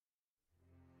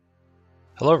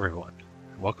Hello everyone,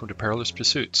 and welcome to Perilous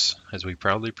Pursuits, as we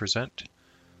proudly present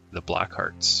The Black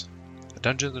Hearts, a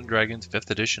Dungeons & Dragons 5th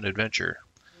edition adventure.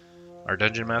 Our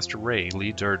Dungeon Master Ray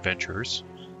leads our adventurers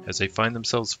as they find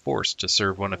themselves forced to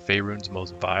serve one of Faerun's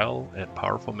most vile and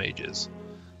powerful mages,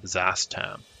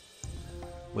 Zastam.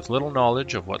 With little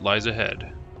knowledge of what lies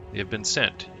ahead, they have been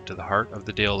sent into the heart of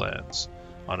the Dalelands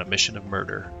on a mission of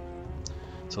murder.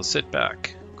 So sit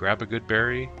back, grab a good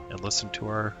berry, and listen to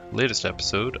our latest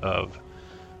episode of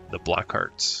The Black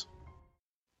Hearts.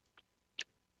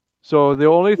 So the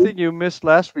only thing you missed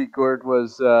last week, Gord,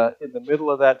 was in the middle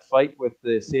of that fight with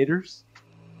the satyrs,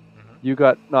 you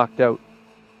got knocked out.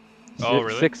 Oh,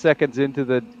 really? 6 seconds into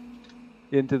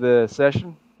the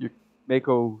session, your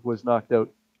Mako was knocked out.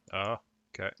 Oh,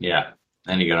 okay. Yeah,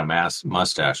 and you got a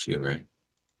mustache, you right?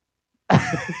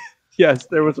 Yes,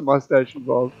 there was a mustache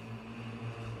involved.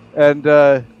 And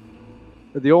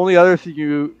the only other thing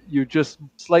you just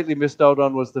slightly missed out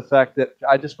on was the fact that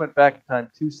I just went back in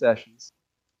time 2 sessions,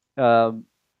 and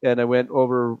I went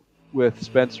over with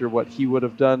Spencer what he would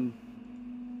have done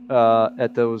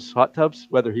at those hot tubs,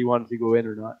 whether he wanted to go in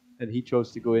or not, and he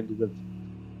chose to go into the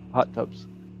hot tubs.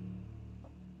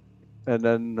 And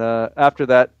then after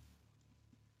that,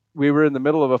 we were in the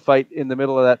middle of a fight. In the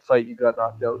middle of that fight, you got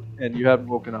knocked out, and you haven't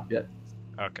woken up yet.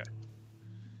 Okay.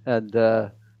 And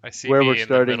I see where me we're in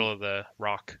starting- the middle of the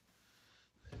rock.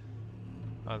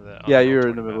 Yeah, you're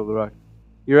in the middle of the rock.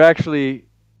 You're actually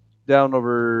down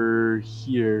over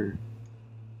here.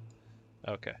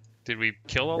 Okay. Did we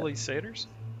kill all these satyrs?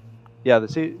 Yeah,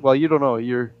 well, you don't know.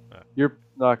 You're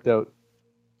knocked out.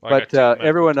 Well, I got But two in my-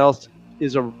 everyone else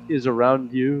is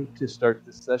around you to start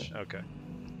this session, Okay.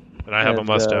 And I have a And,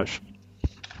 mustache.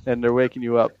 and they're waking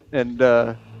you up.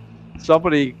 And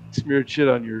somebody smeared shit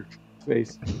on your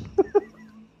face.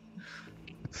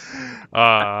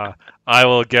 I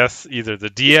will guess either the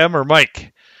DM or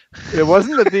Mike. It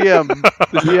wasn't the DM.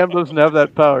 The DM doesn't have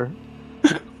that power.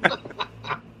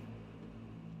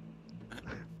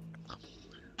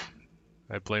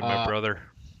 I blame my brother.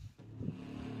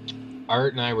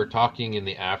 Art and I were talking in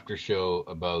the after show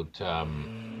about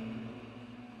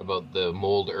the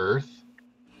mold earth,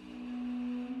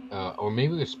 or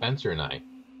maybe it was Spencer and I.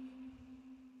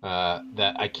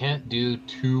 That I can't do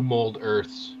 2 mold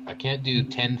earths. I can't do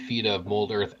 10 feet of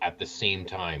mold earth at the same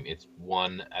time. It's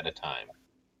one at a time.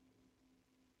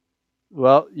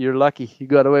 Well, you're lucky. You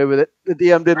got away with it. The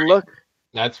DM didn't look.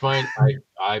 That's fine.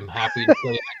 I'm happy to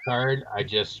play that card. I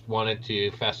just wanted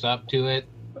to fess up to it.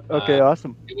 Okay,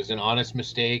 awesome. It was an honest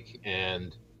mistake,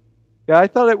 and Yeah, I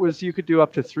thought it was you could do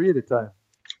up to 3 at a time.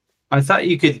 I thought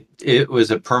it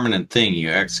was a permanent thing. You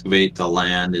excavate the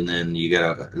land and then you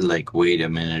gotta wait a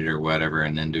minute or whatever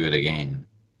and then do it again.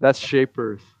 That's Shape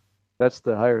Earth. That's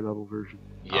the higher level version.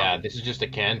 yeah, this is just a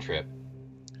cantrip.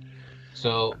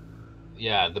 So,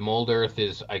 yeah, the mold earth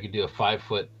is, I could do a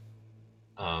 5-foot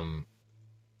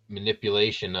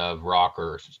manipulation of rock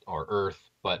or earth,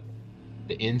 but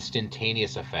the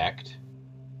instantaneous effect,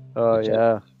 Oh, Which-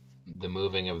 yeah. the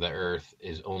moving of the earth,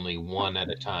 is only one at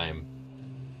a time.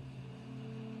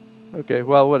 Okay,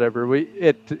 well, whatever.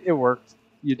 It worked.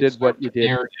 You did It what served you the did.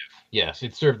 narrative. Yes,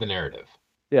 it served the narrative.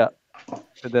 Yeah.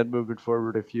 And then moving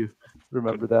forward, if you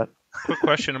remember that. Quick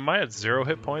question: am I at 0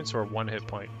 hit points or 1 hit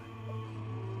point?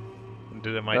 And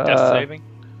am I death saving?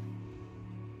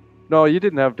 No, you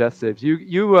didn't have death saves. You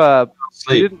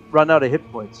Sleep. didn't run out of hit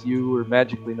points. You were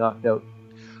magically knocked out.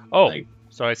 Oh, Like-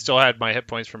 so I still had my hit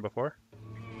points from before.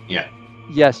 Yeah.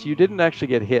 Yes, you didn't actually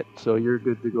get hit, so you're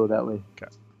good to go that way. Okay.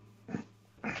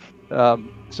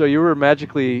 So you were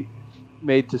magically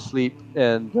made to sleep,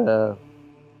 and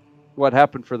what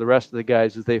happened for the rest of the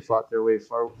guys is they fought their way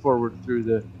forward through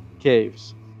the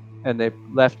caves, and they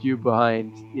left you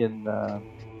behind in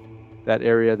that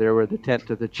area there where the tent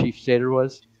of the chief satyr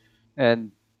was,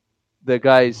 and the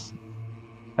guys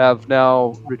have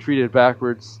now retreated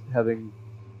backwards, having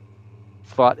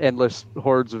fought endless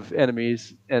hordes of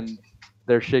enemies, and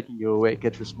they're shaking you awake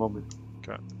at this moment.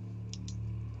 Okay.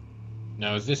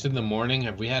 Now, is this in the morning?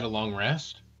 Have we had a long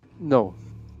rest? No.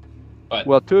 But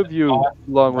Well, 2 of you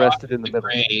long rested in the middle.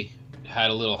 Gray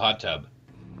had a little hot tub.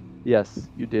 Yes,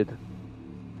 you did.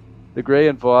 The Grey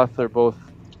and Voth are both.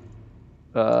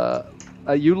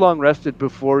 You long rested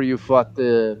before you fought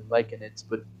the Myconids,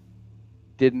 but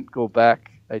didn't go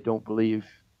back, I don't believe.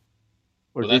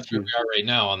 Or Well, did that's where you? we are right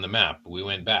now on the map. We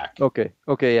went back. Okay,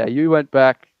 yeah, you went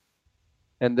back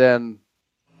and then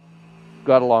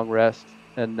got a long rest,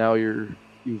 and now you've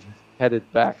headed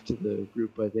back to the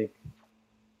group, I think.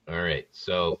 All right,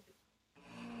 so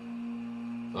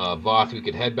Voth, we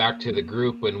could head back to the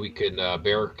group and we could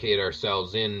barricade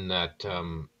ourselves in that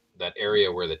that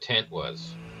area where the tent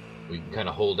was. We can kind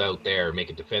of hold out there, make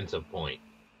a defensive point.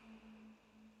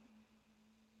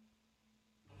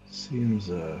 Seems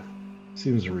a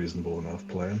reasonable enough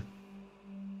plan.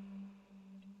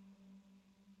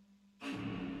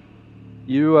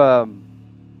 You,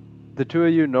 the two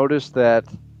of you notice that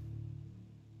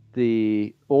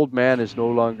the old man is no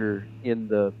longer in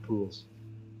the pools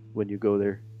when you go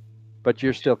there, but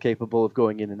you're still capable of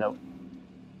going in and out.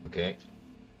 Okay.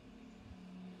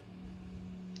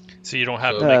 So you don't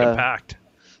have to So- make a pact.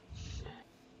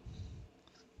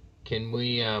 Can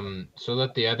we, so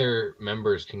that the other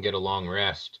members can get a long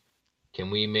rest, can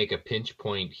we make a pinch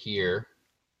point here?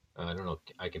 I don't know,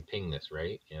 I can ping this,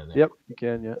 right? Yeah. There. Yep, you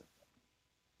can, yeah.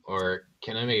 Or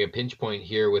can I make a pinch point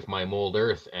here with my mold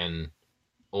earth and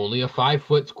only a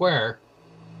 5-foot square?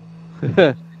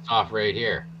 It's off right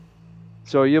here.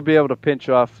 So you'll be able to pinch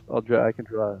off. I can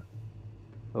draw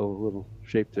a little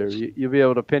shape there. You'll be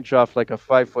able to pinch off like a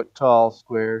 5-foot tall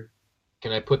square.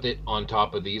 Can I put it on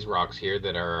top of these rocks here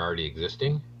that are already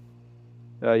existing?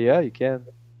 Yeah, you can.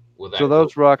 Will that So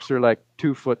those rocks are like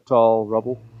 2-foot tall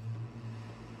rubble.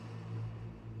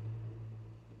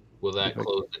 will that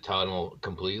close the tunnel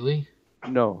completely?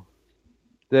 No.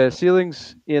 The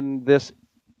ceilings in this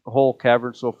whole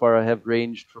cavern so far have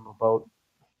ranged from about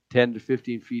 10 to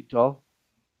 15 feet tall.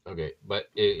 Okay, but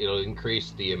it'll increase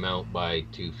the amount by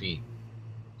 2 feet.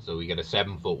 So we get a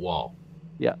 7-foot wall.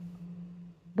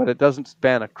 But it doesn't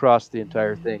span across the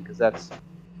entire thing because that's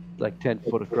like 10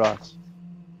 foot across.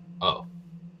 Oh.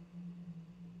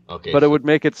 Okay. But it so- would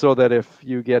make it so that if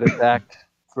you get attacked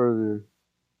further,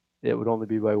 it would only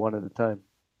be by one at a time.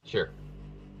 Sure.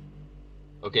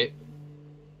 Okay.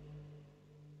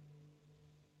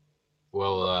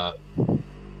 Well,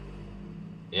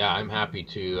 yeah, I'm happy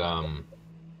to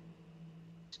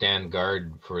stand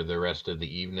guard for the rest of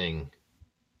the evening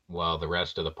while the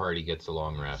rest of the party gets a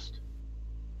long rest.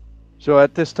 So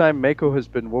at this time, Mako has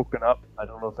been woken up. I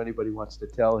don't know if anybody wants to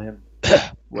tell him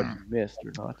what he missed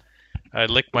or not. I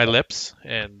lick my lips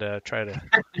and try to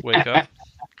wake up.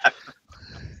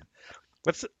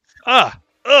 What's it?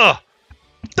 What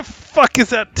the fuck is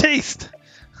that taste?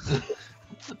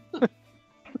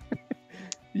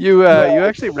 You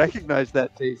actually recognize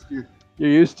that taste. You're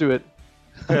used to it.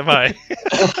 Am I?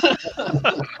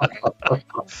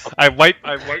 I wipe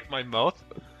my mouth.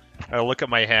 I look at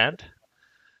my hand.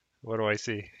 What do I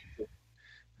see?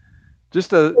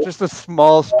 Just a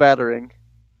small spattering.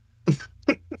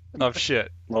 Of shit.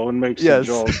 Lowen makes Yes.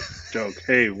 a joke.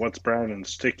 Hey, what's brown and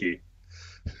sticky?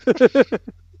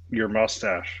 Your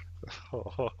mustache.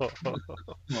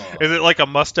 Is it like a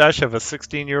mustache of a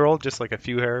 16-year-old? Just like a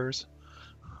few hairs?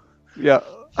 Yeah.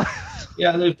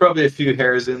 Yeah, there's probably a few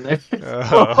hairs in there.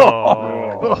 Oh.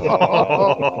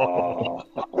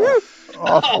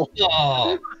 Awful.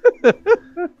 Oh,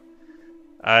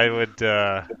 I would.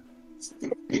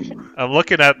 I'm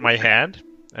looking at my hand,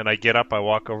 and I get up. I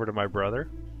walk over to my brother,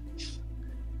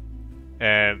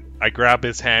 and I grab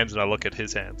his hands, and I look at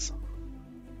his hands.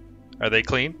 Are they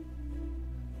clean?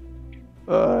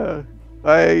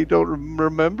 I don't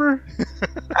remember.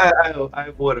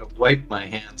 I would have wiped my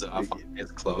hands off on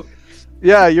his cloak.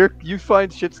 Yeah, you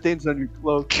find shit stains on your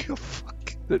cloak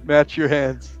Fuck. that match your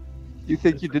hands. You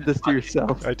think you did this to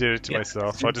yourself? I did it to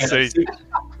myself. I'll Yeah, just say,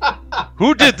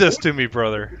 who did this to me,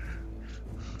 brother?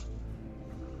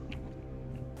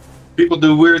 people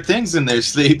do weird things in their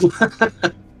sleep. You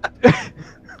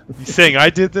saying I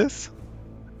did this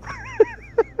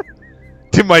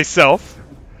to myself?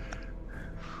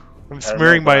 I'm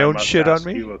smearing my own shit on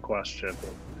me. You a question.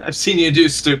 I've seen you do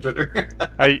stupider.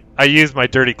 I use my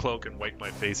dirty cloak and wipe my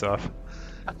face off.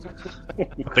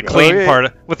 With the clean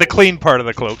Okay. part of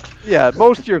the cloak. Yeah,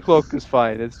 most of your cloak is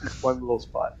fine. It's just one little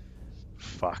spot.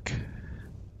 Fuck.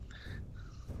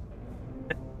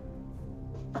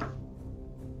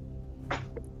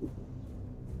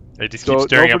 I just keep So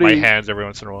staring at my nobody- hands every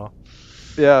once in a while.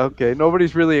 Yeah, okay.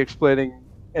 Nobody's really explaining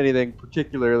anything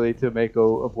particularly to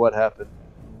Mako of what happened.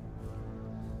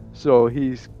 So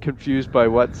he's confused by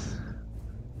why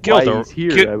Gildor,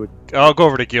 he's here. I would. I'll go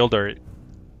over to Gildor.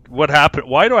 What happened?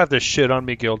 Why do I have this shit on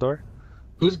me, Gildor?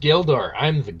 who's Gildor?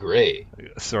 I'm the Gray.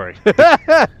 Sorry,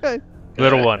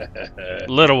 little one.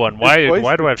 Little one. His voice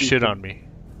Why do I have would be shit some- on me?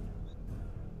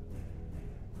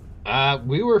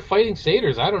 We were fighting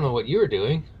satyrs. I don't know what you were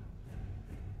doing.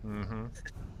 Mm-hmm.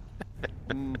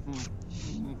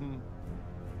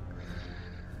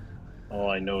 All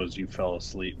I know is you fell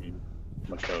asleep in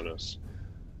Makotos.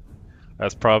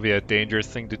 That's probably a dangerous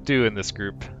thing to do in this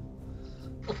group.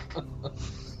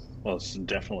 Well, it's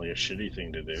definitely a shitty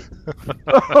thing to do.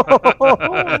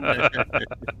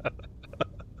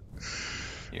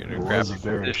 You're It in a was a crappy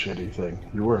very position. shitty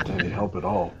thing. You weren't any help at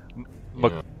all.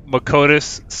 Yeah.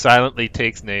 Makotis silently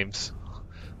takes names.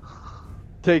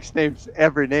 Takes names,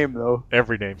 every name though.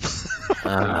 Every name.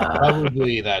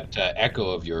 Probably that echo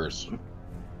of yours.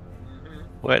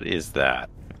 What is that?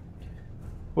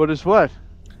 What is what?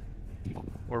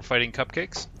 We're fighting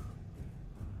cupcakes?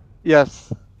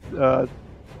 Yes.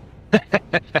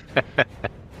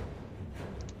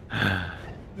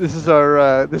 This is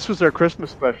our. This was our Christmas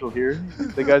special here.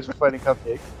 The guys were fighting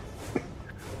cupcakes.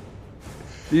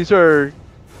 These are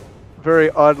very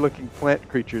odd-looking plant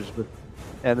creatures with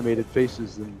animated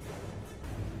faces and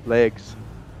legs.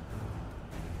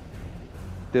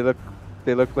 They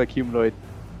look like humanoid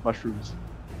mushrooms,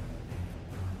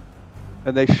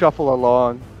 and they shuffle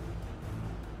along.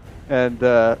 And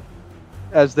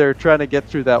as they're trying to get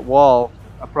through that wall,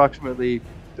 approximately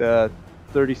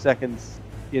 30 seconds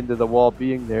into the wall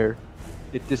being there,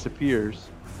 it disappears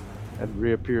and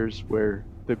reappears where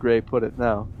the Grey put it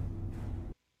now.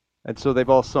 And so they've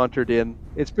all sauntered in.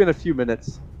 It's been a few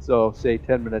minutes, so say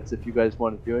 10 minutes if you guys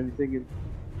want to do anything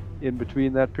in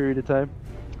between that period of time.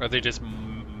 Are they just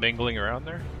mingling around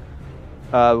there?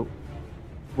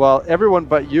 Well, everyone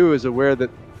but you is aware that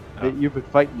Oh. you've been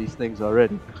fighting these things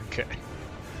already. Okay.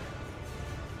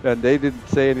 And they didn't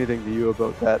say anything to you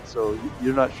about that, so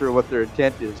you're not sure what their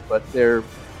intent is, but they're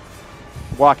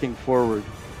walking forward.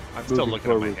 I'm still Moving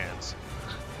looking forward. at my hands.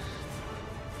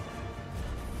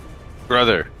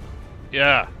 Brother,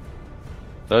 Yeah.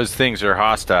 those things are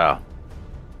hostile.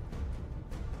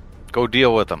 Go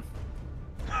deal with them.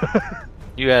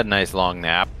 You had a nice long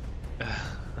nap.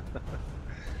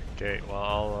 Okay,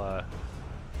 well,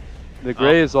 The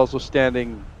Grey is also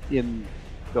standing in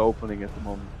the opening at the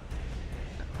moment.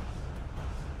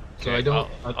 So I don't.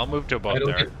 I'll move to I about don't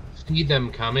there. see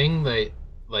them coming. They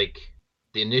like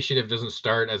the initiative doesn't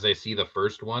start as I see the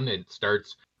first one. It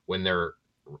starts when they're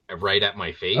right at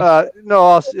my face.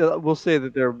 No, we'll say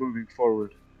that they're moving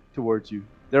forward towards you.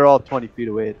 They're all 20 feet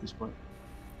away at this point.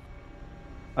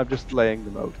 I'm just laying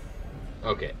them out.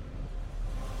 Okay.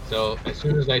 So as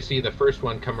soon as I see the first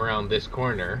one come around this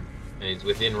corner and he's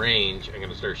within range, I'm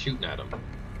gonna start shooting at him.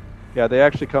 Yeah, they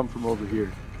actually come from over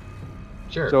here.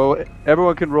 Sure. So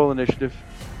everyone can roll initiative.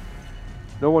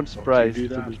 No one's surprised. do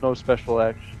So that? there's no special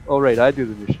action. Oh, right, I do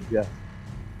the initiative, yeah.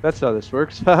 That's how this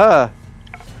works. Haha!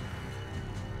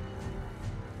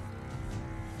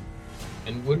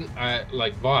 And wouldn't I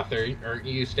like Voth? Aren't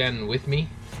you standing with me?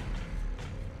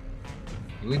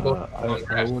 We both I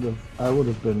would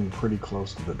have been pretty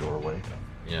close to the doorway.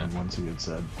 Yeah. And once he had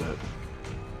said that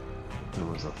there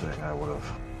was a thing, I would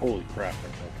have. Holy crap! I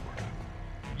fell for it.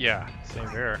 Yeah, same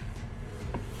here.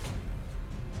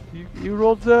 You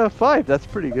rolled 5. That's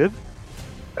pretty good.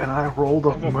 And I rolled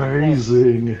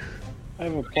amazing. I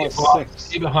have a Hey, plus Voth, 6.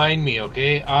 stay behind me,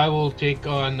 okay? I will take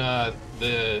on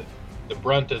the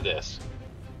brunt of this.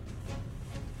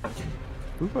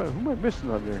 Who am I missing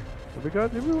on there? Have we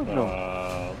got everyone?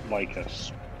 No.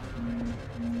 Lycus.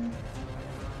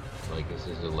 Like this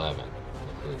is 11.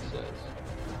 That's what it says.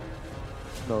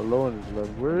 No, Lowen is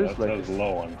 11. Where is That Lycus? says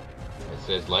Lowen. It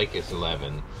says Lycus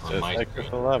 11 on Says my like screen.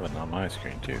 11 on my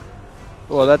screen too.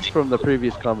 Well, that's from the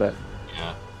previous combat.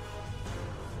 Yeah.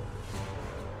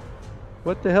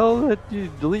 What the hell? Did you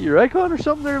delete your icon or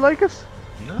something there, Lycus?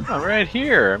 No, I'm right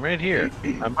here. I'm right here.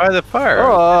 I'm by the fire.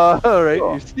 Oh, alright.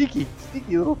 You're sneaky.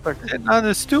 Sneaky little fucker. Sitting on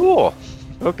the stool.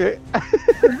 Okay.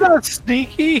 I'm not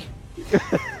sneaky.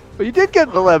 But you did get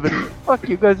an 11. Fuck,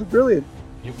 you guys are brilliant.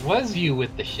 It was you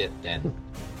with the shit then.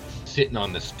 Sitting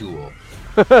on the stool.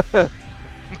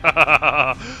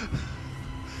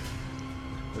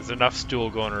 There's enough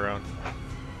stool going around.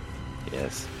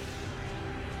 Yes.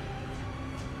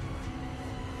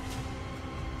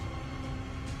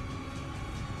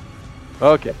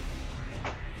 Okay.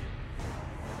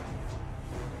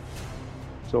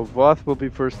 So Voth will be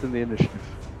first in the initiative.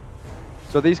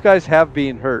 So these guys have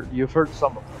been hurt. You've hurt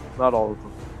some of them, not all of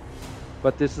them.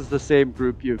 But this is the same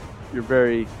group. It's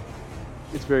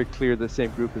very clear the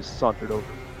same group is sauntered over.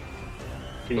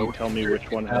 Can you tell me which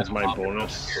one has my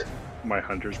bonus, my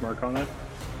hunter's mark on it?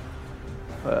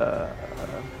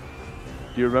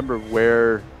 Do you remember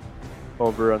where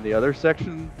over on the other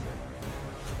section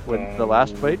when the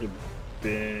last fight? Would have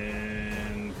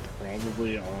been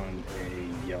probably on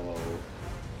a yellow.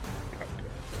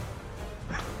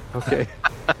 Okay.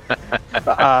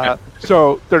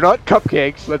 So they're not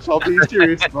cupcakes. Let's all be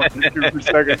serious about this here for a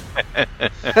second.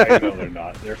 I know they're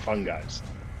not. They're fun guys.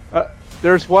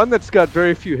 There's one that's got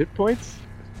very few hit points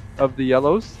of the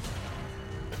yellows.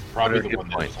 Probably What are the one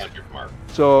that hit was 100 mark.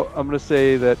 So I'm gonna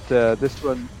say that this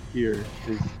one here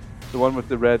is the one with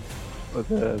the red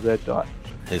dot.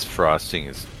 His frosting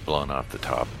is blown off the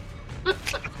top.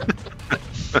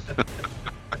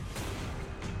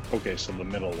 Okay, so the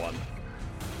middle one.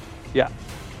 Yeah,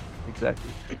 exactly.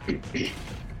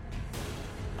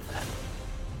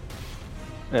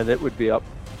 And it would be up.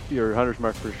 Your hunter's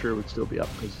mark for sure would still be up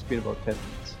because it's been about 10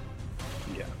 minutes.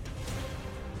 Yeah.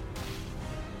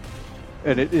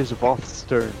 And it is Voth's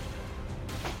turn.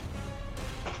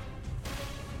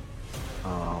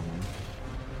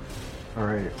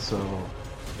 Alright, so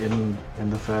in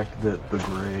the fact that the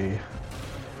Gray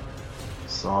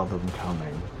saw them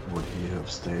coming, would he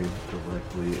have stayed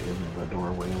directly in the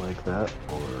doorway like that,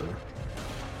 or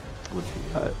would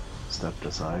he have stepped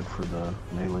aside for the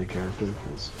melee character?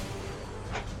 'Cause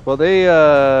Well, they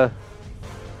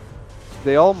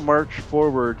all march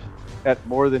forward at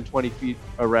more than 20 feet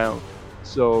around.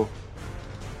 So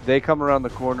they come around the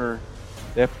corner.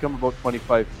 They have to come about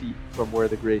 25 feet from where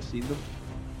the Gray's seen them.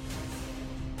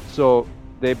 So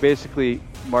they basically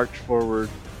march forward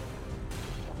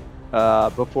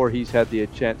before he's had the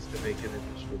chance to make an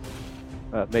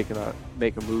initiative,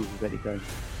 make a move of any kind.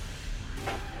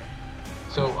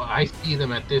 So I see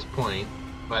them at this point,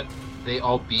 but they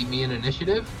all beat me in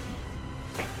initiative?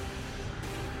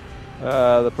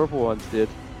 The purple ones did.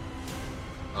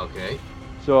 Okay.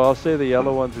 So I'll say the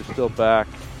yellow ones are still back,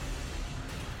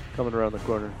 coming around the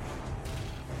corner.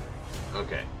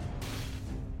 Okay.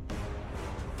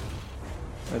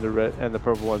 And the red and the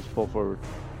purple ones pull forward.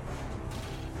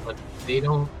 But they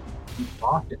don't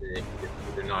block it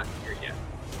if they're not here yet.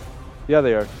 Yeah,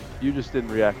 they are. You just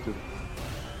didn't react to them.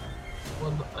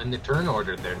 Well, in the turn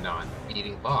order, they're not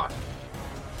beating boss.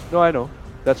 No, I know.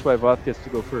 That's why Voth gets to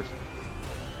go first.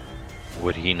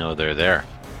 Would he know they're there?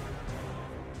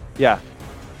 Yeah.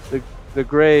 The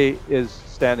Gray is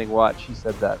standing watch. He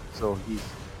said that. So he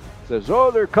says, "Oh,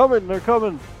 they're coming, they're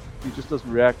coming." He just doesn't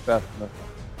react fast enough.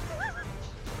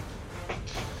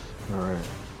 alright,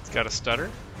 It's got a stutter.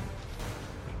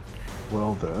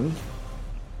 well then,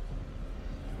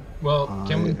 Well,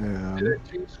 can we? am- Are there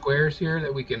 2 squares here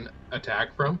that we can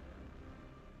attack from?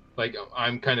 Like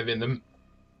I'm kind of in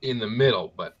the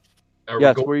middle, but are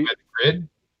Yes, we where going you- by the grid?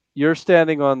 You're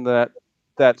standing on that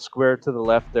square to the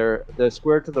left there. The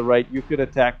square to the right, you could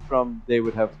attack from. They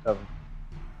would have cover.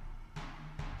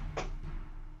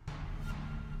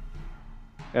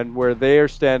 And where they are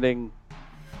standing,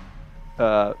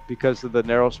 because of the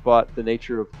narrow spot, the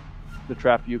nature of the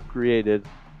trap you've created,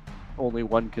 only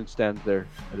one can stand there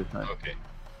at a time. Okay.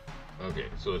 Okay,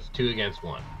 so it's 2 against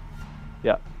 1.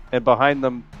 And behind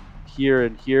them, here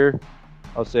and here,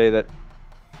 I'll say that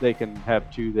they can have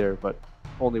 2 there, but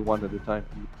only one at a time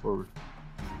can move forward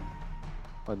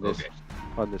on this Okay.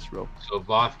 on this row. So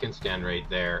Voth can stand right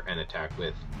there and attack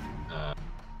with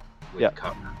Yeah.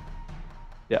 cover.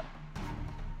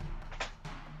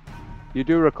 You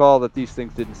do recall that these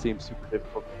things didn't seem super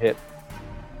difficult to hit.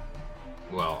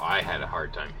 Well, I had a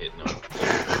hard time hitting them.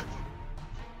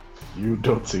 you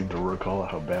don't seem to recall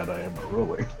how bad I am at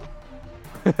rolling.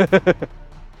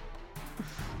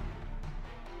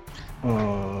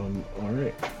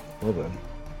 Alright. Well then.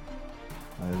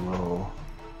 I will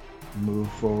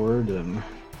move forward and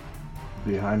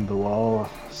behind the wall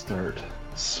start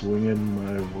swinging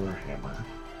my warhammer.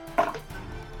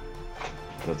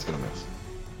 That's gonna miss.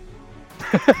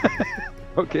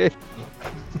 Okay.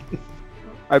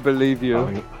 I believe you.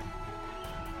 An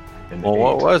Well,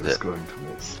 what 8 was is it? going to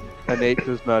miss. An 8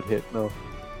 does not hit, no.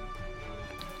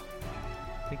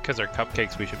 I think because they're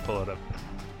cupcakes, we should pull it up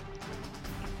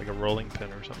like a rolling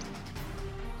pin or something.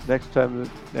 Next time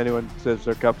that anyone says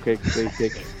they're cupcakes, they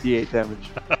take D8 damage.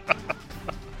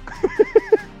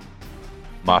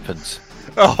 Muffins.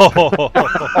 Oh!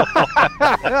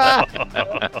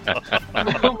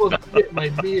 I almost hit my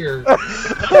beer.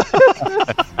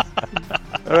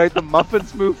 All right, the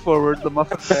muffins move forward. The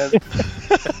muffin man,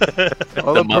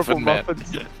 all The the, purple muffin man.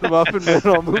 muffins, the muffin man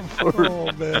all move forward.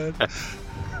 Oh man,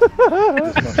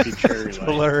 This must be cherry it's light.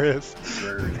 hilarious.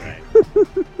 Cherry light.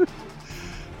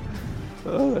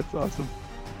 Oh, that's awesome.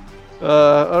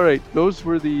 All right, those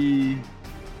were the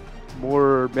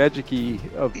more magic-y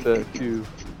of the 2.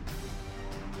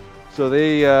 So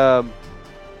they, the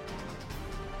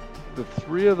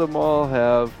 3 of them all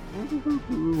have.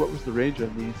 What was the range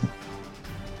on these?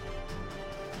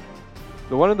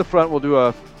 The one in the front will do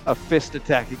a fist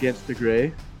attack against the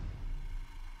Gray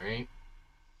Right?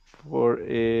 for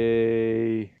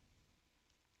a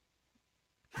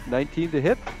 19 to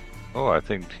hit. Oh, I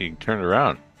think he can turn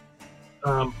around.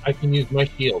 I can use my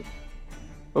shield,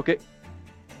 Okay,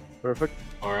 perfect.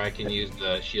 or I can use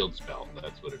the shield spell.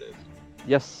 That's what it is.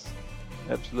 Yes,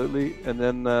 absolutely. And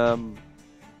then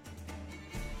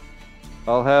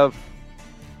I'll have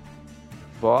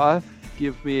Voth,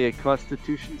 give me a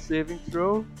Constitution saving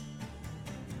throw.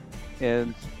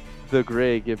 And the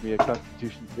Gray, give me a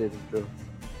Constitution saving throw.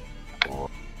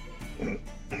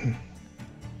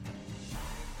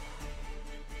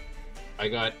 I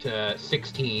got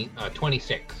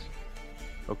 26.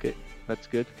 Okay, that's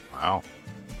good. Wow.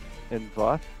 And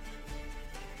Voth?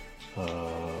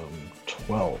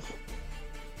 12.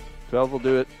 12 will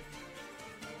do it.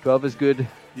 12 is good.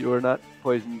 You are not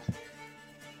poisoned.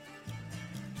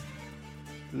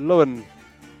 Lowen.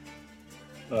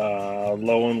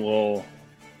 Lowen will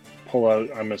pull out.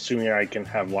 I'm assuming I can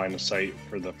have line of sight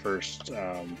for the first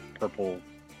purple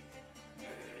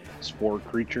spore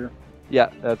creature. Yeah,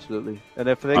 absolutely. And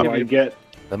if they I give you, get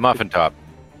The muffin top.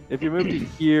 if you move to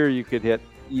here, you could hit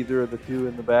either of the two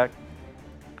in the back.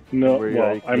 no. Where you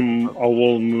Well, already I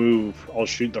will move. I'll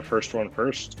shoot the first one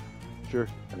first, Sure.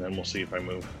 and then we'll see if I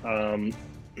move.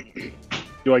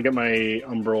 Do I get my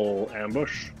umbral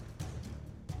ambush?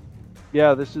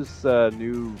 Yeah, this is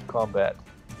new combat.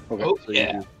 Okay. Oh, So you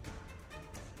yeah.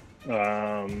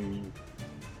 do-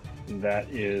 That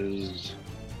is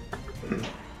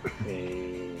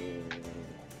a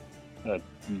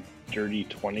dirty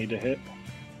 20 to hit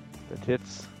that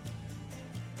hits.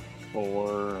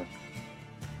 for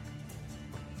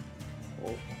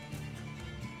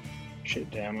shit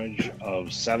damage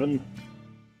of 7,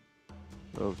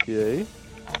 Okay.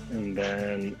 and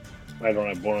then I don't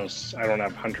have bonus. I don't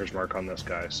have Hunter's Mark on this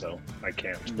guy, so I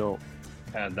can't No.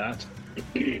 add that.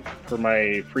 For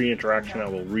my free interaction, I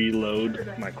will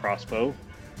reload my crossbow.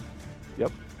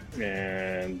 Yep.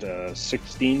 And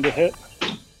 16 to hit.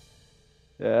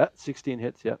 Yeah, 16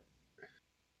 hits, yeah.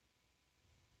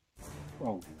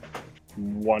 Oh,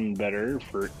 one better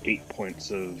for 8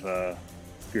 points of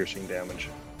piercing damage.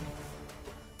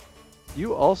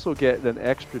 You also get an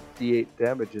extra D8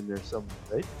 damage in there somewhere,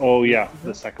 right? Oh yeah,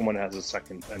 the second one has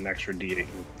an extra D8.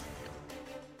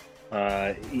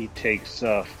 He takes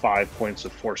 5 points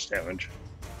of force damage.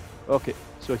 Okay,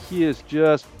 so he is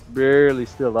just barely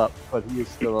still up, but he is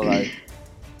still alive.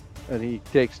 And he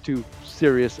takes 2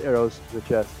 serious arrows to the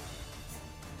chest.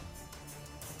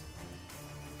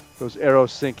 Those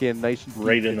arrows sink in nice and deep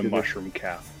Right in the into mushroom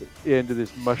cap. into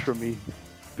this mushroomy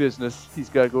business he's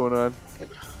got going on.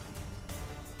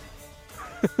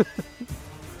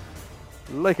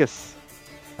 Lycus.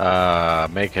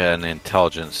 Make an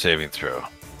intelligence saving throw.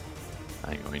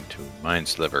 I'm going to mind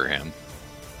sliver him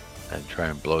and try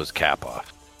and blow his cap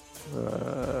off.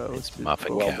 What's It's his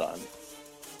muffin Well cap. done.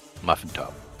 Muffin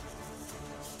top.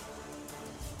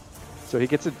 So he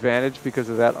gets advantage because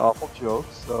of that awful joke.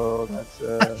 So that's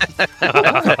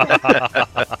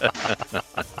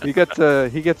he gets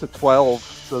a 12,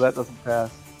 so that doesn't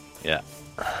pass.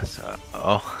 So,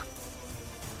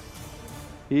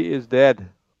 He is dead.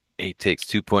 he takes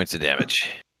 2 points of damage.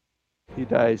 He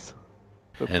dies.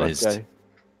 The And front his- guy.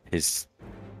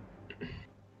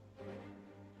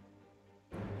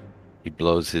 He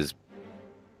blows his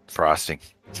frosting.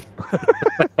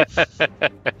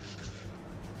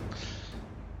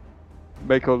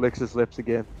 Mako licks his lips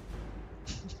again.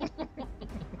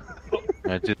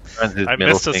 It just runs his I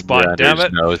middle missed a finger spot, under damn his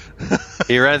it. nose.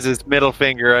 He runs his middle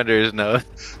finger under his nose.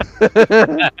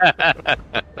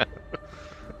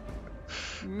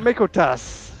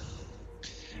 Makotas.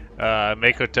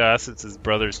 Makota, since his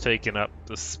brother's taking up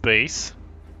the space,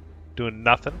 doing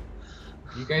nothing.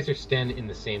 You guys are standing in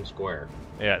the same square.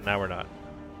 Yeah, now we're not.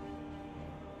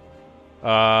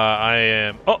 I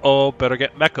am. Better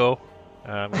get Meko.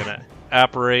 I'm gonna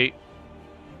apparate.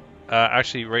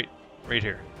 Actually, right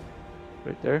here.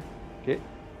 Right there. Okay.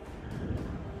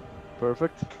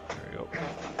 Perfect. There we go.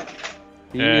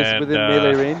 He is And, within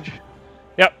melee range.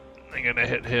 Yep, I'm gonna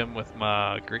hit him with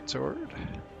my greatsword.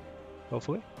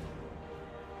 Hopefully,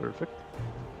 Perfect.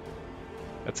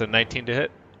 that's a 19 to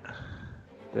hit.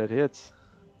 That hits.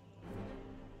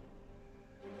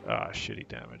 Shitty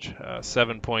damage.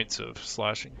 7 points of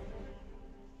slashing.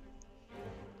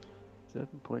 7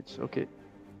 points. Okay.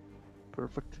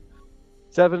 Perfect.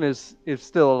 7 is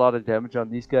still a lot of damage on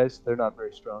these guys. They're not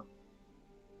very strong.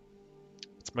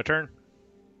 It's my turn.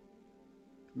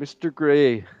 Mr.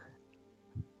 Gray.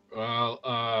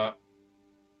 Well,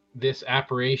 this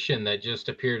apparition that just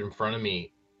appeared in front of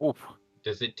me, Oof.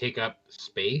 does it take up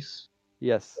space?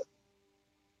 Yes.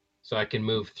 So I can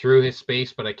move through his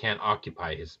space, but I can't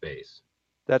occupy his space.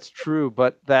 That's true,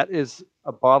 but that is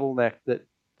a bottleneck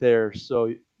there.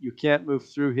 So you can't move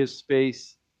through his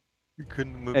space You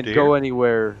couldn't move and go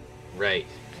anywhere. Right.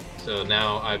 So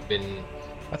now I've been...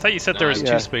 I thought you said there was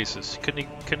Yeah. 2 spaces. Couldn't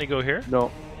he go here?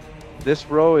 No. This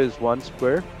row is 1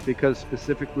 square because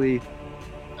specifically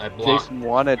I blocked. Jason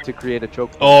wanted to create a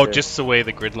choke point Oh, there. just the way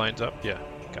the grid lines up? Yeah,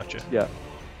 gotcha.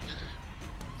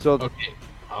 So, Okay,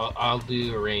 I'll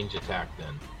do a range attack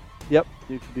then. yep,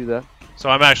 you can do that. So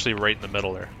I'm actually right in the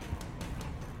middle there.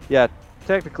 Yeah,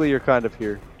 technically you're kind of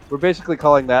here. We're basically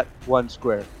calling that one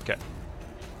square,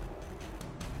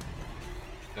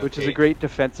 which is a Okay, great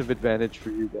defensive advantage for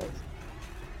you guys.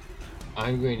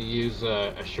 I'm going to use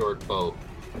a short bow,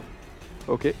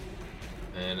 Okay.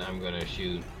 and I'm going to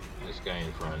shoot this guy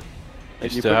in front. You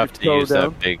And you still put have your to toe use down.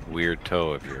 that big weird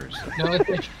toe of yours. No, it's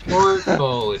a short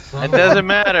bow. It's not It doesn't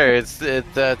matter.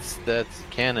 That's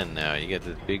canon now. You get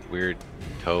this big weird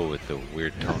toe with the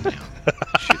weird toenail.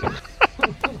 Shoot him.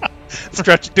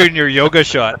 Stretch doing your yoga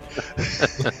shot.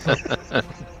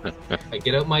 I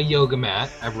get out my yoga mat,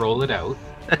 I roll it out.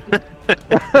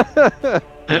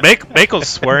 Mako's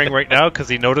swearing right now because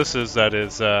he notices that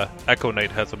his Echo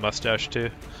Knight has a mustache too.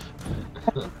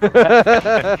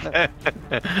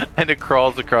 And it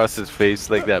crawls across his face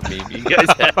like that meme you guys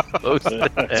have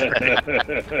posted.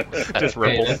 Just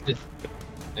Okay, ripples. that's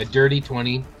a dirty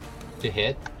 20 to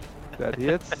hit. That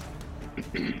hits.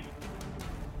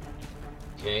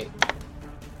 Okay,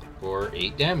 for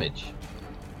 8 damage.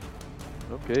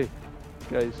 Okay.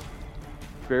 Guys,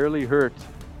 barely hurt.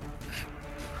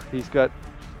 He's got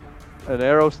an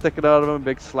arrow sticking out of him, a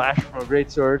big slash from a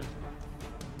greatsword.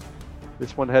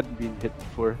 This one hadn't been hit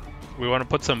before. We want to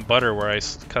put some butter where I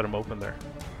cut him open there.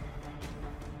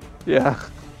 Yeah.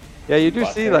 Yeah, you do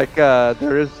Butter. see like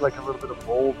there is like a little bit of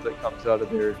mold that comes out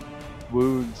of their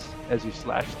wounds as you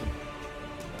slash them.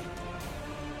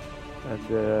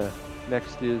 And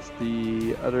next is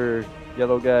the other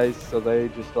yellow guys, so they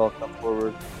just all come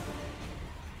forward.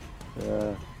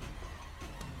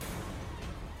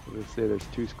 Let's say there's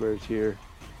 2 squares here,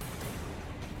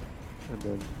 and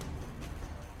then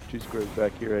 2 squares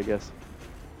back here, I guess.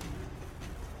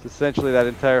 So essentially, that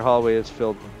entire hallway is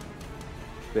filled with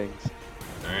things.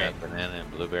 Alright, Banana and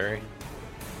blueberry.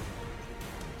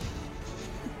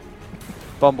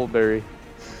 Bumbleberry.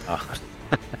 Oh.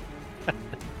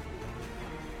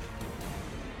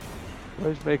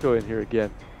 Where's Mako in here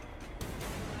again?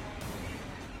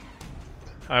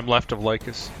 I'm left of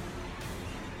Lycus.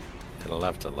 To the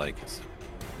left of Lycus.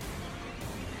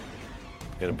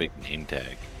 Got a big name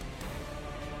tag.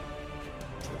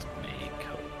 It says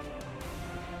Mako.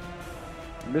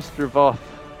 Mr. Voth.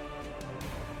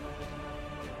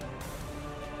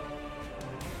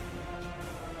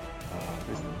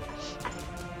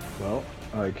 Well,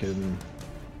 I can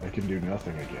do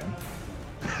nothing again.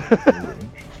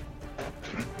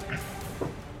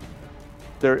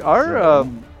 There are, So-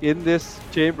 in this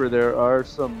chamber, there are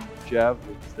some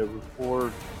javelins. There were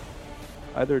 4,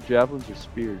 either javelins or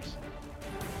spears.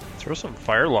 Throw some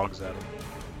fire logs at him.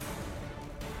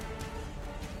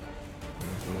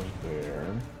 There.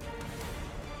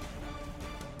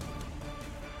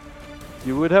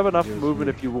 You would have enough Gives movement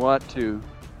me- if you want to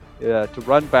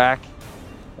run back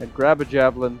and grab a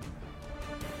javelin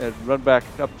and run back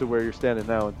up to where you're standing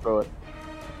now and throw it.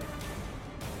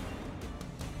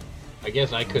 I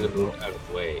guess I could have moved out of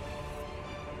the way.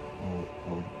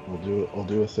 I'll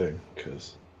do a thing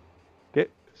because Okay.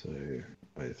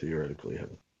 I theoretically have.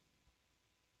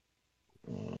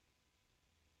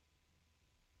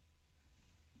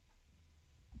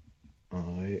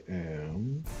 I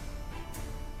am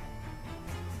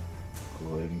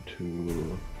going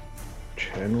to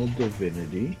channel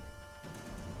divinity,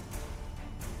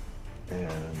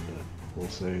 and we'll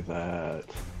say that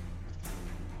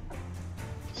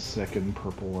second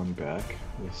purple one back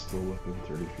is still within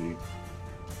 30 feet.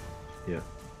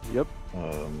 Yep. A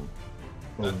That's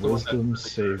the one wisdom that's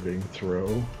saving throw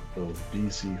of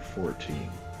DC 14.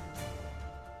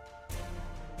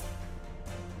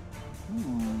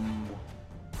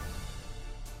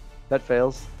 That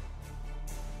fails.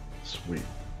 Sweet.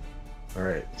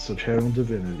 Alright, so channel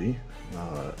divinity,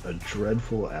 a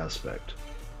dreadful aspect.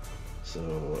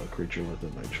 So a creature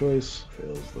within my choice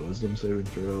fails the wisdom saving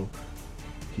throw.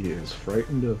 He is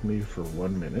frightened of me for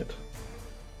 1 minute.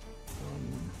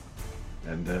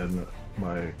 And then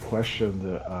my question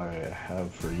that I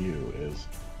have for you is,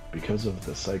 because of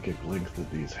the psychic link that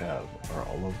these have, are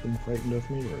all of them frightened of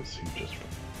me, or is he just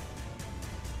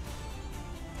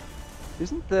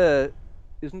Isn't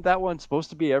that one supposed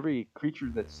to be every creature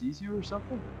that sees you or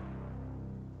something?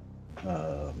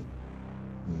 no.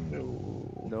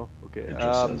 No. Okay. It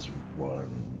just says one.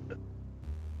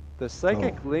 The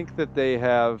psychic link that they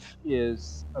have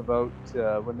is about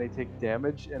when they take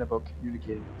damage and about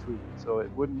communicating between. So it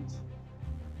wouldn't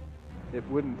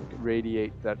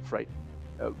radiate that fright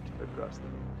out across the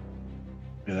room.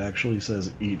 It actually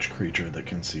says each creature that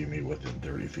can see me within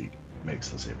 30 feet. makes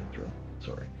the saving throw.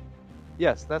 Sorry.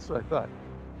 Yes, that's what I thought.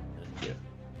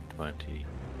 20,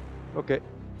 Okay.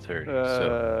 30.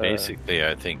 So basically,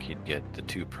 I think you'd get the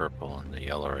 2 purple and the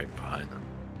yellow right behind them.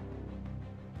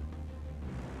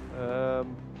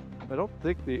 I don't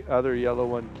think the other yellow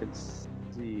one can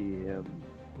see him.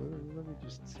 Let me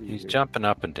just see. He's here. jumping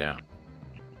up and down.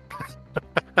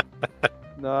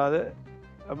 No,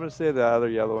 I'm gonna say the other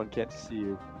yellow one can't see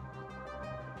you.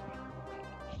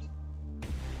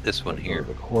 This one here.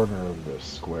 The corner of the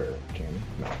square, can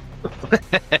No.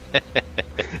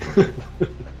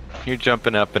 You're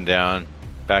jumping up and down,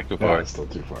 back and No, forth. it's still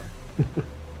too far.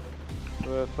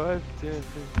 5, 10,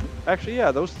 15. Actually,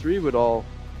 yeah, those 3 would all.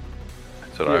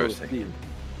 That's what be I able was to thinking. see.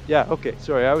 Yeah. Okay.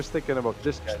 Sorry, I was thinking about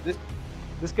this guy.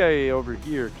 This guy over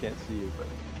here can't see you. But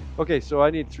okay, so I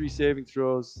need 3 saving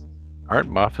throws. Aren't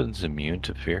muffins immune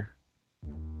to fear?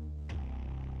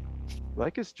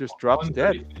 Lycus just drops One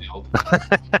dead. pretty failed.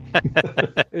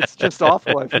 It's just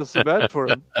awful. I feel so bad for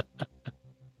him.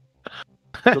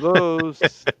 So those,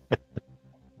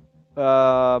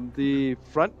 the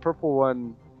front purple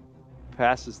one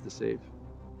passes the save.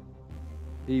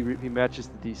 He matches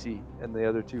the DC, and the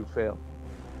other 2 fail.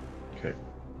 Okay.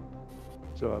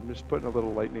 So I'm just putting a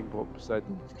little lightning bolt beside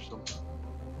them for some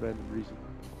random reason.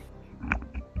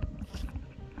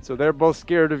 So they're both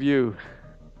scared of you.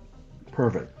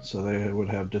 Perfect. So they would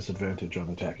have disadvantage on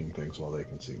attacking things while they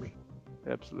can see me.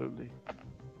 Absolutely.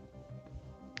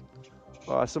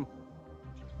 Awesome.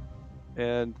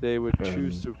 And they would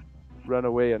choose to run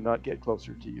away and not get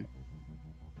closer to you.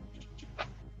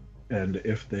 And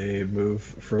if they move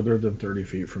further than 30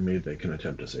 feet from me, they can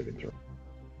attempt a saving throw.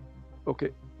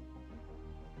 Okay.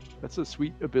 That's a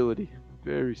sweet ability.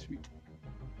 Very sweet.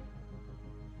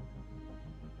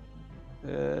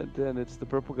 And then it's the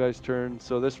purple guy's turn.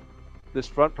 So this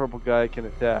front purple guy can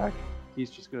attack. He's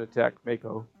just going to attack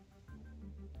Mako.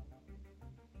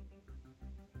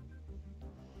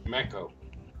 Meko.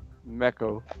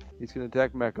 He's going to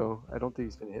attack Meko. I don't think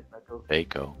he's going to hit Meko.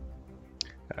 Baco.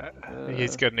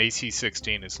 He's got an AC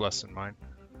 16. It's less than mine.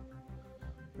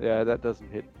 Yeah, that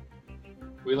doesn't hit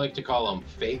We like to call him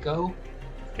Faco.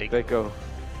 Meko.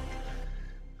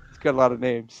 He's got a lot of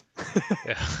names.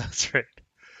 Yeah, that's right.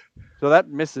 So that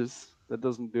misses. That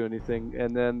doesn't do anything.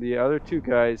 And then the other 2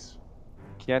 guys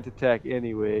can't attack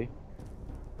anyway.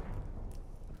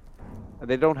 And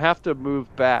they don't have to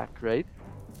move back, right?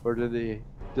 Or do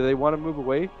they want to move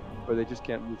away? Or they just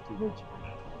can't move too much?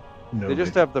 No, They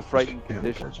just have the frightened can't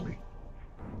condition. towards me.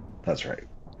 That's right.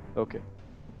 Okay.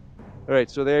 Alright,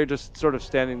 so they're just sort of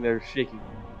standing there shaking,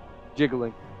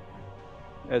 jiggling,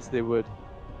 as they would.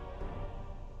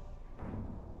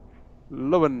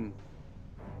 Lowen.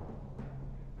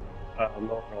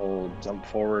 I'll jump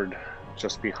forward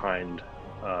just behind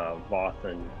Voth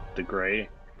and the Gray.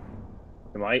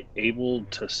 Am I able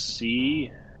to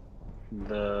see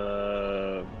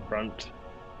the front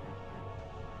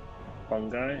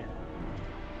fungi?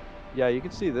 Yeah, you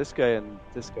can see this guy and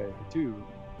this guy.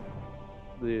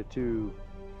 The two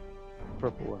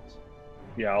purple ones.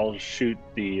 Yeah, I'll shoot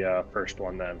the first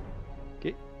one then.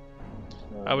 Okay.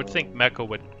 I would think Meko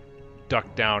would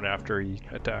duck down after he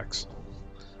attacks.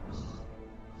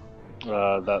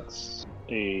 That's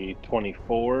a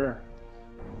 24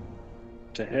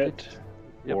 to hit,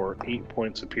 Yep. or 8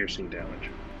 points of piercing damage.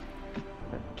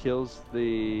 That kills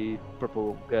the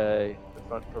purple guy. The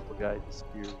front purple guy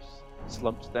disappears,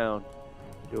 slumps down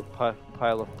into a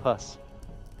pile of pus.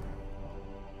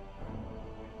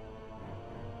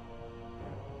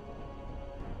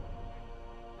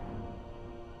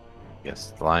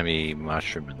 Yes, slimy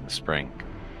mushroom in the spring.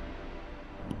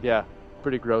 Yeah,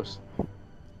 pretty gross.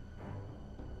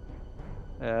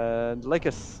 And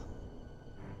Lycus.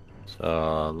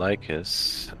 So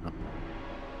Lycus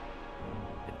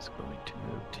is going to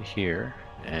move to here,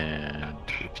 and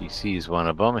if he sees one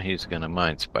of them, he's going to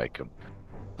mind spike him.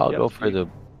 I'll Yep. go for the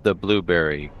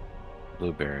blueberry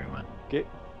one. Okay.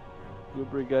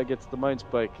 Blueberry guy gets the mind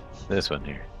spike. This one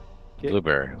here, Okay.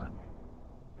 blueberry one.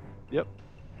 Yep.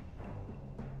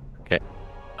 Okay,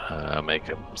 make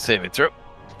him save it through.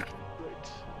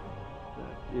 Right.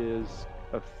 That is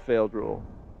a failed roll.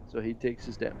 So he takes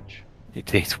his damage. He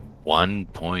takes 1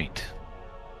 point,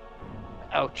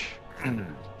 Ouch.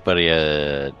 but he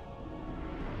has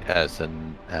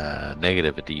a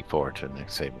negative a D4 to the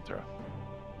next saving throw.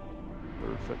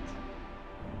 Perfect.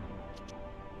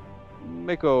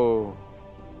 Mako.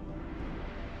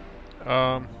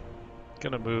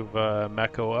 Gonna move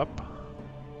Meko up.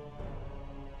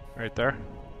 Right there.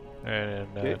 And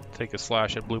Okay. take a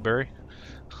slash at Blueberry.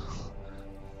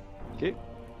 Okay.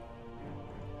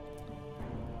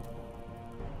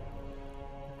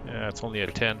 Yeah, it's only a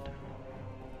 10.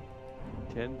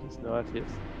 10 does not hit.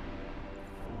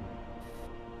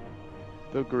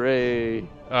 The gray.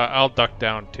 I'll duck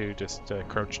down too, just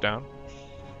crouch down.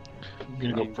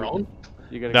 You gonna go prone?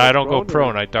 You're gonna No, go I don't go or-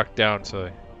 prone. I duck down, so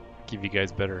I give you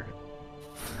guys better.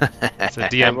 It's a There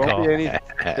DM won't call. be any.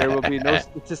 There will be no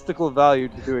statistical value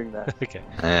to doing that. Okay,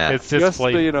 Yeah. it's just, Just so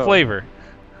you know. flavor.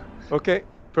 Okay,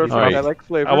 perfect. Alright. I like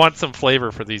flavor. I want some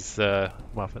flavor for these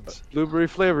muffins. blueberry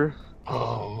flavor.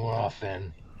 Oh,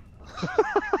 muffin.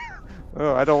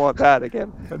 Oh, I don't want that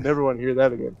again. I never want to hear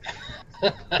that again.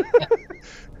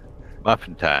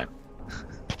 Muffin time.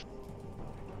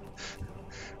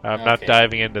 I'm not Okay.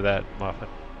 diving into that muffin.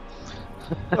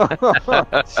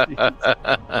 Jeez.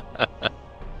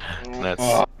 That's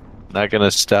Oh. not gonna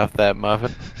stuff that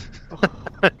muffin.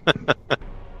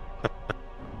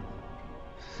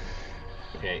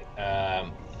 Okay,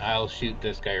 I'll shoot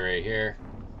this guy right here.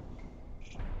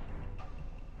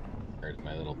 Where's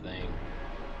my little thing?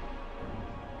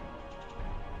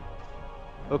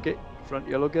 Okay, front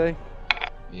yellow guy.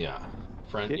 Yeah,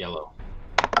 front Okay. yellow.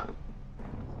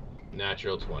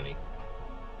 Natural 20.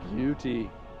 UT.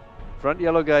 Front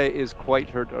yellow guy is quite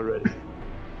hurt already.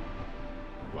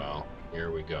 Well,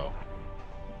 here we go.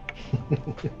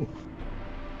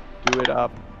 Do it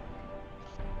up.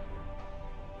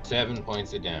 7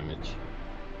 points of damage.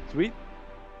 Sweet.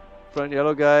 Front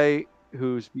yellow guy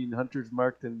who's been hunter's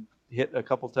marked and hit a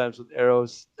couple times with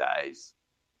arrows dies.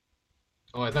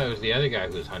 Oh, I thought it was the other guy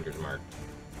who was 100 marked.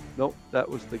 Nope, that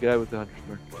was the guy with the hunter's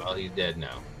mark. Well, he's dead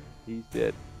now. He's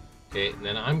dead. Okay, and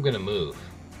then I'm gonna move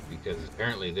because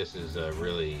apparently this is a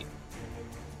really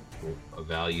a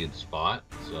valued spot.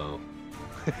 So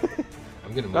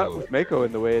I'm gonna move. Not over with here. Mako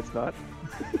in the way, it's not.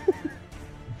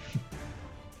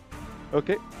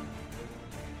 Okay.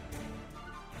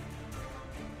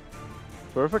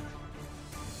 Perfect.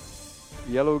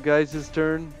 Yellow guy's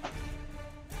turn.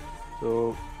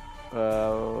 So,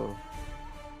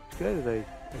 which guy did I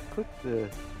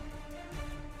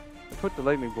put the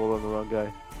lightning bolt on the wrong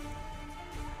guy.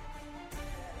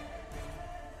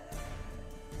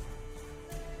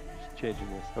 Just changing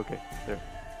this. Okay, there.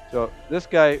 So this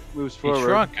guy moves He forward.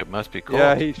 shrunk. It must be cold.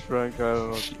 Yeah, he shrunk. I don't know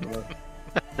what's going on.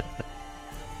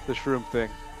 The shroom thing.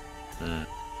 Mm.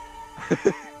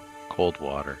 Cold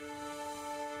water.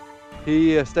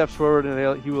 He steps forward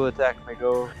and he will attack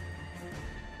Mako.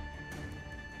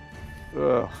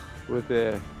 Ugh, with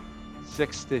a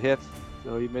 6 to hit,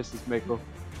 so he misses Mako.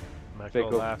 Mako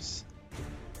Mako. laughs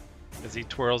as he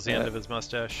twirls the end Yeah. of his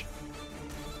mustache.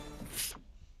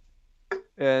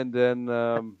 And then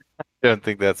I don't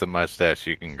think that's a mustache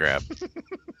you can grab.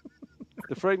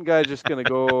 the frightened guy just gonna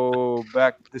go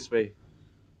back this way.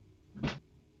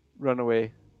 Run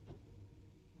away.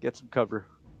 Get some cover.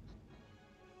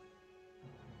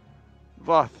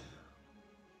 Voth.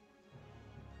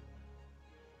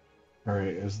 Alright,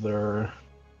 is there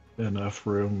enough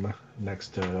room next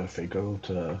to Fako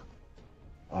to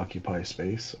occupy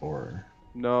space, or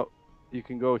No, you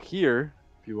can go here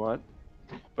if you want,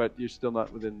 but you're still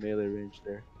not within melee range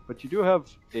there. But you do have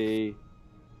a...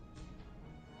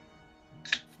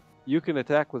 You can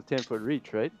attack with 10-foot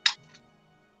reach, right?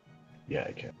 yeah,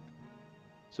 I can.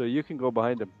 So you can go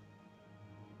behind him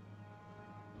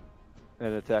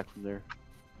and attack from there.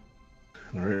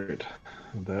 Alright,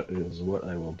 that is what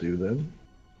I will do then.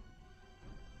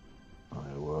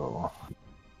 I will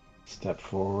step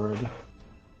forward.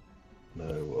 And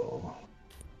I will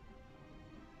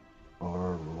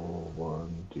roll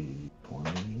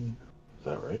 1d20. Is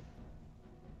that right?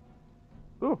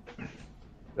 Oh,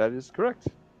 that is correct,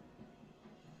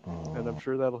 and I'm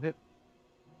sure that'll hit.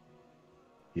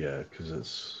 Yeah, because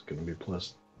it's going to be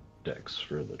plus dex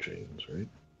for the chains, right?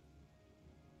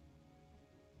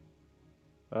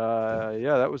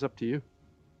 Yeah, that was up to you.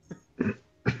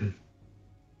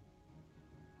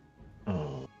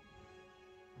 Uh,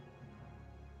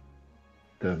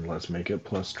 then let's make it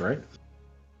plus strength.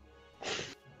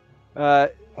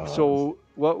 So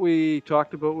what we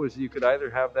talked about was you could either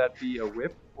have that be a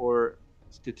whip, or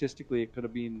statistically it could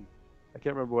have been, I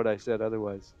can't remember what I said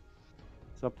otherwise,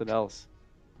 something else.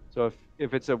 So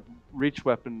if it's a reach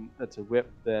weapon that's a whip,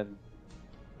 then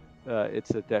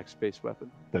it's a dex-based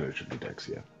weapon. Then it should be dex,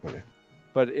 yeah. Okay.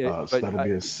 But it, So but that'll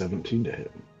be a 17 to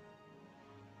hit.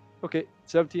 okay,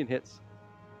 17 hits.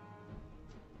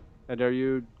 And are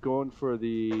you going for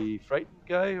the frightened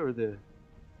guy or the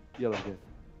yellow guy?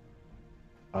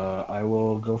 I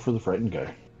will go for the frightened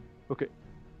guy. Okay.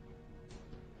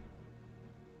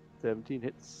 17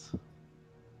 hits.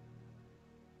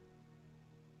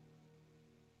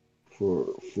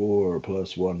 For 4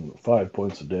 plus 1, 5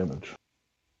 points of damage.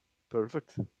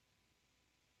 Perfect.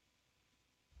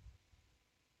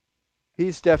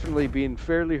 He's definitely been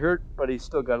fairly hurt, but he's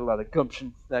still got a lot of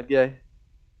gumption, that guy.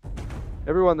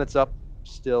 Everyone that's up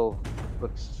still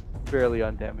looks fairly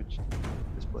undamaged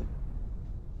at this point.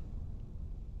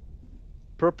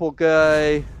 Purple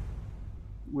guy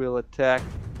will attack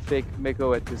fake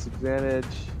Mako at disadvantage.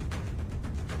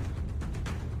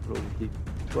 Roll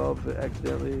a d12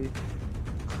 accidentally.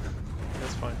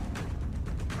 That's fine.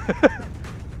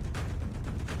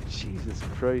 Jesus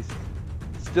Christ.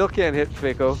 Still can't hit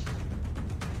Fako.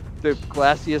 The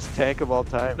glassiest tank of all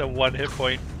time. The 1 hit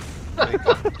point. At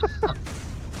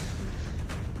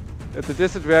the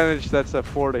disadvantage, that's a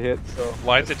 4 to hit, so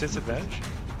Why is it disadvantage?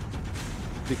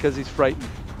 because he's frightened.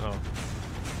 Oh.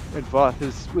 And Voth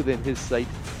is within his sight.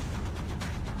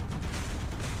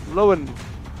 Lowen.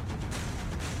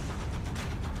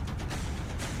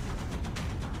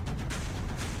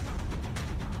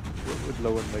 What would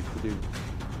Lowen like to do?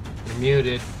 You're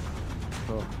muted.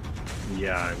 Oh,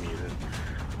 Yeah, I'm muted.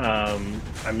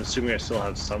 I'm assuming I still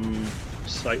have some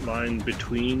sight line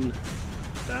between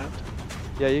that.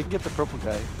 yeah, you can get the purple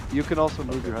guy. You can also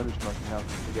move your hunter's mark now.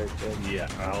 The guy's dead. Yeah,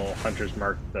 I'll hunter's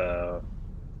mark the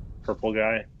purple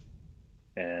guy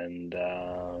and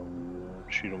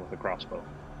shoot him with a crossbow.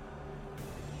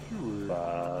 Sure.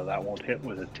 That won't hit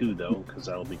with a 2 though, because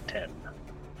that'll be 10.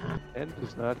 And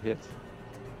does not hit.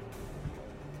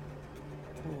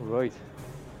 Alright.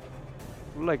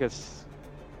 Like us.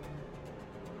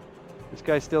 This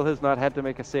guy still has not had to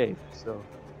make a save, so.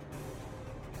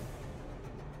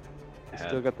 He's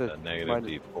still got the negative minus-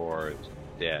 D4 is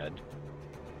dead.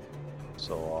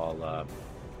 So I'll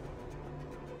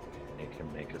make him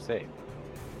make a save.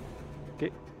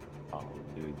 Okay. I'll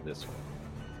do this one.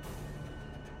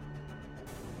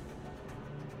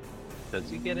 Does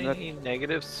he get Not- any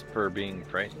negatives for being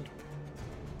frightened?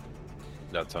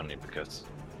 That's only because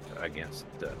against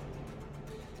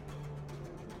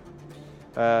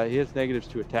he has negatives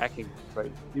to attacking,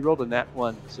 right? He rolled a nat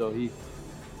 1, so he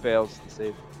fails the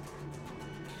save.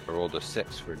 I rolled a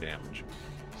 6 for damage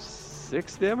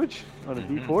 6 damage on a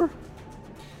Mhm. d4?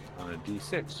 on a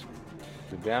D6.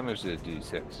 The damage is a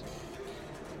D6.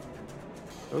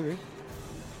 Okay.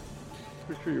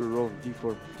 Pretty sure you were rolling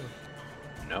d4 before.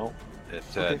 No,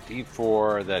 it's Okay. a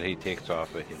D4 that he takes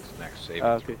off at his next save.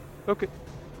 Okay. Okay.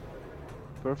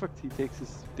 Perfect. He takes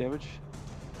his damage.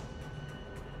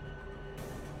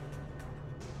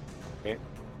 Okay.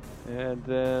 And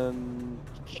then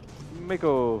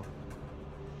Mako.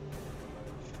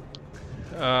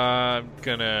 I'm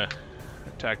gonna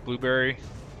attack Blueberry.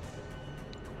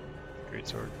 Great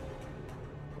sword.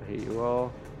 I hate you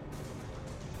all.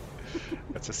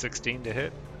 That's a 16 to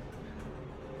hit.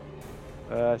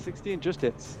 16 just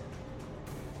hits.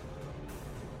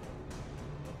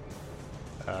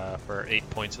 For 8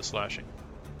 points of slashing.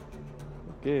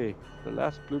 Okay. The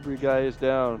last blueberry guy is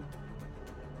down.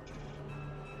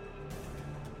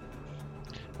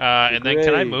 And then can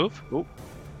I Gray. move? Oh,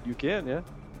 you can, yeah.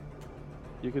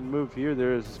 You can move here.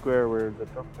 There is a square where the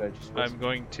purple guy just was. I'm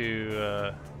going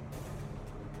to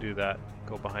do that.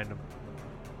 Go behind him.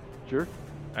 Sure.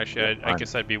 Actually, Yeah, I fine.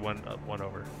 guess I'd be one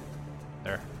over.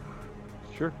 There.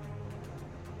 Sure.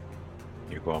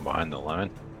 You're going behind the line.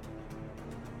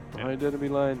 Behind enemy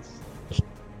lines.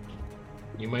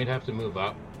 You might have to move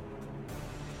up.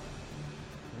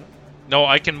 No,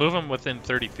 I can move him within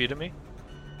 30 feet of me.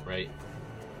 Right?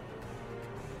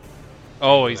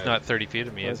 Oh, he's Right. not 30 feet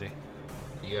of me, is he?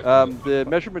 You have to move The up.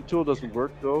 measurement tool doesn't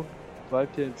work though.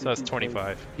 5, 10, So that's 15, 20.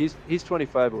 25. He's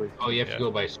 25 away. Oh, you have Yeah. to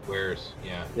go by squares.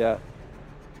 Yeah. Yeah.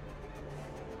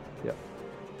 Yeah.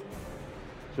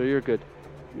 So you're good.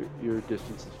 Your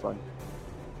distance is fine.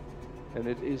 And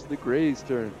it is the Gray's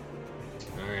turn.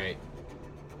 All right.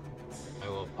 I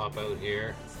will pop out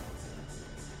here.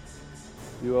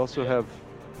 You also have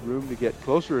room to get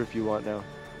closer if you want now.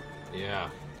 Yeah.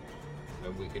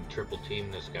 We could triple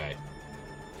team this guy.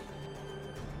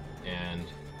 And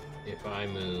if I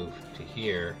move to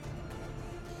here,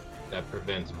 that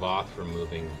prevents Voth from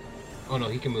moving. Oh no,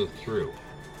 he can move through.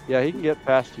 Yeah, he can get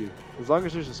past you. As long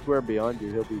as there's a square beyond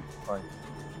you, he'll be fine.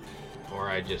 Or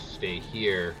I just stay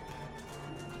here.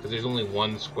 Because there's only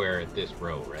one square at this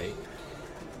row, right?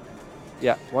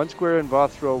 Yeah, 1 square in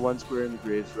Voth's row, 1 square in the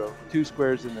Gray's row. 2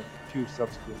 squares in the 2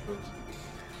 subsequent rows.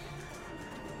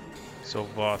 So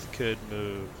Voth could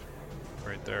move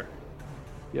right there.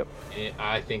 And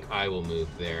I think I will move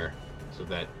there so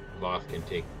that Voth can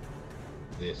take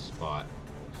this spot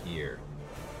here.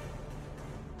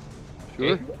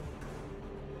 Sure. Okay.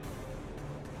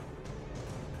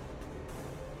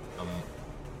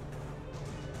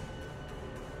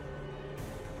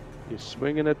 You're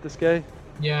swinging at this guy?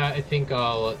 Yeah, I think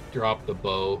I'll drop the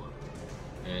bow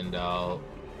and I'll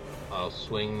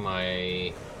swing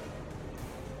my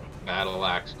battle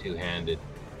axe two-handed.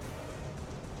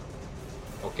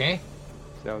 Okay?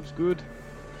 Sounds good.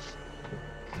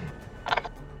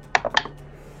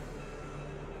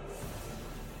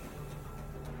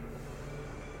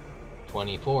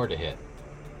 $24 to hit.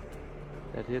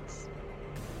 That hits.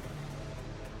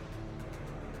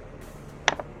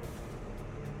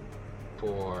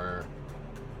 For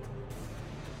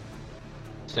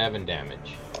 7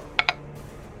 damage.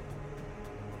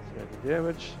 7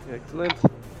 damage. Excellent.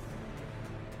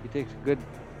 He takes a good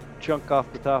chunk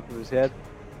off the top of his head.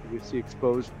 You can see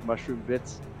exposed mushroom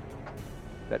bits.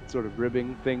 That sort of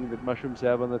ribbing thing that mushrooms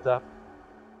have on the top.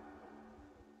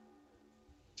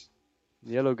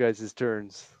 The yellow guys'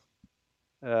 turns.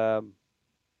 The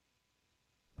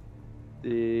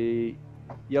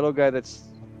yellow guy that's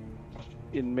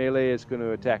in melee is going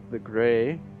to attack the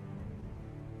gray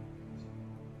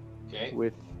Okay.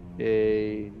 with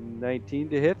a 19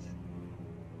 to hit.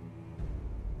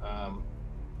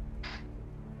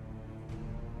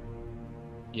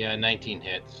 Yeah, 19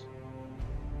 hits.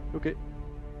 Okay.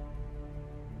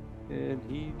 And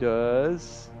he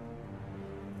does...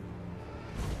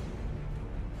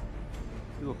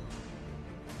 Ugh.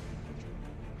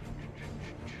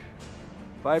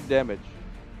 5 damage.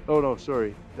 Oh no,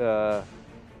 sorry.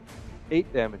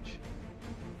 8 damage.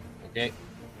 Okay.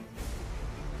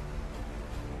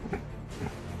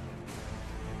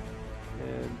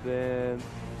 And then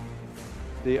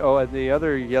and the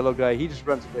other yellow guy, he just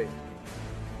runs away.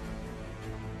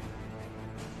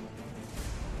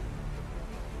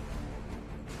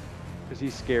 Because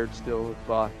he's scared still with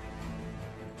Voth.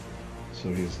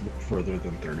 So he's further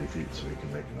than 30 feet, so he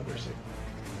can make another save.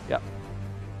 Yeah.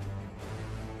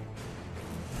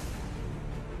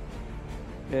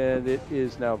 And it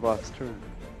is now Voth's turn.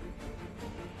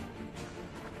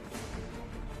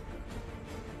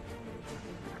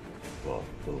 Well,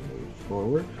 he'll move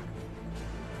forward,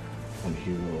 and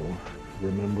he will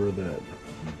remember that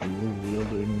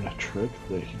dual-wielding trick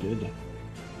that he did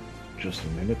just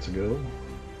minutes ago.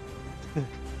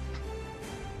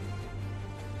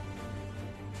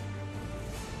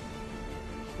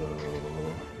 So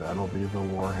that'll be the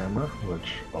Warhammer,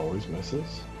 which always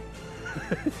misses.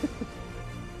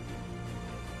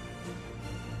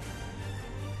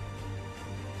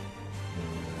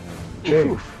 And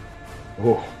Jay.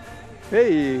 Oh.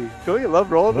 Hey, don't you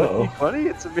love rolling Uh-oh. with D20?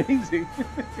 It's amazing.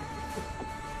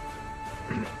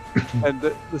 And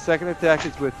the second attack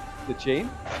is with the chain.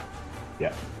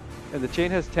 Yeah. And the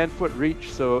chain has 10-foot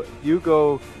reach, so you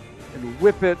go and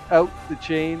whip it out the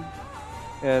chain,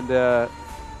 and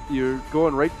you're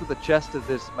going right for the chest of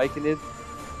this Myconid,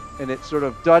 and it sort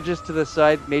of dodges to the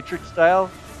side, Matrix style,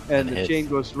 and the hits chain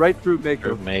goes right through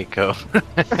Mako. Mako.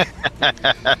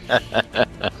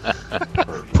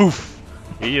 Poof!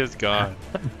 He is gone.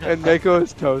 And Mako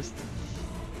is toast.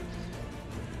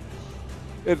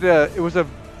 It was a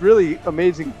really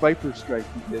amazing Viper strike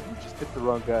you did. You just hit the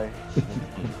wrong guy.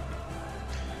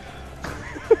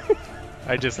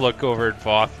 I just look over at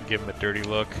Voth and give him a dirty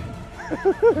look.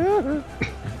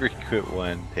 Recruit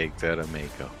 1 takes out a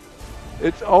Mako.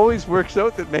 It always works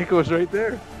out that Mako is right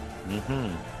there.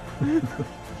 Mm-hmm.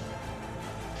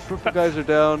 Purple guys are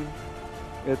down.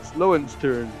 It's Lowen's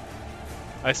turn.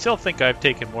 I still think I've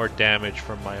taken more damage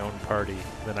from my own party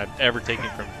than I've ever taken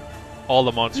from all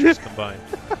the monsters combined.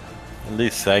 At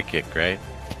least psychic, right?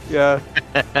 Yeah.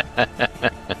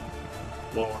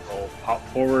 Lower roll, pop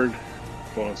forward.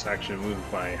 Bonus action, move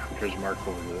my hunter's mark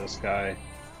over to this guy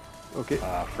Okay.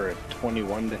 for a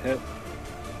 21 to hit.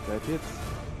 That hits.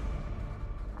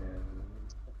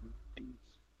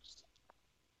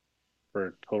 For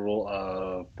a total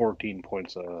of 14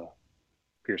 points of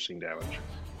piercing damage.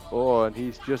 Oh, and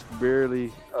he's just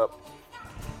barely up.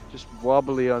 Just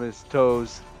wobbly on his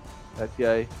toes. That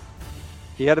guy.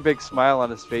 He had a big smile on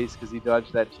his face because he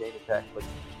dodged that chain attack like he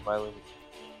was smiling.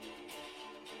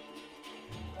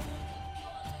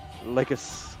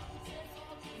 Lycus.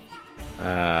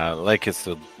 Lycus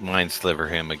will mind sliver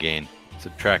him again.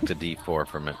 Subtract a d4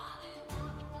 from it.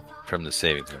 From the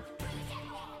saving throw.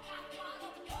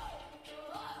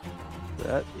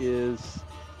 That is...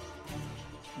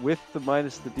 With the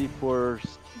minus the d4,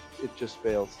 it just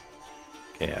fails.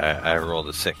 Okay, I rolled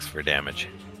a 6 for damage.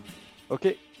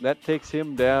 Okay, that takes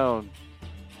him down.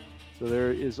 So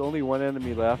there is only one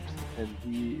enemy left, and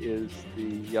he is the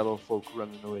yellow folk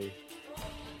running away.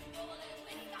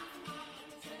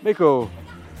 Mako.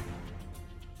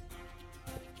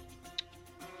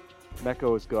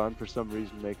 Mako is gone for some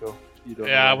reason, Mako. You don't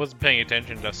Yeah, I know. wasn't paying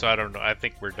attention, so I don't know. I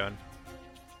think we're done.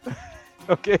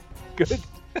 Okay, good.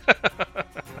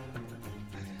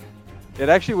 It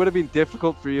actually would have been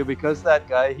difficult for you because that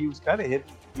guy, he was kind of hidden.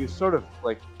 He was sort of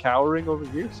like cowering over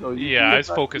here. So you Yeah, could I have was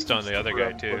not focused even on the stuck other guy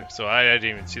around the too, corner. so I didn't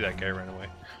even see that guy run away.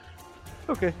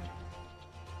 Okay.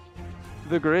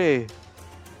 The Gray.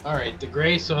 All right, the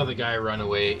Gray saw the guy run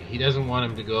away. He doesn't want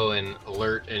him to go and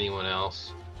alert anyone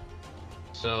else.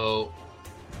 So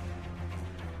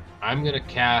I'm going to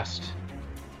cast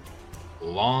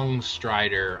Long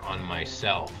Strider on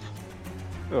myself,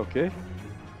 Okay.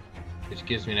 which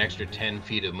gives me an extra 10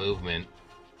 feet of movement,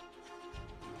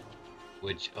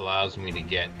 which allows me to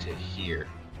get to here.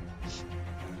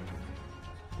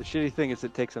 The shitty thing is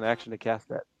it takes an action to cast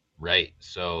that. Right.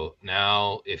 So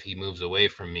now if he moves away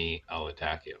from me, I'll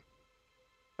attack him.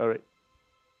 All right.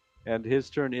 And his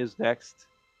turn is next.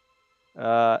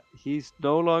 He's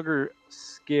no longer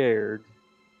scared.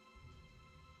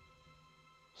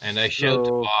 And I shout to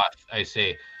So- Both. I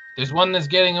say, "There's one that's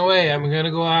getting away. I'm going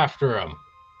to go after him."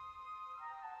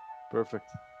 Perfect.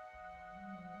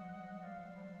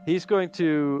 He's going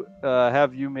to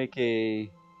have you make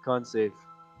a con save.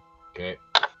 Okay.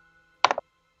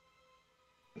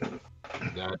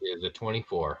 That is a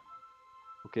 24.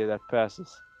 Okay, that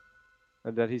passes.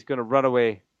 And then he's going to run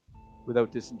away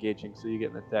without disengaging, so you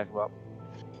get an attack of up.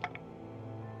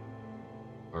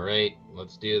 All right,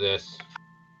 let's do this.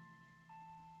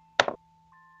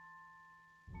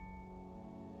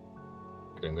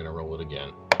 I'm going to roll it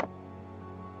again.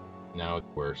 Now it's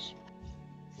worse.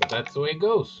 But that's the way it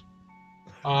goes.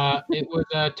 It was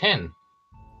 10.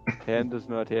 10 does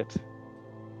not hit.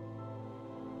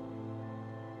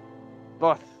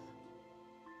 Both.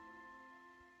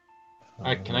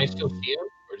 Can I still see him?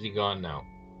 Or is he gone now?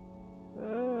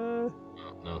 Uh,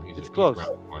 No, he's It's close. around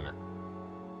the corner.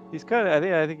 he's kind of.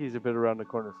 I think he's a bit around the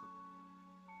corner.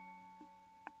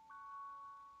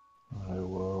 I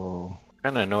will. What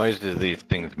kind of noise do these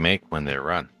things make when they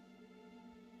run?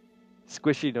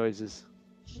 Squishy noises.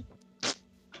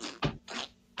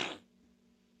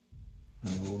 I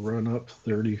will run up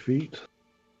 30 feet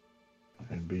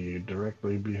and be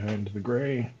directly behind the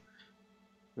Gray.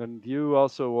 And you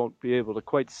also won't be able to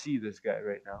quite see this guy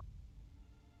right now.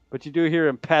 But you do hear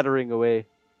him pattering away.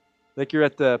 Like you're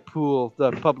at the pool,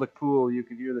 the public pool, you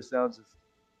can hear the sounds of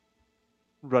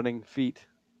running feet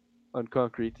on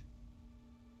concrete.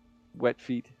 Wet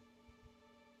feet.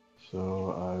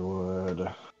 So I would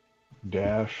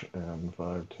dash and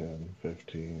 5, 10,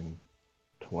 15,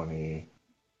 20,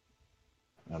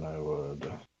 and I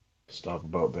would stop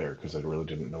about there because I really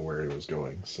didn't know where he was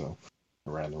going, so I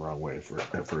ran the wrong way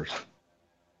at first.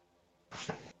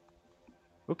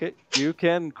 Okay, you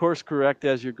can course correct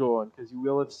as you're going, because you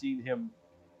will have seen him,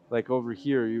 like over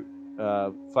here, you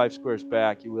 5 squares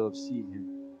back, you will have seen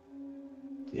him.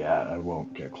 Yeah, I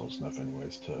won't get close enough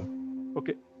anyways to...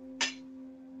 Okay.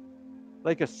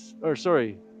 Like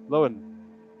Lowen.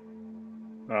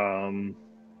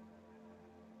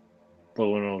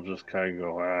 Lowen will just kind of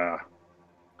go,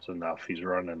 it's enough. He's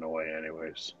running away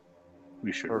anyways.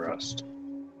 We should Perfect. rest.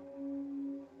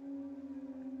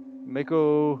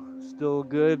 Mako, still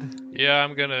good? Yeah,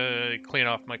 I'm gonna clean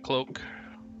off my cloak.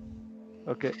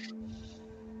 Okay.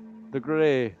 The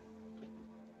Gray.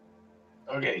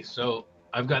 Okay, so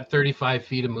I've got 35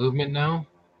 feet of movement now.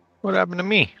 What happened to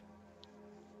me?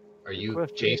 Are you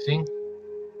Question. chasing?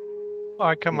 Oh,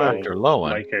 I come No, after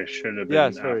Lowen. Like I should have Yeah,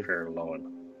 been sorry. after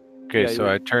Lowen. Okay, Yeah, so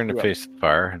you're- I turn to you're up. face the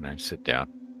fire and I sit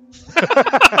down.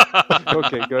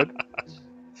 Okay, good.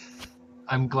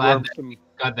 I'm glad Warm that some- we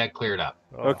got that cleared up.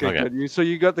 Okay, Okay. good. So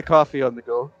you got the coffee on the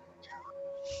go.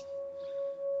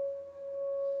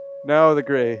 Now the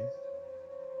Gray.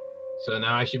 So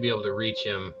now I should be able to reach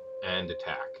him and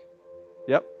attack.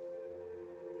 Yep.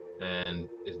 And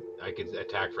I could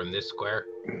attack from this square?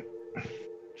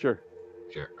 Sure.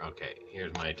 Sure. Okay,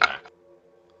 here's my attack.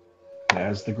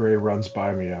 As the Gray runs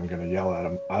by me, I'm going to yell at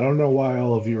him. I don't know why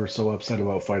all of you are so upset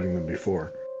about fighting them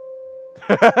before.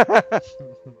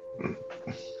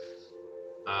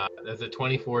 That's a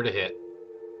 24 to hit.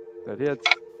 That hits.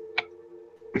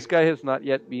 This guy has not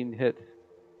yet been hit.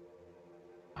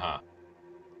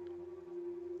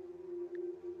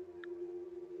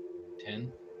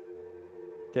 10?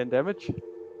 10 damage?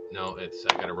 No, I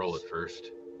gotta roll it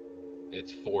first.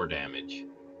 It's 4 damage.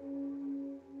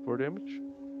 4 damage?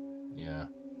 Yeah.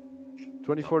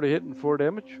 24 to hit and 4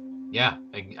 damage? Yeah,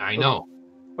 I know.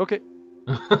 Okay.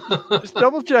 Just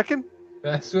double checking.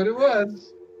 That's what it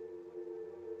was.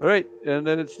 All right, and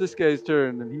then it's this guy's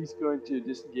turn, and he's going to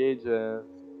disengage.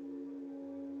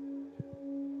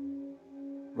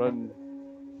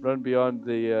 Run beyond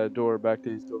the door back to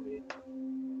his domain.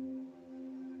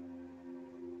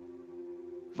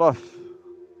 Fuff.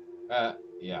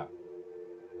 Yeah.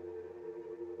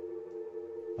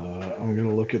 I'm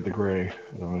gonna look at the gray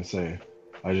and I'm gonna say,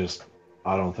 I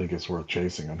don't think it's worth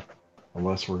chasing him,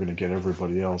 unless we're gonna get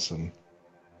everybody else and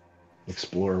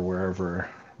explore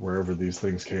wherever these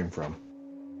things came from.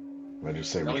 I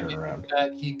just say we turn around.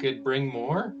 That he could bring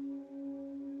more.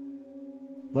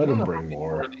 Let I don't him know bring how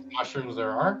more. many of these mushrooms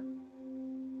there are.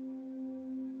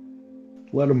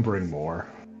 Let him bring more.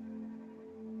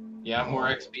 Yeah, more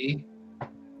XP.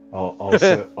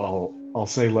 I'll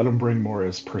say let him bring more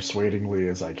as persuadingly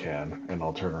as I can, and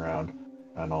I'll turn around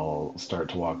and I'll start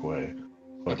to walk away,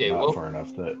 but Okay, not well- far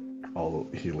enough that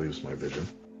he leaves my vision.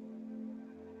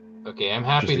 Okay, I'm Just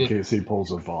happy in to. case he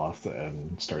pulls a Voth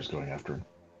and starts going after him.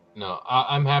 No,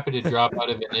 I'm happy to drop out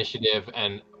of initiative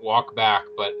and walk back.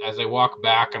 But as I walk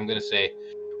back, I'm gonna say,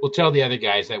 "We'll tell the other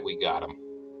guys that we got them."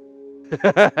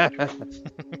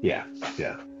 Yeah,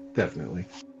 definitely.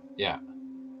 Yeah,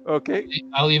 Okay.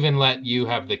 I'll even let you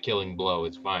have the killing blow.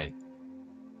 It's fine.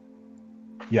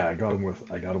 Yeah, I got him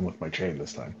with my chain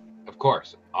this time, Of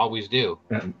course, always do.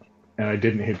 and I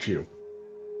didn't hit you.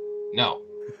 No,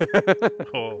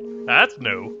 Oh, that's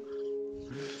new.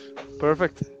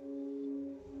 Perfect.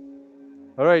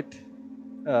 All right.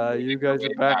 You guys are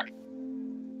back.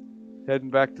 Heading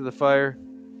back to the fire.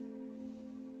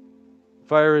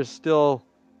 Fire is still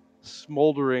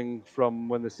smoldering from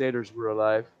when the satyrs were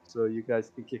alive, so you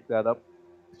guys can kick that up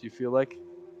if you feel like.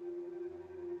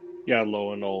 Yeah,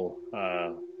 Lowen will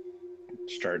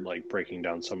start like breaking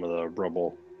down some of the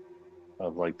rubble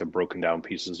of like the broken down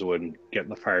pieces of wood and getting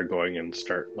the fire going and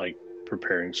start like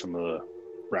preparing some of the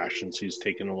rations he's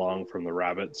taken along from the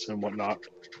rabbits and whatnot.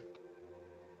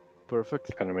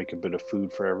 Perfect. Kind of make a bit of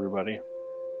food for everybody.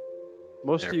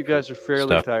 Most of you guys are fairly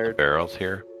Stuff in the tired. barrels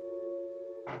here.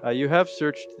 You have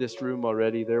searched this room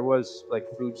already. There was like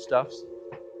foodstuffs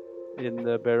in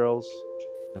the barrels.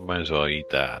 I might as well eat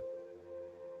that.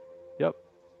 Yep.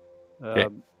 Okay.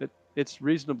 It's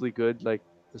reasonably good. Like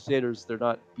the satyrs, they're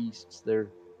not beasts. They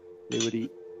would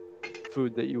eat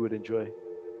food that you would enjoy.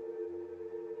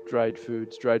 Dried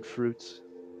foods, dried fruits.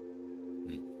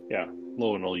 Yeah,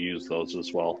 Lowen will use those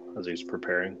as well as he's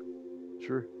preparing.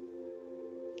 Sure.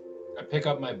 I pick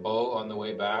up my bow on the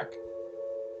way back.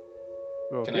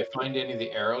 Can I Okay. find any of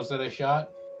the arrows that I shot?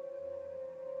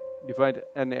 You find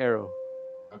an arrow,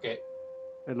 Okay.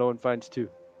 and Lowen finds two.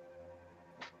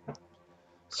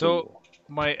 So Cool.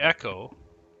 my echo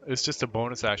is just a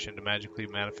bonus action to magically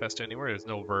manifest anywhere. There's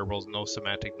no verbals, no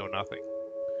semantic, no nothing.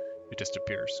 It just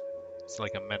appears. It's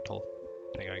like a mental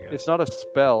thing, I guess. It's not a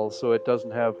spell, so it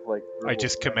doesn't have like. I verbal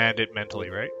just effects. command it mentally,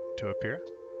 right, to appear.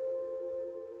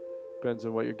 Depends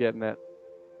on what you're getting at.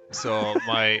 So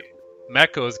my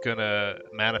Meko is gonna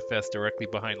manifest directly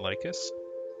behind Lycus,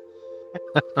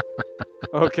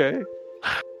 Okay.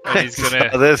 and he's I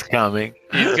gonna saw this coming.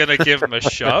 he's gonna give him a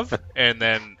shove and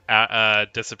then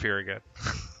disappear again.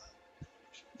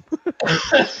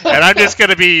 And I'm just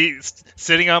gonna be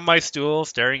sitting on my stool,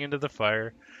 staring into the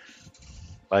fire.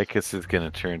 Lycus is going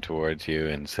to turn towards you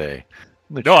and say,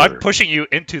 No, I'm "Mature." pushing you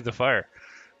into the fire.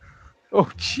 Oh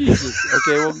Jesus.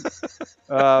 Okay.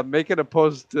 Well, make an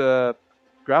opposed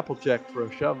grapple check for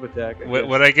a shove attack. I guess.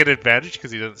 Would I get advantage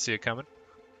because he doesn't see it coming?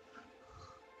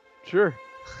 Sure.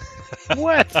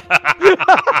 What?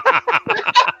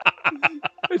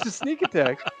 It's a sneak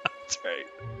attack. That's right.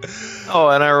 Oh,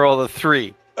 and I rolled a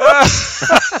 3. Oh,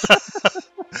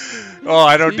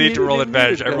 I don't See, need to you roll didn't need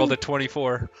advantage. it, I rolled then. a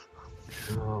 24.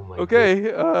 Oh my Okay.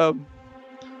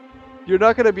 You're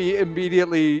not going to be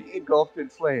immediately engulfed in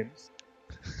flames,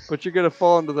 but you're going to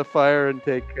fall into the fire and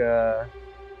take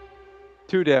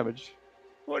 2 damage.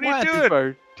 What are you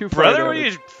doing, Two fire brother? What are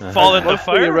damage. you fall in the Mostly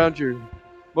fire?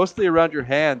 mostly around your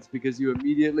hands, because you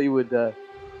immediately would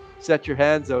set your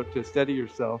hands out to steady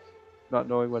yourself, not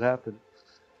knowing what happened.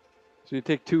 So you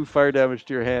take 2 fire damage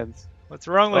to your hands. What's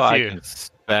wrong with I you? can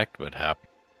suspect what happened.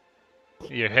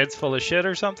 Your head's full of shit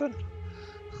or something?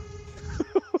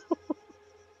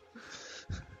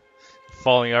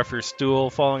 Falling off your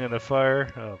stool, falling in the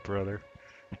fire. Oh, brother.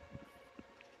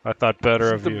 I thought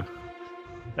better of you.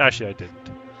 Actually, I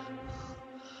didn't.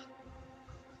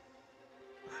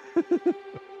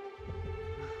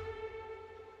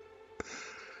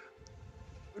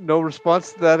 No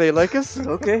response to that, Lycus?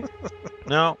 Okay.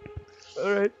 No.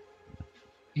 All right.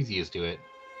 He's used to it.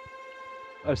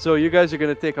 So you guys are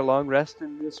going to take a long rest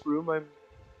in this room, I'm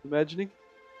imagining?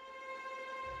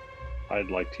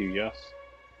 I'd like to, yes.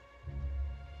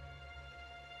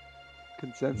 No,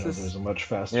 Consensus? there's a much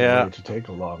faster Yeah. way to take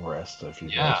a long rest if you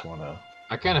Yeah. guys want to.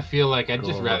 I kind of feel like I'd Go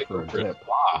just over rather for go a for a dip.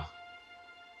 spa.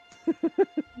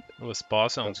 Oh, a spa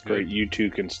sounds That's great. good. You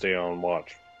two can stay on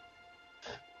watch.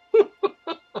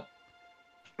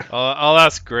 I'll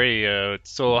ask Gray.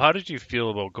 So, how did you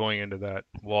feel about going into that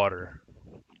water,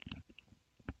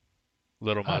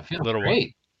 little I one? feel Little one.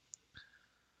 great.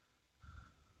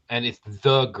 And it's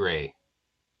the Gray.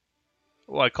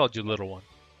 Well, I called you little one.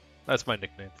 That's my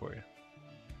nickname for you.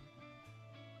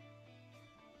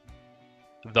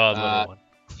 The little one.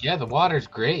 Yeah, the water's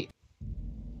great.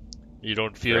 You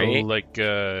don't feel Gray? like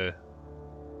any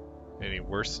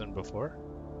worse than before?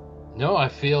 No, I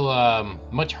feel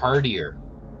much hardier.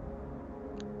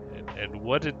 And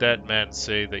what did that man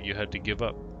say that you had to give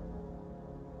up?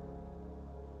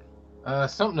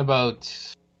 Something about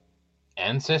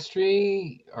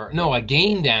ancestry, or no, I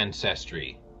gained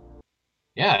ancestry.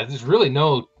 Yeah, there's really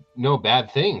no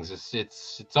bad things.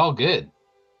 It's all good.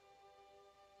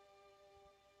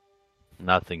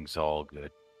 Nothing's all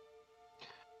good.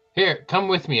 Here, come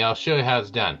with me. I'll show you how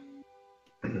it's done.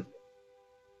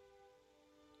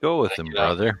 Go with him, it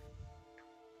up. brother.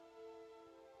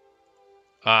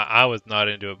 I was not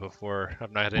into it before.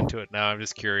 I'm not into it now. I'm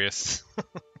just curious.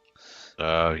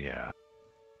 Oh, yeah.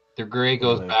 The Gray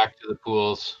goes Right. back to the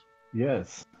pools.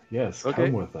 Yes, yes. Okay.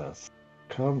 Come with us.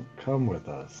 Come with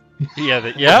us.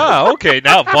 Yeah. Okay.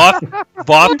 Now,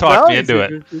 Both talked me into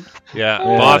it. Yeah,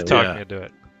 Yeah, Both talked yeah. me into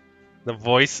it. The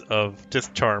voice of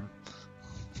just charm.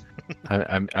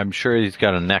 I'm sure he's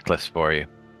got a necklace for you.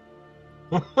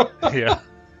 Yeah.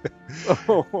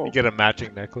 Oh, You get a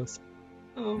matching necklace.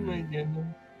 Oh my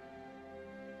goodness.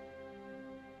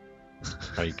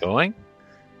 Are you going?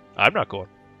 I'm not going.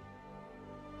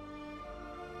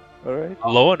 all right.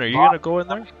 Lowen, are you gonna go in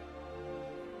there?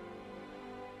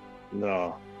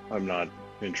 No, I'm not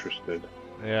interested.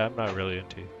 Yeah, I'm not really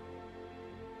into you.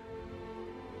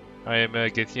 I am a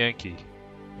Githyanki,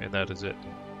 and that is it.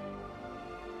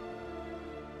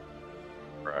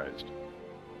 Surprised.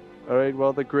 All right.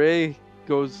 Well, the Gray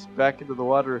goes back into the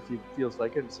water if he feels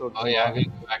like it. So Oh yeah, I'm gonna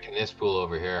go back in this pool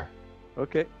over here.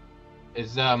 Okay.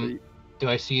 Is do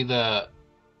I see the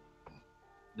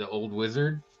old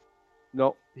wizard?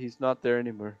 No, he's not there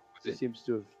anymore. He it- seems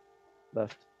to have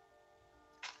left.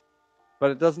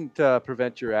 But it doesn't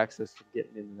prevent your access from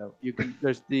getting in and out. You can.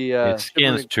 There's the. His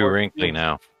skin's shimmering too force wrinkly fields.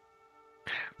 now.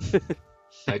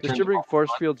 I The turned shimmering force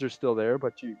fields are still there,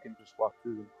 but you can just walk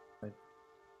through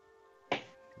them.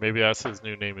 Maybe that's his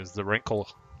new name is the Wrinkle.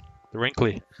 The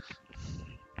Wrinkly.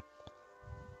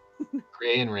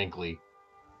 Gray and wrinkly.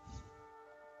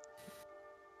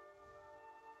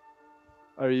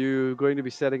 Are you going to be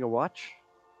setting a watch?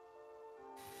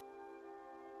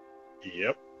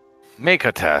 Yep. Make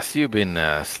a test. You've been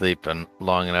sleeping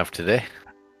long enough today.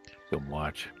 Come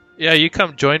watch. Yeah, you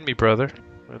come join me, brother,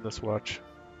 in this watch.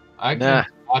 I can Nah.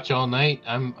 watch all night.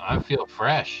 I feel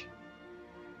fresh.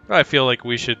 I feel like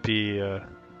we should be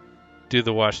do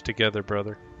the watch together,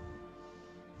 brother.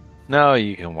 No,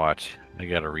 you can watch. I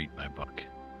gotta read my book.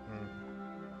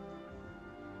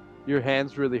 Your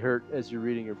hands really hurt as you're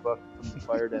reading your book from the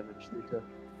fire damage they took.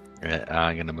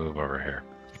 I'm gonna move over here.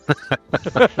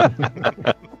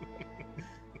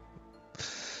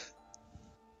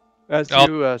 As I'll-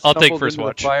 you I'll stumbled take first into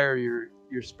watch. the fire, your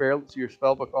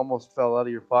spell book almost fell out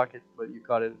of your pocket, but you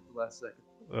caught it at the last second.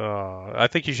 I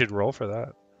think you should roll for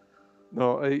that.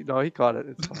 No, he caught it.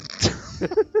 It's fine.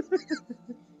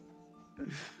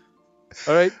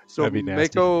 All right, so That'd be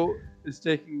nasty. Mako is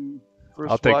taking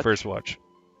first I'll take watch, first watch.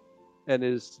 and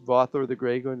is Vothor the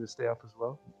Grey going to stay up as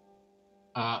well?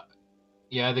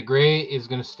 Yeah, the Gray is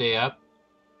gonna stay up.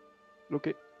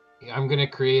 Okay. I'm gonna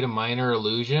create a minor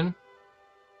illusion.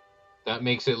 That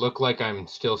makes it look like I'm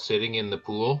still sitting in the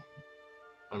pool.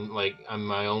 I'm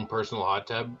my own personal hot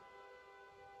tub.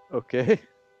 Okay.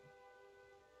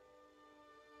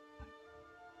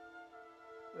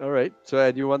 All right. So,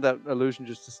 do you want that illusion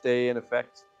just to stay in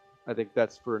effect? I think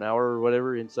that's for an hour or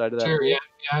whatever inside of that. Sure, pool. yeah.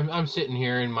 I'm sitting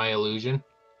here in my illusion.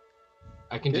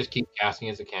 I can Okay. just keep casting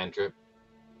as a cantrip.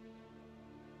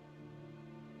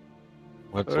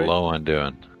 What's All right. Lowen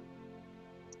doing?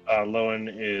 Lowen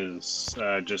is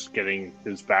just getting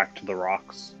his back to the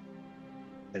rocks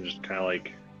and just kind of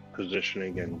like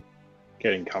positioning and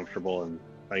getting comfortable, and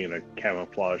I'm gonna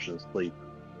camouflage and sleep.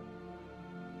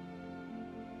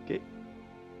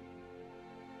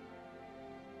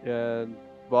 And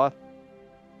Voth,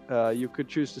 you could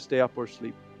choose to stay up or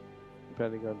sleep,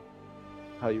 depending on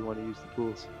how you want to use the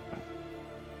pools.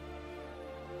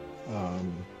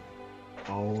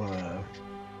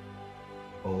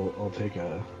 I'll take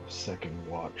a second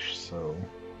watch so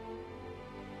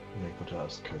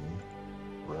Nikotas can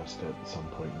rest at some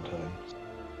point in time.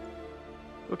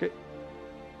 Okay.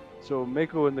 So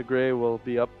Mako and the Grey will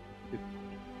be up.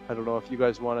 I don't know if you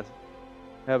guys want to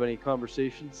have any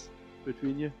conversations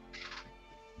between you.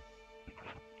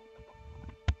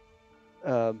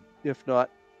 If not,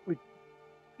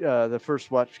 the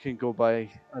first watch can go by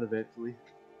uneventfully.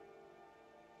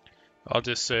 I'll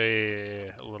just say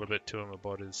a little bit to him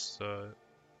about his.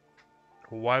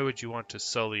 Why would you want to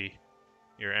sully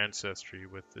your ancestry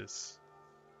with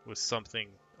something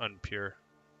unpure?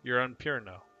 You're unpure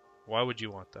now. Why would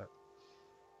you want that?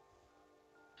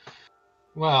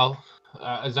 Well,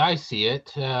 as I see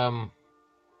it,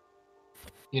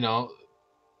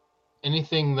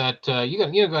 anything that you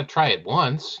got to try it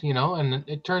once, and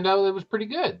it turned out it was pretty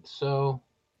good. So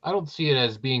I don't see it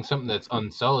as being something that's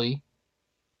unsully.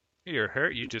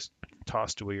 You just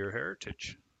tossed away your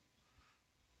heritage.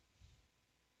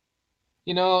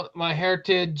 My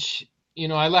heritage,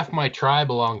 I left my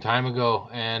tribe a long time ago,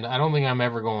 and I don't think I'm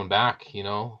ever going back.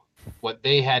 What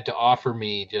they had to offer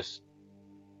me just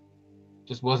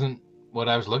wasn't what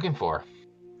I was looking for.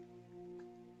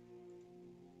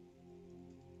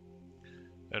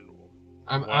 And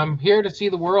I'm here to see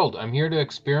the world. I'm here to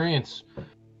experience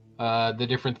the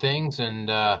different things,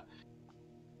 and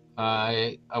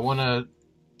I want to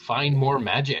find more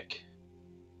magic.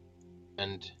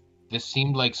 And this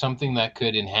seemed like something that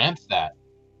could enhance that.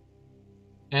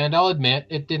 And I'll admit,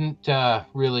 it didn't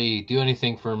really do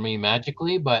anything for me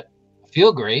magically, but I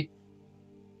feel great.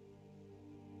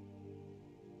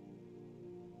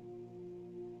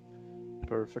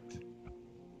 Perfect.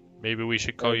 Maybe we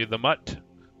should call you the Mutt.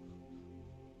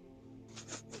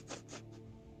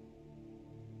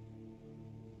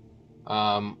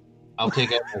 I'll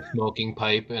take out my smoking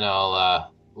pipe and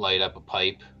I'll light up a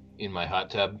pipe in my hot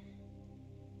tub.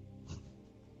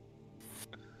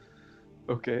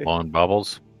 Okay. Blowing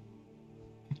bubbles.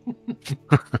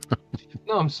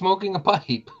 No, I'm smoking a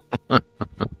pipe.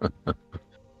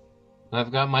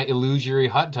 I've got my illusory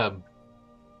hot tub.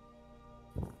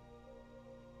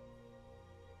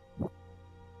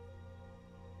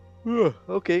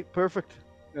 Okay, perfect.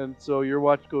 And so your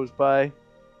watch goes by.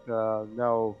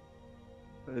 Now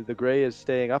the Grey is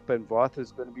staying up, and Voth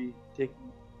is going to be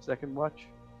taking second watch,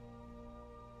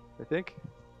 I think.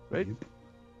 Right?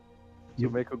 So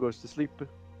Mako goes to sleep.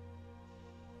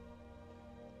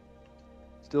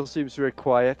 Still seems very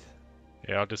quiet.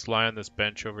 Yeah, I'll just lie on this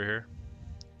bench over here.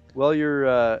 While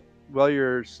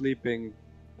you're sleeping,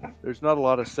 there's not a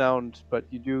lot of sound, but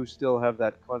you do still have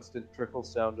that constant trickle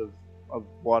sound of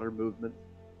water movement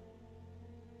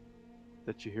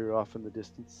that you hear off in the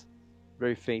distance.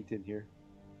 Very faint in here.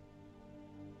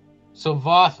 So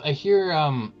Voth, I hear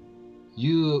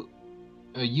you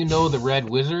know the Red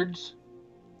Wizards.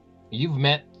 You've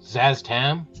met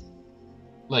Zaztam,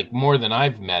 like more than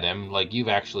I've met him. Like you've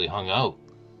actually hung out.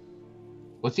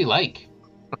 What's he like?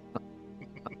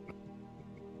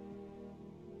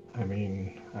 I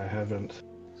mean, I haven't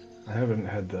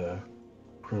had the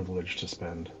privilege to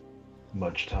spend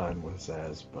much time with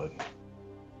Zaz, but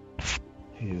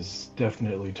he's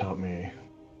definitely taught me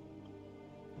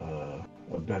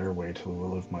a better way to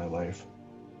live my life.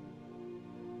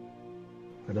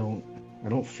 I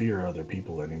don't fear other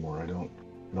people anymore. I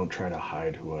don't try to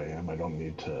hide who I am. I don't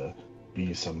need to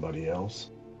be somebody else.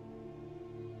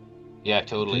 Yeah,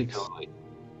 totally.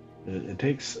 It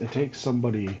takes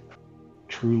somebody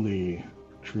truly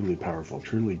powerful,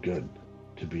 truly good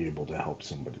to be able to help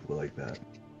somebody like that.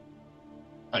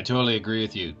 I totally agree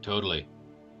with you. Totally.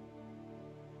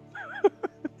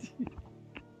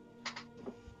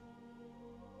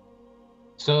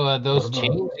 So those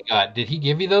chains you got, did he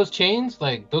give you those chains?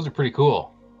 Like, those are pretty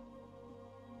cool.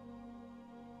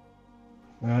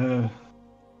 I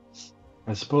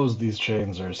suppose these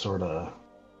chains are sort of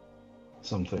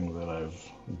something that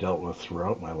I've dealt with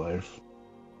throughout my life,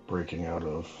 breaking out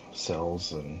of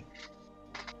cells, and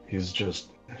he's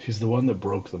the one that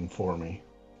broke them for me,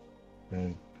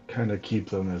 and kind of keep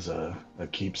them as a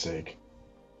keepsake.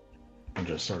 And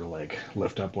just sort of like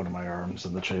lift up one of my arms,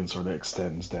 and the chain sort of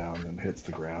extends down and hits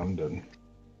the ground. And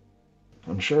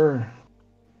I'm sure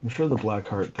the black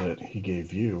heart that he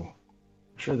gave you,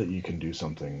 I'm sure that you can do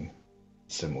something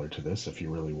similar to this if you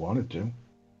really wanted to.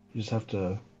 You just have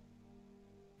to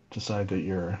decide that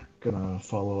you're gonna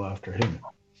follow after him.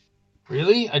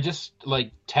 Really? I just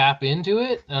like tap into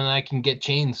it and I can get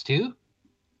chains too?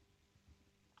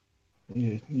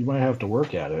 You might have to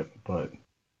work at it, but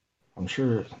I'm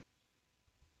sure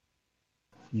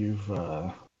you've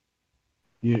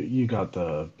you got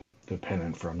the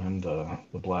pennant from him, the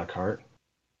black heart.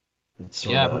 It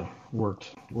sort of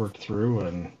worked through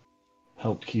and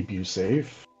helped keep you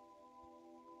safe.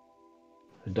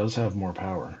 It does have more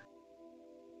power.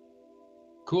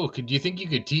 Cool. Do you think you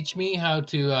could teach me how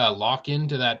to lock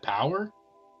into that power?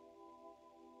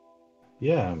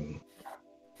 Yeah,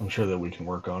 I'm sure that we can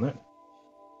work on it.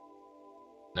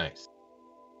 Nice.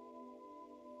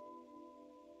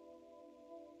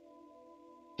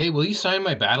 Hey, will you sign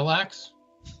my battle axe?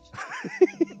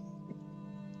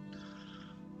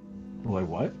 Like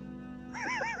what?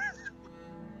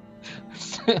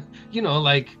 You know,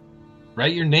 like,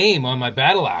 write your name on my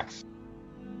battle axe.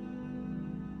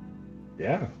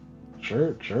 Yeah,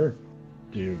 sure.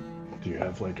 Do you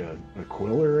have like a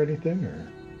quill or anything,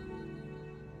 or?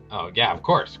 Oh, yeah, of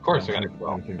course. Of course I got a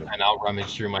quill. Anything to- And I'll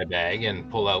rummage through my bag and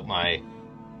pull out my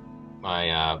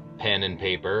pen and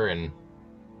paper and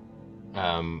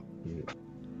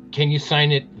can you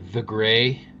sign it the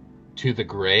Gray to the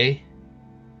Gray?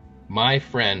 My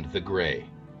friend the Gray.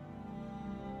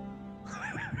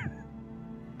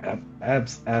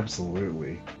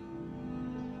 Absolutely.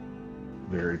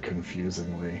 Very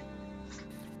confusingly.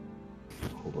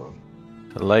 Hold on.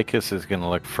 Lycus is going to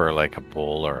look for like a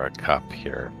bowl or a cup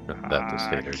here that the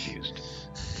satyrs used.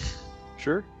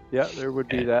 Sure. Yeah, there would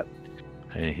be Okay. that.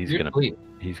 And he's You're going to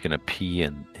asleep. pee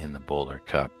in the bowl or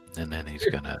cup, and then he's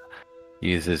going to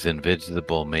use his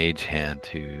invisible mage hand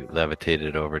to levitate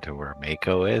it over to where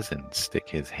Mako is and stick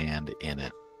his hand in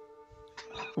it.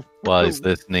 While he's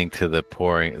listening to the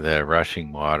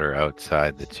rushing water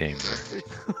outside the chamber.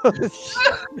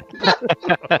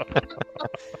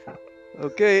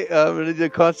 Okay, I'm gonna do a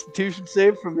Constitution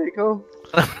save from Mako.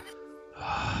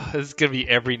 This is gonna be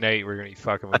every night we're gonna be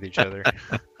fucking with each other.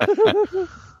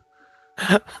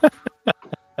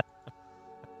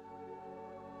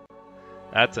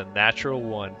 That's a natural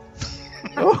 1.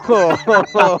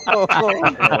 Oh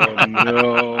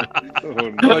no! Oh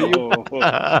no!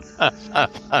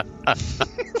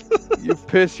 You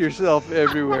piss yourself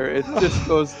everywhere. It just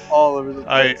goes all over the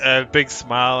I place. have a big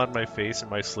smile on my face in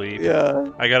my sleep. Yeah,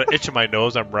 I got an itch in my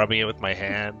nose. I'm rubbing it with my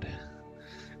hand.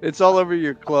 it's all over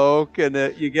your cloak, and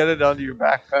you get it onto your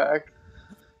backpack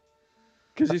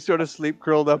because you sort of sleep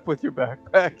curled up with your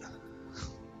backpack.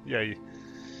 Yeah,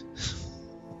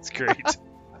 it's great.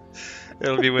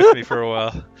 It'll be with me for a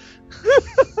while.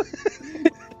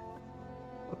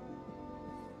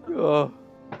 Oh,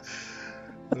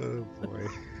 Oh boy.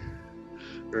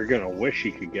 You're gonna wish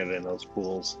you could get in those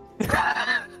pools.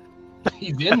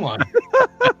 He's in one.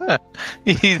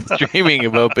 He's dreaming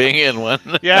about being in one.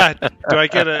 Yeah. Do I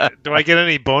get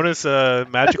any bonus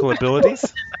magical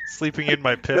abilities? Sleeping in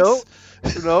my piss.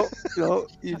 no.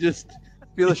 You just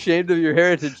feel ashamed of your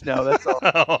heritage now. That's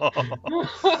all.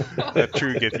 A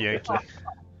true Githyanki.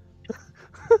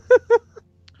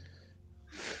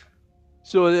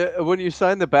 So when you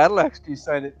sign the battle axe, do you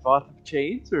sign it Voth of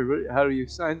Chains, or how do you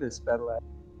sign this battle axe?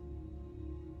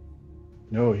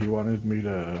 No, he wanted me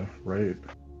to write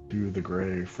 "Do the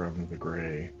Gray from the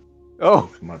Gray." Oh,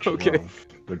 With much okay. love,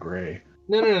 the Gray.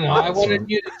 No. I wanted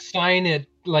you to sign it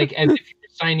like as if you were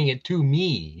signing it to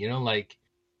me. You know, like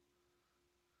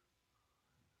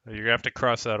You're gonna have to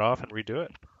cross that off and redo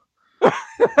it.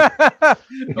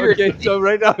 Okay, so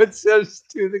right now it says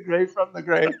 "To the Gray from the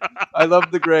Gray." I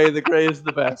love the Gray. The Gray is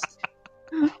the best.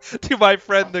 To my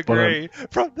friend the But, Gray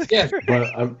from the Yes.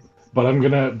 Gray. But I'm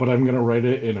gonna write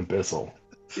it in Abyssal.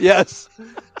 Yes.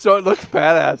 So it looks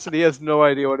badass, and he has no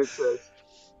idea what it says.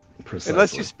 Precisely.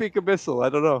 Unless you speak Abyssal, I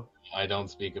don't know. I don't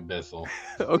speak Abyssal.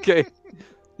 Okay.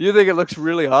 You think it looks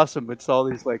really awesome. It's all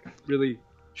these like really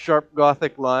sharp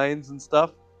Gothic lines and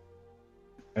stuff.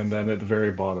 And then at the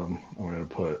very bottom, I'm gonna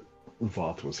put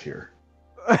Voth was here.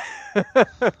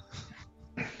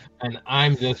 And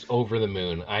I'm just over the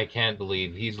moon. I can't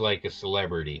believe he's like a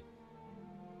celebrity.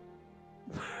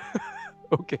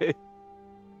 Okay.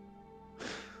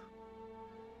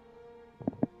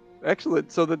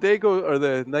 Excellent. So the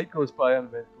the night goes by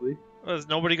uneventfully. Well, is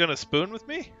nobody gonna spoon with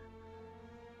me?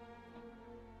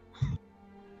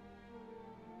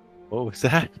 What was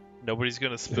that? Nobody's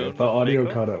gonna spoon. The with audio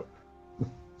Mako? cut out.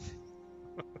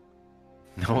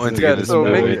 No one's Yeah, going to so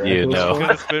spoon make- with you, Who's no.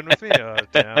 gonna spoon with me? Oh,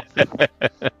 damn.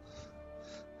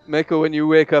 Mako, when you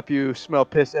wake up, you smell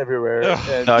piss everywhere. Ugh.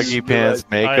 and Doggy you pants,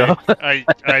 realize- Mako.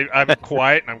 I'm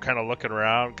quiet and I'm kind of looking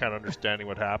around, kind of understanding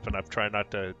what happened. I'm trying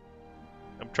not to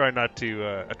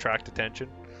attract attention.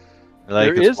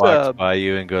 Lycus There is walks a- by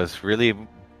you and goes, really,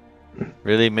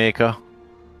 Mako?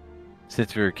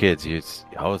 Since we were kids, you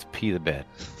always pee the bed.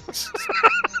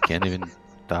 Can't even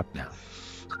stop now.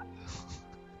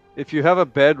 If you have a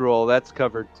bedroll, that's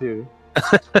covered too.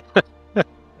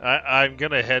 I'm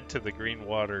gonna head to the Green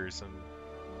Waters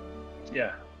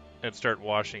and start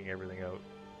washing everything out.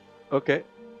 Okay.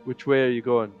 Which way are you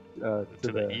going? To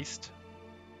the east,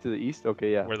 To the east?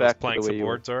 Okay, yeah. where those back to the planks way of you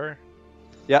were. boards are.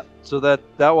 Yeah, so that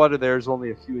water there is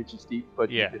only a few inches deep, but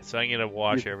you Yeah, can- so I'm gonna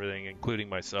wash everything, including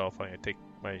myself. I'm gonna take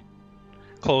my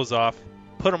clothes off,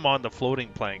 put them on the floating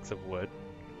planks of wood.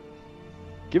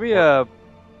 give me a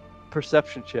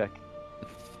perception check.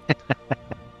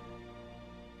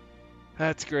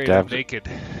 That's great. Do I I'm have to- naked.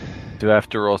 Do I have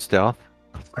to roll stealth?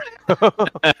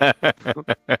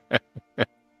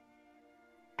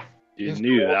 You Just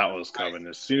knew roll. that was coming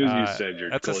as soon as you said you're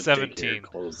that's a going to take 17. your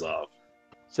clothes off.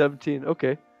 17.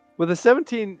 Okay. With a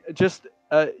 17, just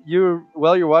you're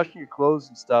washing your clothes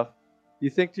and stuff, you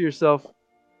think to yourself,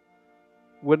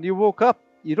 when you woke up,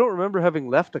 you don't remember having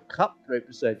left a cup right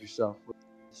beside yourself when you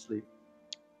went to sleep.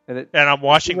 And I'm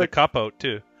washing the like- cup out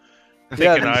too.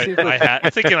 Yeah, Thinking it seems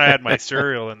like- thinking I had my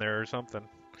cereal in there or something.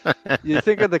 you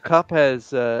think of the cup has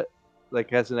has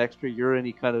an extra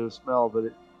urine-y kind of smell, but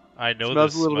it I know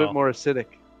smells this a little smell. bit more acidic.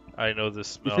 I know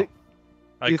this You smell. think-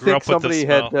 I you grew think up with the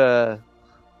somebody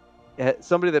smell.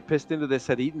 somebody that pissed into this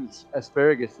had eaten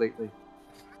asparagus lately,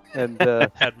 and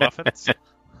Had muffins.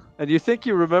 and you think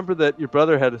you remember that your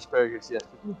brother had asparagus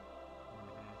yesterday.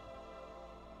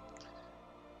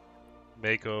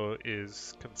 Mako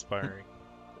is conspiring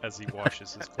as he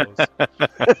washes his clothes.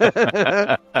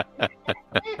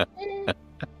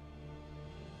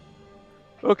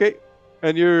 Okay,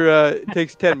 and it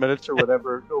takes 10 minutes or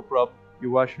whatever, no problem.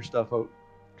 You wash your stuff out.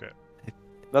 Okay.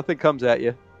 Nothing comes at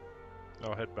you.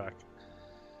 I'll head back.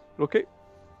 Okay.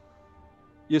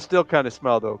 You still kind of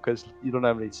smell though, because you don't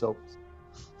have any soaps.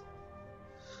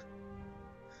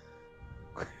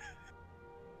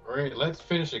 All right, let's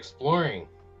finish exploring.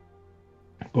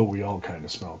 But we all kind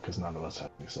of smell because none of us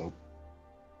have any soap.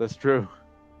 That's true.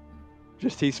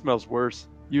 Just he smells worse.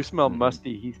 You smell Mhm.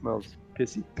 musty. He smells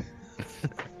pissy.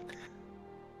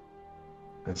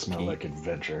 I smell like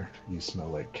adventure. You smell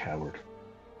like coward.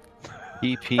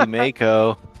 PP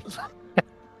Mako.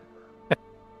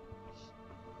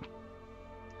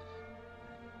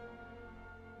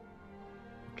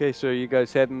 Okay, so you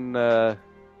guys heading?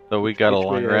 So we got a Which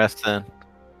way long is- rest then.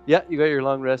 Yeah, you got your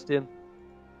long rest in.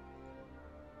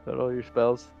 Got all your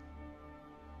spells.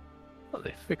 Oh,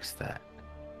 they fixed that.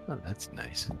 Oh, that's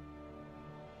nice.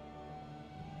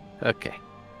 Okay.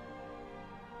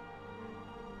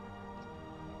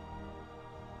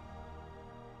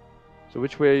 So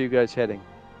which way are you guys heading?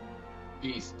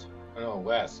 East. Oh, no,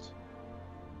 west.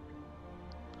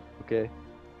 Okay.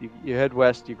 You head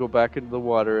west. You go back into the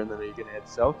water, and then are you gonna head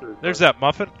south or? There's north? that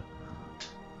muffin.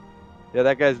 Yeah,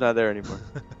 that guy's not there anymore.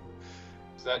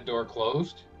 Is that door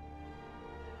closed?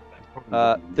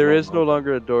 There is no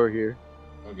longer a door here.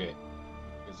 Okay.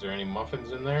 Is there any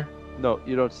muffins in there? No,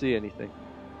 you don't see anything.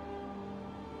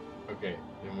 Okay,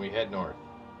 then we head north.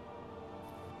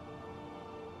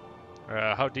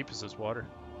 How deep is this water?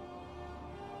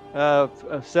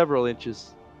 Several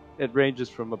inches. It ranges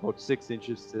from about 6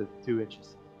 inches to 2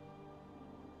 inches.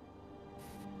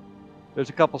 There's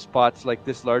a couple spots like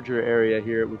this larger area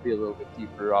here. It would be a little bit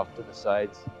deeper off to the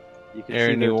sides. You can Are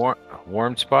see any there's-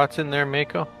 warm spots in there,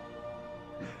 Mako?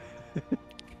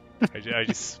 I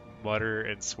just mutter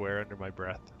and swear under my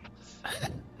breath.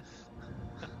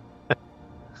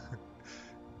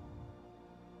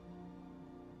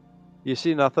 You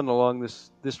see nothing along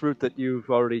this route that you've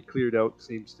already cleared out.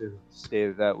 Seems to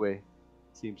stay that way.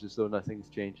 Seems as though nothing's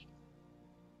changed.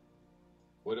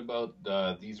 What about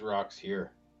these rocks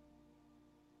here?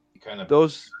 You kind of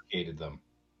Those, hated them.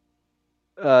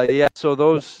 yeah. So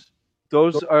those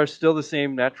are still the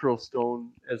same natural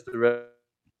stone as the rest.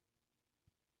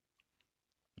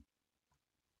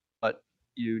 But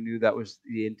you knew that was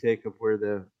the intake of where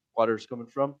the water's coming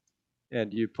from,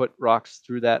 and you put rocks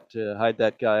through that to hide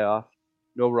that guy off.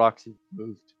 No rocks have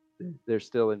moved. They're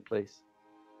still in place.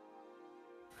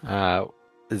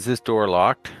 Is this door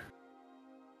locked?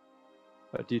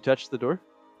 Do you touch the door?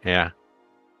 Yeah.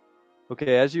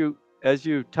 Okay, as you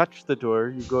touch the door,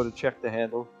 you go to check the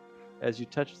handle. As you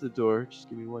touch the door, just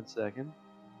give me 1 second.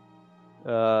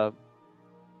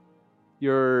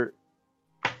 Your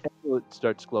amulet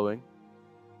starts glowing.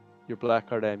 Your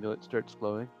Blackheart amulet starts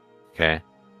glowing. Okay.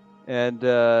 And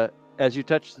as you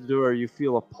touch the door, you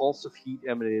feel a pulse of heat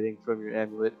emanating from your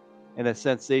amulet, and a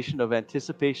sensation of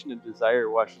anticipation and desire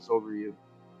washes over you.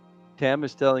 Tam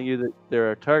is telling you that there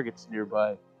are targets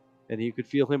nearby, and you could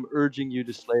feel him urging you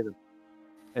to slay them.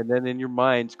 And then in your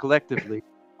minds, collectively,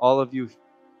 all of you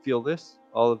feel this,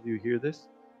 all of you hear this.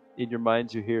 In your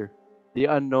minds, you hear, the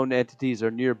unknown entities are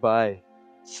nearby.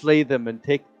 Slay them and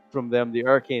take from them the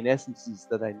arcane essences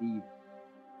that I need.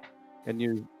 And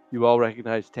you all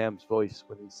recognize Tam's voice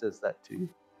when he says that to you.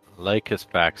 Lycus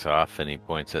backs off and he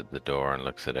points at the door and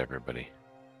looks at everybody.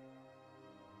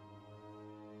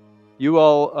 You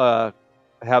all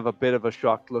have a bit of a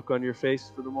shocked look on your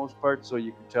face for the most part, so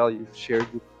you can tell you've shared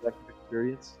the collective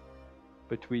experience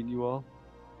between you all.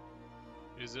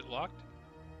 Is it locked?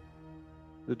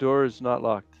 The door is not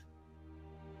locked.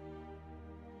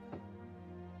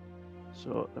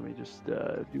 So let me just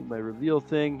do my reveal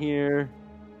thing here.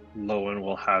 Lowen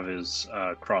will have his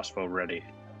crossbow ready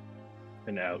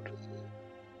and out.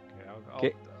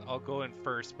 Okay, I'll go in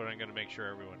first, but I'm gonna make sure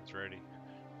everyone's ready.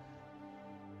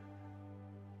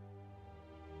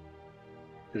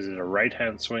 Is it a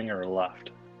right-hand swing or a left?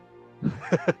 We'll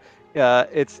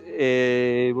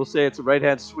say it's a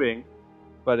right-hand swing,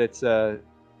 but it's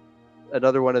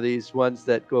another one of these ones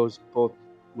that goes both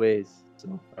ways.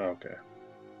 So Okay.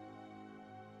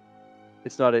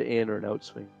 it's not an in or an out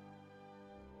swing.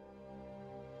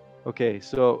 Okay,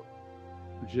 so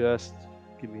just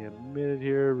give me a minute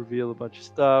here, reveal a bunch of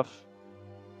stuff.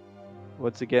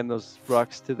 Once again, those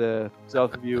rocks to the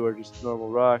south of you are just normal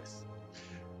rocks.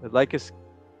 Lycus,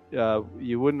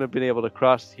 you wouldn't have been able to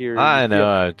cross here. I know,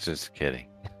 I was just kidding.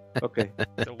 Okay.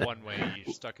 The one way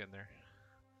you're stuck in there.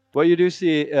 What you do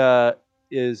see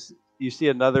is you see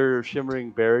another shimmering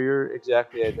barrier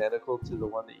exactly identical to the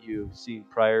one that you've seen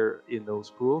prior in those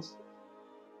pools.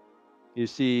 You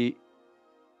see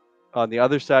on the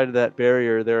other side of that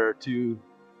barrier there are two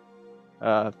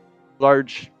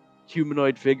large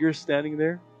humanoid figures standing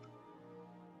there.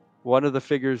 One of the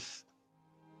figures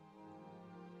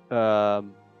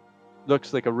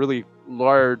looks like a really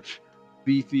large,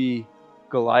 beefy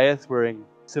Goliath wearing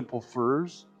simple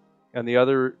furs, and the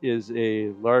other is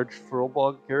a large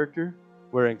Furbolg character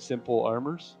wearing simple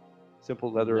armors, simple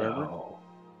leather armor. No,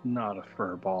 not a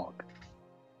Furbolg.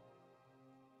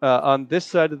 On this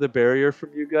side of the barrier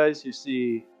from you guys, you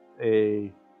see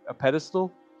a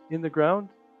pedestal in the ground,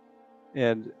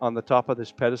 and on the top of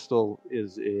this pedestal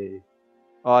is a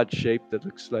odd shape that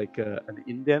looks like an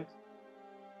indent.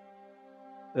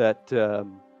 That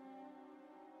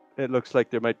it looks like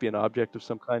there might be an object of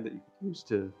some kind that you can use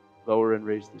to lower and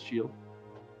raise the shield.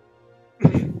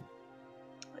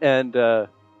 And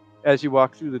as you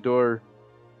walk through the door,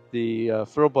 the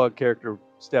Furbolg character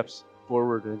steps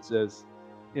forward and says,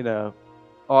 in a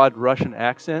odd Russian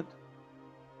accent,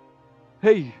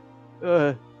 "Hey,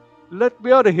 let me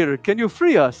out of here. Can you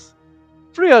free us?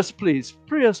 Free us, please.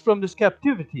 Free us from this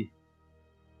captivity."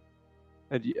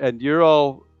 And you're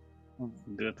all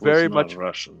That was very not much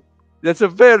Russian. That's a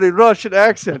very Russian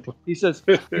accent. He says,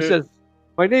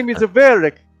 "My name is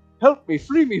Averik. Help me,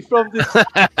 free me from this."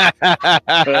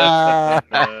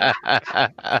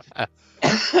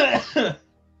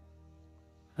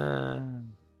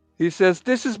 He says,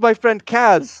 "This is my friend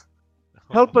Kaz.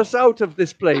 Help us out of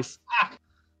this place."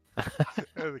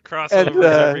 The crossovers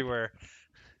everywhere.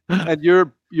 And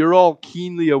you're all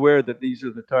keenly aware that these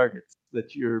are the targets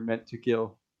that you're meant to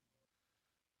kill.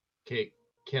 Okay,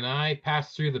 can I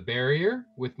pass through the barrier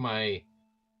with my?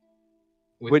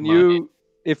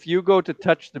 If you go to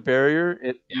touch the barrier,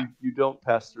 you don't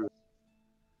pass through.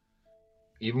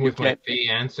 Even with my Fey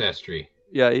ancestry.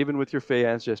 Yeah, even with your Fey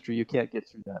ancestry, you can't get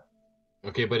through that.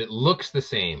 Okay, but it looks the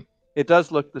same. It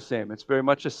does look the same. It's very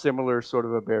much a similar sort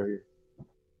of a barrier,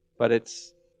 but it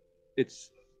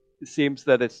seems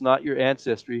that it's not your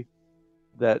ancestry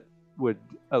that would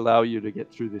allow you to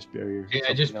get through this barrier. Okay,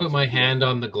 I just put my hand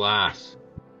on the glass.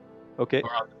 Okay.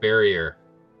 Or on the barrier.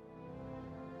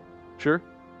 Sure.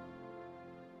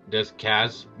 Does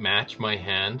Kaz match my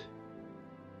hand?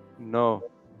 No.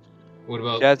 What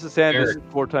about Kaz's hand Varric? is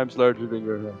 4 times larger than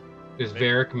your hand. Does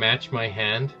Varric match my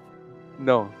hand?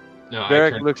 No. No.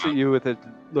 Varric looks at you with a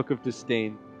look of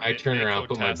disdain. I turn around,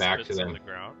 put my back to spits on them. the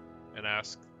ground, and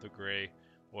ask the Grey,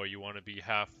 "Well, you want to be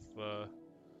half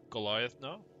Goliath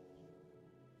now?"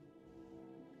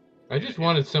 I just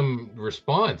wanted some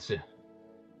response.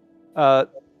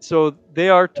 So they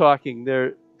are talking.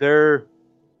 They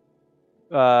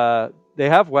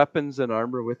have weapons and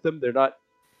armor with them. They're not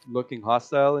looking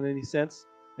hostile in any sense.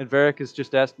 And Varric is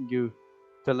just asking you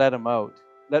to let him out.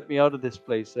 Let me out of this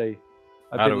place.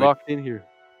 I've been locked in here.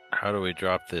 How do we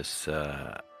drop this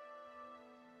I'll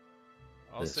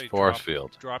this say force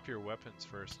field? Drop your weapons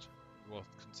first. We'll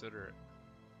consider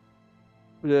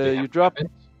it. You drop.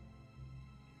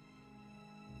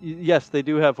 Yes, they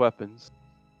do have weapons.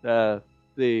 The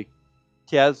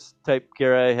Kaz type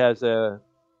Karai has a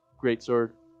great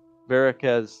sword. Varric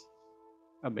has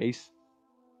a mace.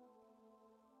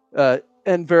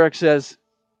 And Varric says,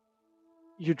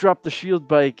 "You drop the shield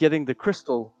by getting the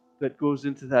crystal that goes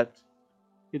into that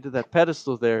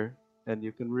pedestal there, and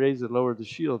you can raise and lower the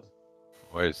shield."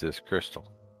 Where's this crystal?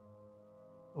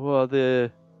 Well,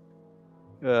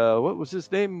 what was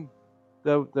his name?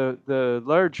 The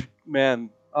large man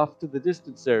off to the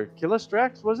distance there,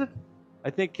 Kilostrax, was it? I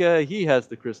think he has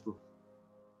the crystal.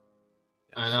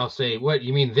 And I'll say, "What,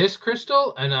 you mean this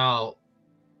crystal?" And I'll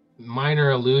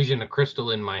minor illusion a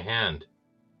crystal in my hand.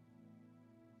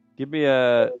 Give me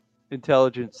a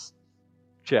intelligence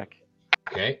check.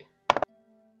 Okay.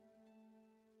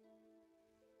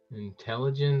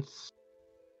 Intelligence.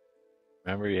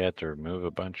 Remember, you had to remove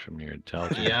a bunch from your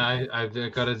intelligence. Yeah, I've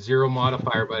got a 0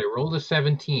 modifier, but I rolled a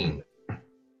 17.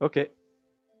 Okay.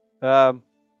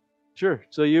 Sure.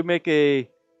 So you make a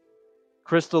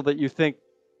crystal that you think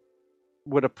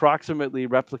would approximately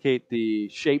replicate the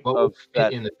shape What of would fit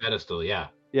that. in the pedestal? Yeah.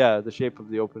 Yeah, the shape of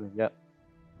the opening. Yeah.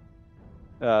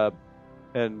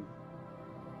 And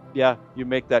yeah, you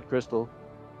make that crystal,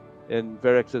 and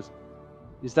Varric says,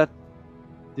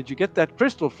 Did you get that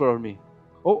crystal for me?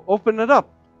 Oh, open it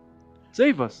up.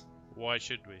 Save us. Why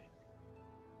should we?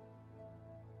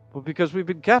 Well, because we've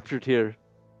been captured here.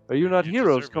 Are you not You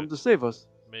heroes deserve come it. to save us?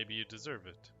 Maybe you deserve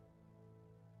it.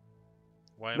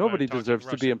 Why am Nobody I talking deserves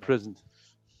to be Russian now? imprisoned.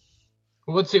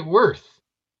 What's it worth?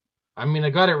 I mean, I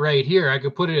got it right here. I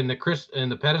could put it in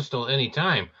the pedestal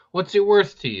anytime. What's it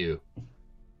worth to you?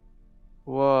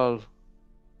 Well,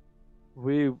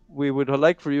 we would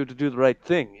like for you to do the right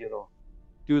thing,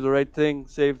 do the right thing,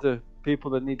 save the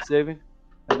people that need saving,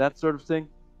 and that sort of thing.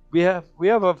 We have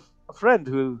a friend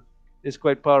who is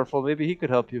quite powerful. Maybe he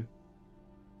could help you.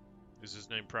 Is his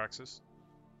name Praxis?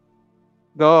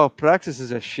 No, Praxis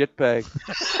is a shitbag.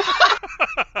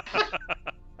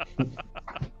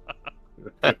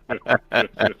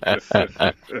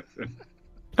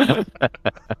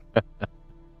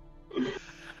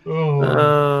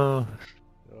 Oh.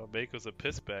 Mako's a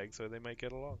piss bag, so they might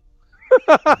get along.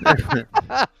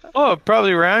 Oh, it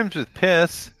probably rhymes with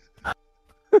piss.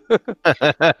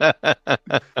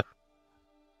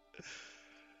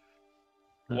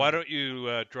 Why don't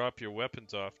you drop your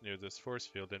weapons off near this force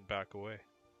field and back away?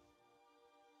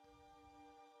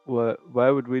 Why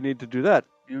would we need to do that?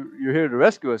 You're here to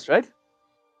rescue us, right?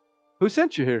 Who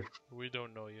sent you here? We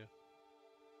don't know you.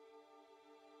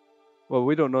 Well,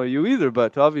 we don't know you either,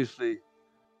 but obviously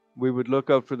we would look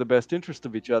out for the best interest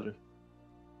of each other.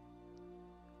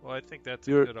 Well, I think that's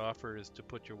You're- a good offer, is to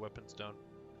put your weapons down.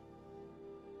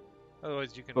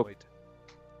 Otherwise, you can Oh. wait.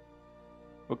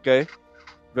 Okay.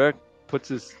 Varric puts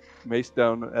his mace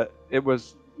down. It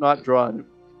was not drawn.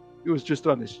 It was just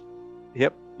on his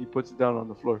hip. He puts it down on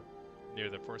the floor. Near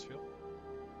the force field?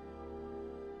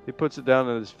 He puts it down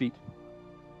at his feet.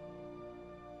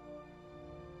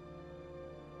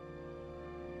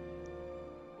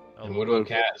 I'll And look what about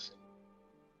Kaz?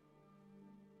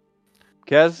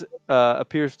 Kaz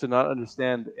appears to not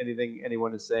understand anything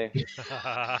anyone is saying.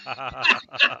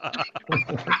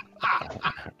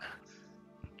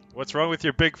 What's wrong with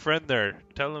your big friend there?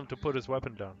 Tell him to put his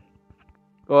weapon down.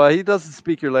 Oh, he doesn't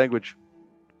speak your language.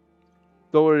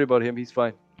 Don't worry about him. He's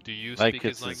fine. Do you speak Lycus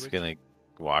his is language? gonna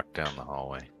walk down the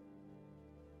hallway.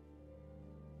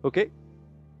 Okay.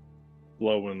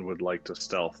 Lowen would like to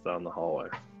stealth down the hallway.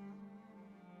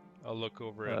 I'll look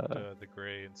over at the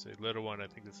Grey and say, "Little one, I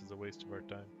think this is a waste of our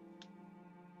time."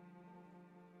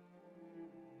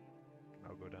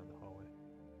 I'll go down the hallway.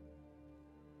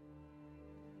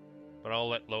 But I'll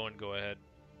let Lowen go ahead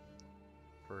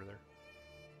further.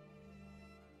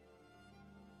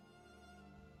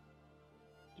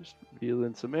 Just reel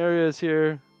in some areas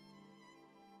here.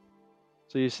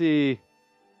 So you see,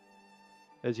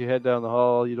 as you head down the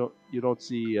hall, you don't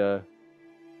see there.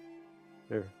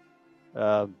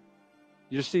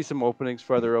 You just see some openings,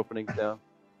 further openings down.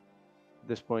 At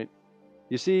this point,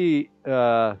 you see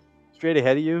straight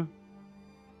ahead of you. You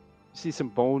see some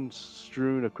bones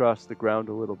strewn across the ground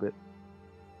a little bit.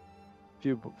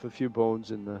 A few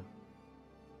bones on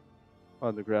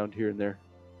the ground here and there.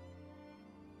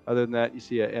 Other than that, you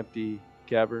see an empty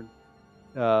cavern.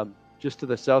 Just to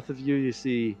the south of you, you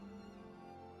see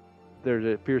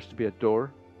there appears to be a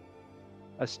door.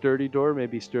 A sturdy door,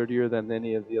 maybe sturdier than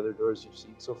any of the other doors you've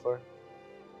seen so far.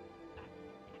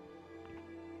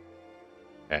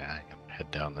 Yeah, I can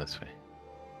head down this way.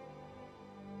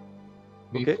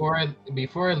 Okay.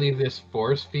 Before I leave this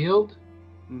force field,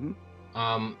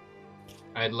 Mm-hmm.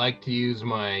 I'd like to use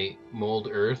my mold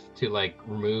earth to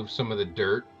remove some of the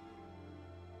dirt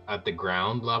at the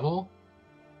ground level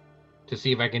to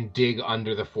see if I can dig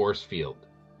under the force field.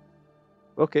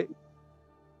 Okay.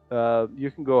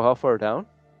 You can go how far down?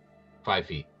 5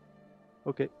 feet.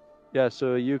 Okay. Yeah,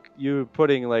 so you're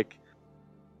putting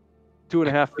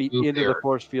 2.5 feet Move into the there.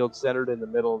 force field, centered in the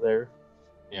middle there.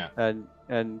 Yeah.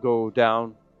 And go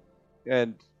down,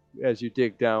 and as you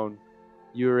dig down,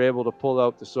 you're able to pull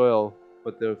out the soil,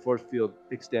 but the force field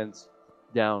extends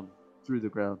down through the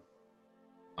ground.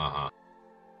 Uh-huh.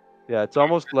 Yeah, it's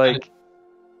almost like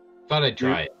Thought I'd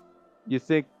try it. you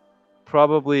think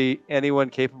probably anyone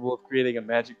capable of creating a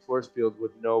magic force field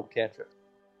would know cantrip.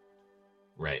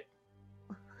 Right.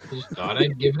 Just thought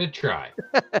I'd give it a try.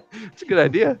 It's a good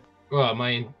idea. Well,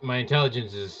 my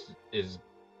intelligence is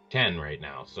 10 right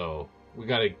now, so we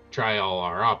got to try all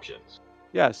our options.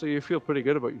 Yeah, so you feel pretty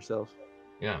good about yourself.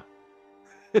 Yeah.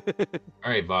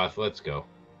 All right, Voth, let's go.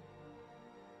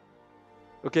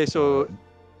 Okay, so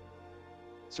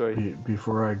sorry.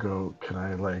 Before I go, can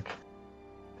I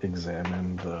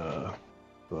examine the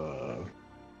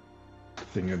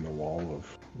thing in the wall of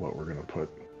what we're gonna put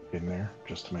in there,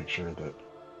 just to make sure that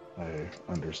I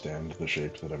understand the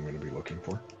shape that I'm gonna be looking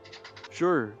for?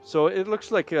 Sure. So it looks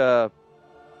like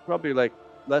probably like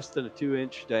less than a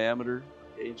 2-inch diameter,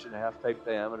 1.5-inch type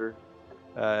diameter,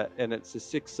 and it's a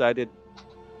 6-sided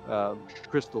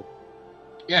crystal.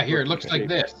 Yeah, here, it looks Okay. like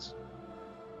this.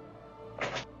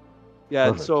 Yeah,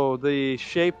 and Perfect. so the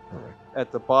shape Alright.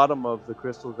 at the bottom of the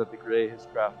crystal that the Gray has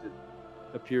crafted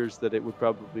appears that it would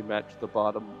probably match the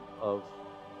bottom of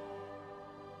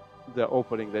the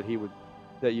opening that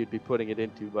you'd be putting it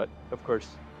into. But of course,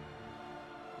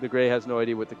 the Gray has no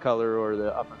idea what the color or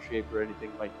the upper shape or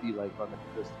anything might be like on the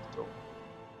crystal. So,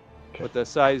 Okay. but the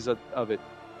size of it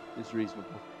is reasonable.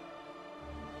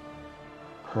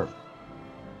 Perfect.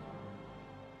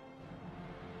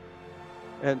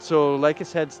 And so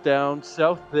Lycus heads down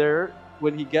south there.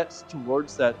 When he gets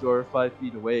towards that door 5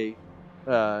 feet away,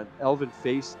 an elven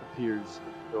face appears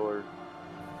at the door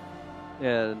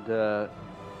and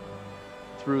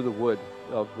through the wood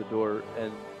of the door,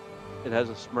 and it has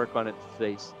a smirk on its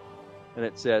face, and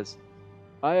it says,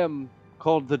 "I am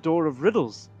called the Door of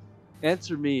Riddles.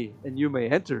 Answer me and you may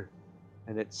enter."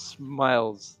 And it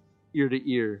smiles ear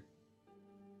to ear.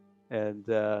 And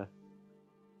I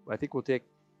think we'll take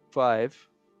 5,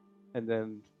 and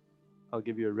then I'll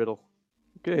give you a riddle.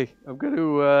 Okay, I'm going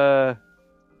to...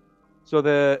 So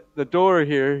the door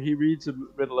here, he reads a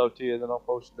riddle out to you, and then I'll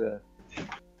post the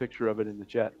picture of it in the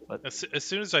chat. But As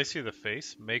soon as I see the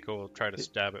face, Mako will try to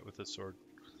stab it with his sword.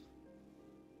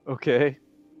 okay.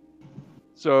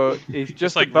 So he's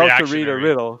just like about to read a reactionary.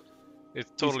 riddle.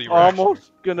 It's totally He's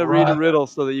almost reactionary. going to read a riddle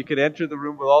so that you can enter the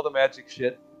room with all the magic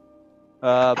shit.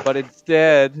 But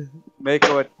instead,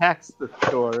 Mako attacks the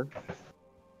door,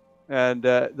 and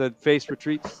the face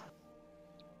retreats.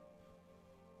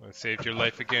 I saved your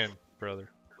life again, brother.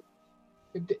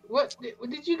 What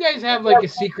did you guys have like a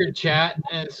secret chat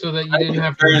so that you didn't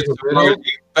have to read the riddle? Riddle.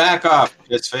 Back off,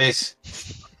 his face.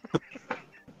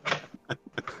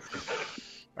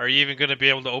 Are you even going to be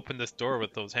able to open this door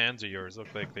with those hands of yours?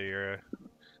 Look like they're a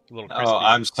little crispy. Oh,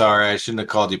 I'm sorry. I shouldn't have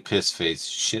called you piss face.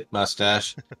 Shit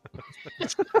mustache.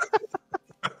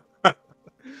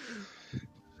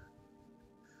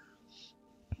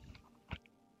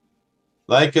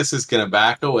 Lycus is gonna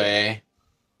back away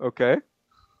Okay.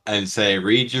 and say,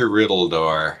 "Read your riddle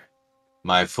door.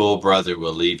 My full brother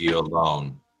will leave you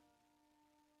alone."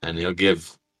 And he'll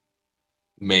give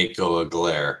Mako a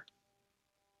glare.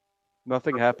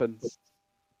 Nothing happens.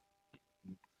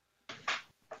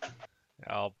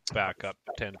 I'll back up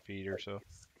 10 feet or so.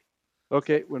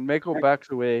 Okay, when Mako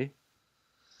backs away,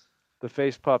 the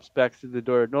face pops back through the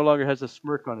door. It no longer has a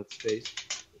smirk on its face.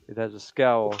 It has a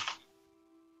scowl.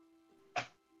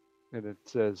 And it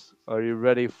says, "Are you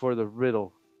ready for the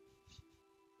riddle?"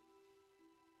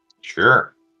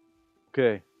 Sure.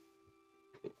 Okay.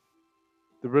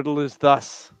 The riddle is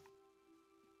thus.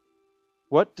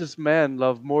 What does man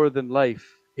love more than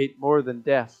life, hate more than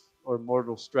death, or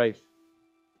mortal strife?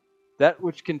 That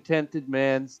which contented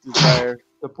man's desire,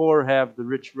 the poor have, the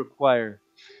rich require.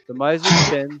 The miser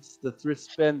spends, the thrift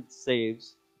spend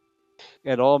saves,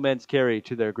 and all men's carry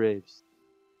to their graves.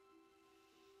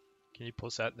 Can you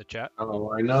post that in the chat?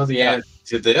 Oh, I know the answer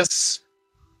to this.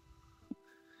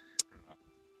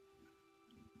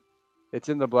 It's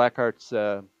in the Blackheart's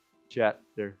chat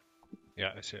there.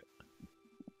 Yeah, I see it.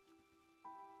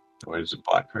 What is it?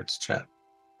 Blackheart's chat.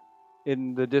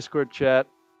 In the Discord chat,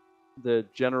 the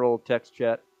general text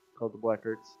chat called the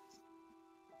Blackhearts.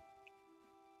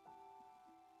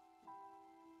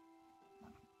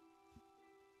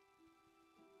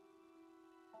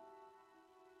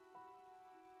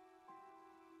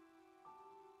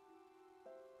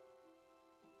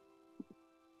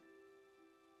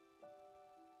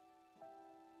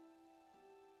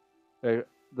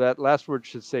 That last word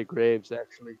should say graves,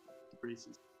 actually.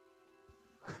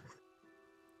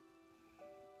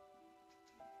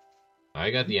 I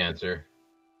got the answer.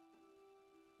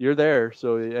 You're there,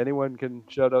 so anyone can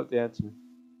shout out the answer.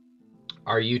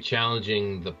 Are you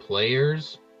challenging the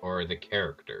players or the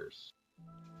characters?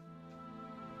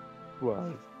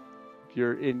 Well,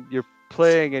 you're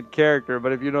playing in character,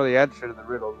 but if you know the answer to the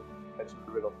riddle, answer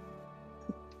the riddle.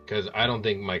 Because I don't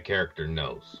think my character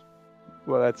knows.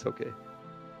 Well, that's okay.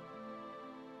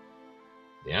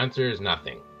 The answer is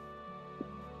nothing.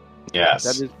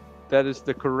 Yes. That is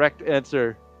the correct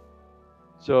answer.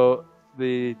 So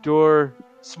the door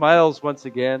smiles once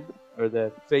again, or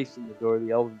the face in the door,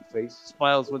 the elven face,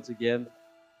 smiles once again,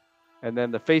 and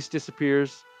then the face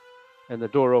disappears, and the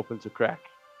door opens a crack.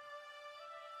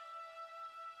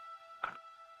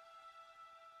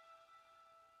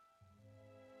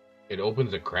 It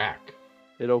opens a crack.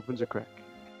 It opens a crack.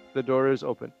 The door is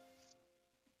open.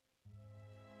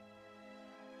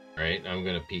 All right, I'm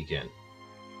gonna peek in.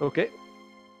 Okay.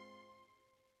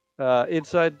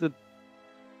 Inside the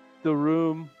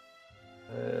room,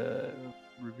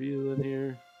 reveal in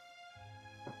here.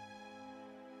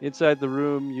 Inside the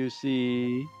room, you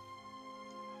see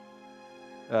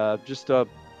just a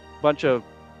bunch of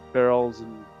barrels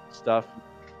and stuff.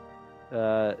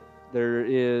 There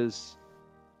is,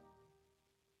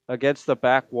 against the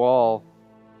back wall,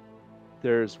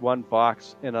 there's one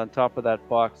box, and on top of that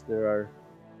box there are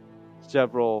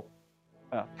several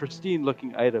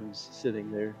pristine-looking items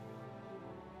sitting there.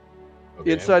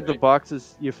 Okay, Inside the right.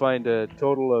 boxes, you find a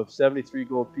total of 73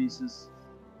 gold pieces.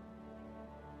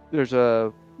 There's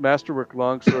a masterwork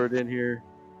longsword in here,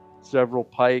 several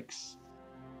pikes,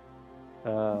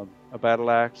 a battle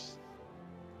axe,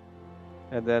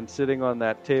 and then sitting on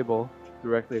that table,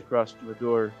 directly across from the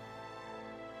door,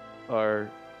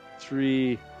 are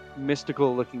 3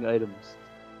 mystical-looking items.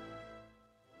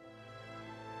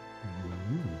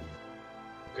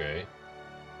 Okay.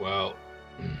 Well,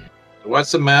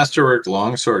 What's the masterwork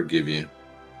longsword give you?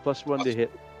 +1 to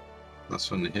hit.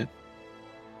 That's one to hit.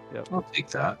 Yep. I'll take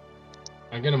that.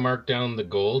 I'm gonna mark down the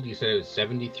gold. You said it was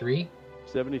 73.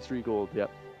 73 gold, yep.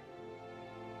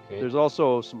 Okay. There's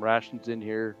also some rations in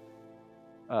here,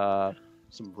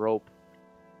 some rope,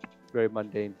 very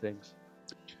mundane things.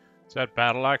 Does that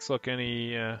battle axe look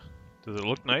any? Does it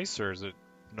look nice or is it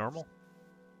normal?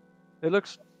 It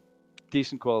looks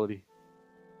decent quality.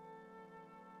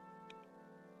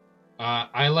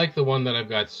 I like the one that I've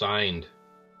got signed.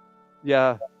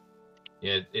 Yeah,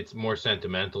 Yeah, it's more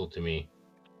sentimental to me.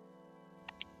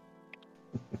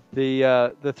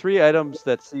 the 3 items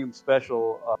that seem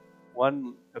special,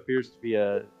 one appears to be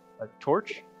a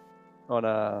torch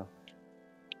on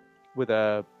with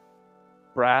a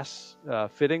brass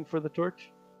fitting for the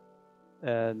torch,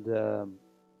 and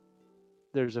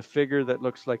there's a figure that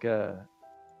looks like a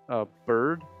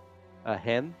bird, a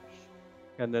hen,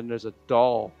 and then there's a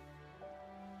doll.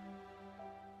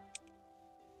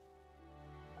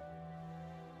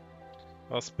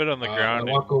 I'll spit on the I ground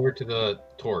and walk over to the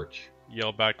torch.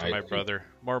 yell back to I my see. brother.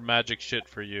 More magic shit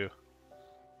for you.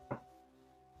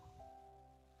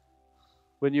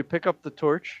 When you pick up the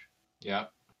torch, Yeah.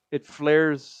 it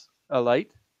flares a light,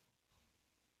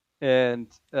 and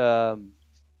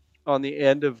on the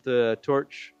end of the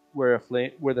torch, where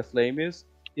the flame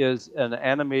is an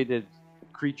animated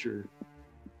creature,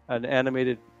 an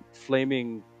animated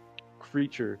flaming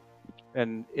creature,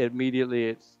 and immediately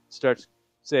it starts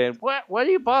saying, "What? What are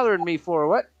you bothering me for?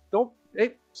 What? Don't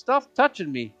stop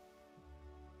touching me!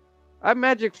 I'm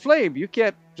Magic Flame. You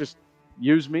can't just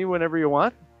use me whenever you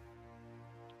want."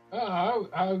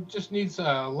 I just needs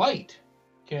a light.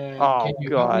 Can you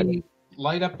God. help me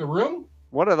light up the room?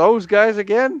 One of those guys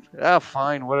again? Ah,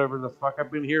 fine, whatever the fuck. I've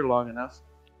been here long enough.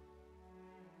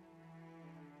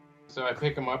 So I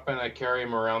pick him up and I carry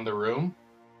him around the room.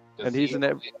 And he's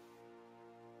an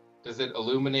Does it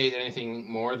illuminate anything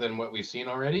more than what we've seen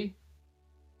already?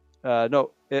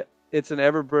 No, it's an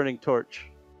ever-burning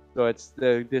torch, so it's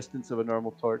the distance of a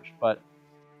normal torch, but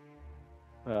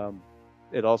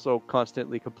it also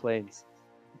constantly complains.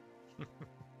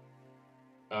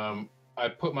 I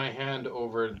put my hand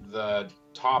over the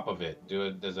top of it.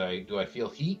 Do I feel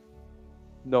heat?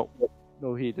 No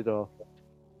heat at all.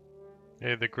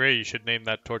 Hey, the Grey, you should name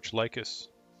that torch Lycus.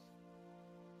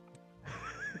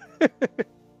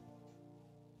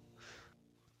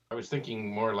 I was thinking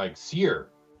more like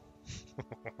seer.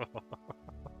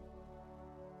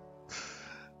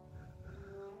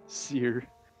 Seer.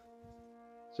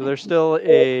 So there's still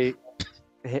a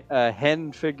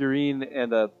hen figurine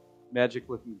and a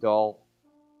magic-looking doll.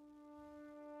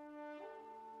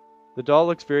 The doll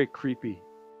looks very creepy.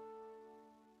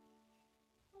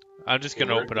 I'm just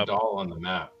gonna Where's open the up doll on the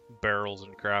map. barrels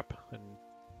and crap and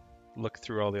look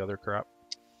through all the other crap.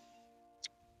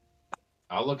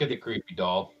 I'll look at the creepy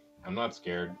doll. I'm not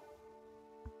scared.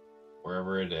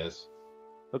 Wherever it is.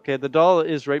 Okay, the doll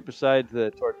is right beside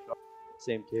the torch,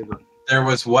 same table. There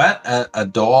was what? A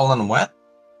doll and what?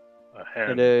 A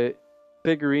hen. And a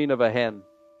figurine of a hen,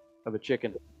 of a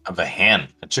chicken. Of a hen.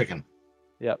 A chicken.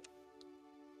 Yep.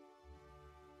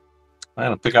 I'm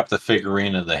going to pick up the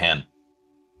figurine of the hen.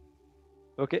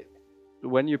 Okay.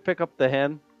 When you pick up the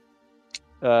hen,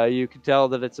 you can tell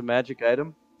that it's a magic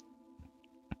item.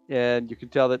 And you can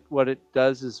tell that what it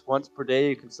does is once per day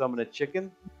you can summon a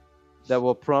chicken that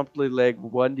will promptly lay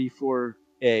 1d4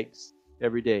 eggs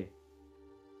every day.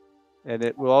 And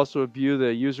it will also imbue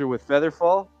the user with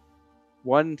Featherfall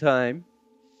one time,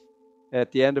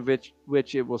 at the end of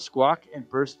which it will squawk and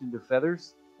burst into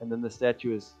feathers, and then the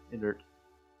statue is inert.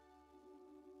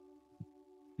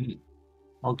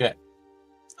 Okay.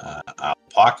 I'll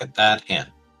pocket that hen.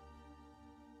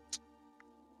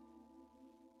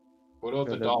 What about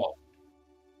the And then- doll?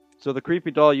 So the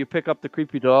creepy doll, you pick up the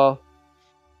creepy doll.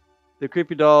 The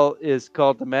creepy doll is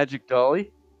called the Magic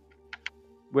Dolly.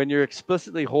 When you're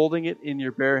explicitly holding it in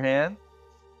your bare hand,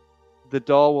 the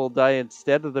doll will die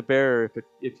instead of the bearer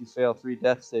if you fail 3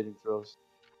 death saving throws.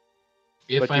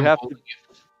 If but I'm you have holding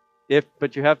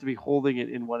But you have to be holding it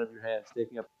in one of your hands,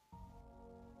 taking up.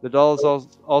 The doll is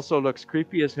also looks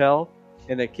creepy as hell,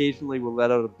 and occasionally will let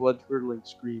out a blood-curdling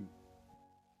scream.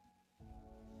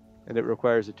 And it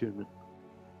requires attunement.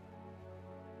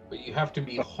 But you have to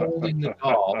be holding the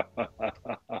doll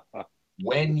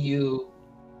when you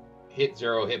hit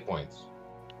 0 hit points.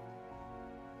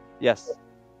 Yes,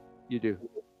 you do.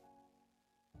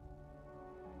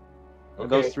 Okay. And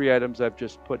those 3 items I've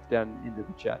just put down into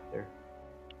the chat there.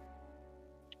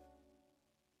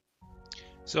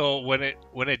 So when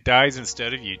it dies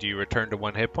instead of you, do you return to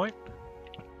 1 hit point?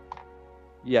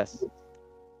 Yes.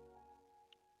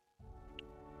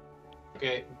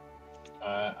 Okay.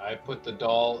 I put the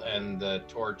doll and the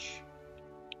torch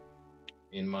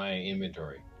in my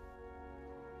inventory.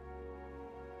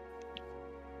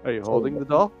 Are you holding the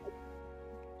doll?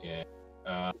 Yeah.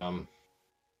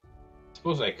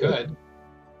 Suppose I could.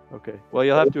 Okay. Well,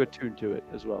 you'll have to attune to it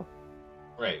as well.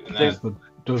 Right. And Does that,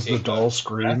 the Okay, doll but-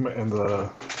 scream and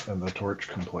the torch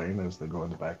complain as they go in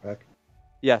the backpack?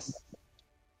 Yes.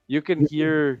 You can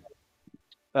hear.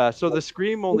 So the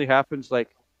scream only happens like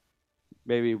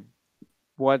maybe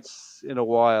once in a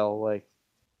while. Like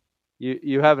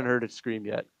you haven't heard it scream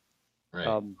yet.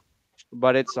 right.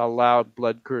 But it's a loud,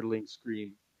 blood-curdling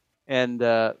scream, and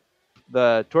the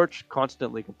torch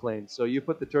constantly complains. So you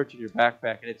put the torch in your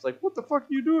backpack, and it's like, "What the fuck are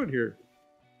you doing here?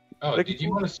 Oh, like- did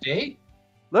you want to stay?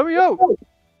 Let me out!"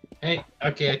 Hey,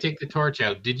 okay, I take the torch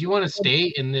out. Did you want to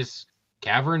stay in this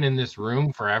cavern in this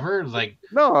room forever? Like,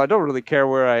 No, I don't really care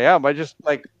where I am. I just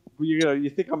like you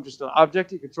think I'm just an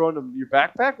object you can throw into your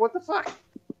backpack? What the fuck?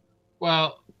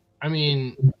 well, I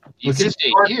mean, you Was can it stay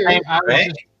torch here. paper, I was eh?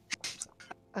 just-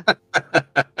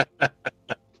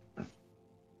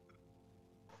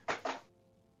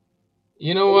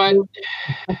 You know what?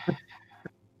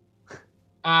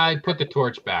 I put the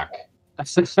torch back.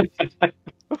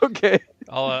 Okay.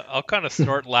 I'll kind of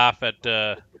snort laugh at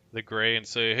the gray and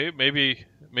say, hey, maybe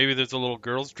there's a little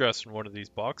girl's dress in one of these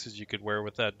boxes you could wear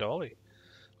with that dolly.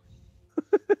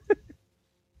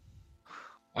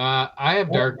 I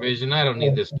have dark vision. I don't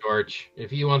need this torch.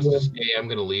 If he wants to stay, I'm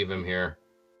going to leave him here.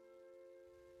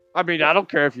 I mean, I don't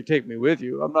care if you take me with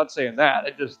you. I'm not saying that.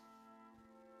 It just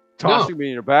tossing me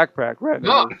in your backpack, right?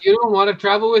 No, you don't want to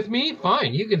travel with me?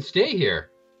 Fine, you can stay here.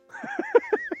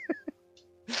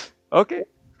 Okay.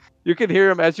 You can hear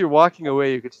him as you're walking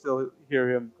away. You can still hear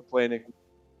him complaining.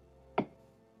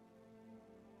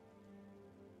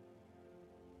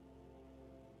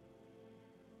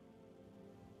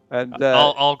 And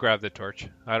I'll grab the torch.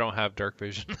 I don't have dark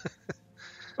vision.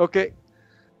 okay.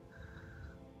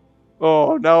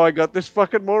 Oh, now I got this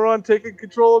fucking moron taking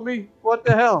control of me. What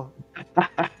the hell?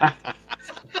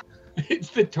 It's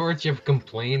the torch of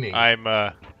complaining.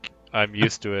 I'm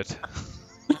used to it.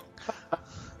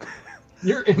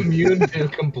 You're immune to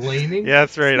complaining? Yeah,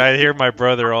 that's right. I hear my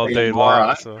brother all You day long,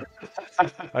 moron. so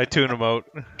I tune him out.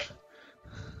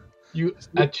 You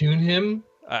attune him?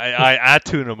 I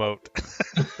tune him out.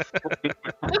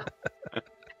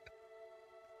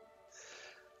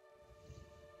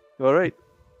 All right.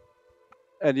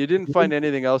 And you didn't find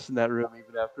anything else in that room,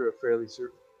 even after a fairly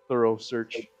thorough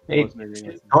search. Hey, Wasn't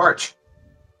anything else. torch.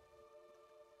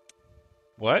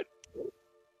 What?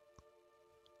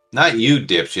 Not you,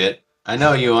 dipshit. I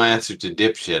know you answer to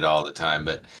dipshit all the time,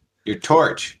 but your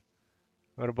torch.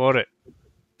 What about it?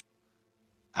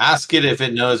 Ask it if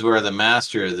it knows where the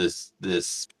master of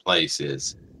this place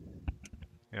is.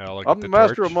 Yeah, I'll look I'm at the the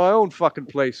master torch. of my own fucking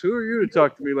place. Who are you to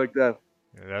talk to me like that?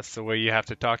 Yeah, that's the way you have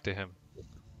to talk to him.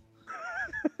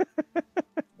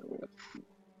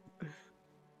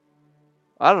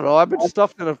 I don't know. I've been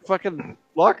stuffed in a fucking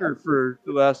locker for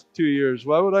the last 2 years.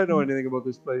 Why would I know anything about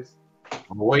this place?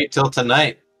 Wait till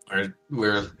tonight,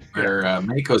 where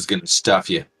Mako's gonna stuff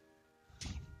you.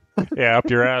 Yeah, up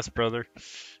your ass, brother.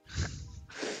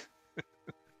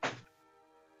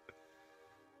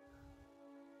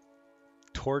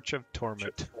 Torch of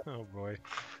Torment. Oh boy.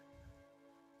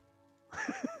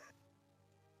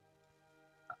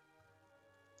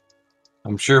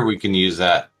 I'm sure we can use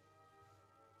that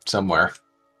somewhere.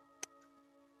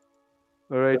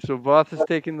 All right, so Voth is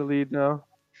taking the lead now.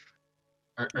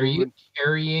 Are you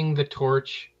carrying the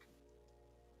torch?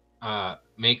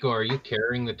 Mako, are you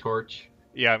carrying the torch?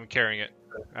 Yeah, I'm carrying it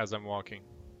as I'm walking.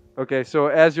 Okay, so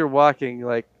as you're walking,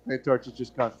 like, the torch is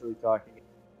just constantly talking.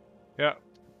 Yeah.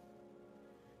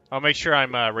 I'll make sure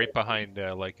I'm right behind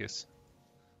Lycus.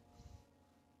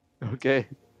 Okay.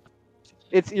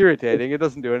 It's irritating. It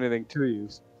doesn't do anything to you.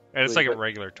 And it's like a But-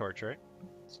 regular torch, right?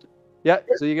 Yeah,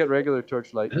 so you get regular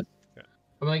torchlight.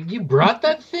 I'm like, you brought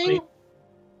that thing?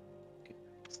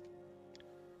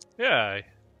 Yeah,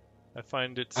 I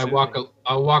find it. I'll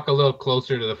walk a little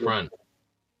closer to the front.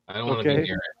 I don't want to Okay. be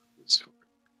near it.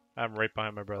 I'm right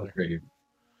behind my brother.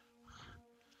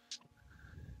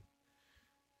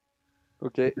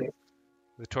 Okay.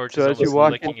 The torch So is as you almost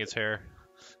walk licking his hair.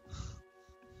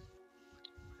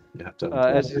 You have to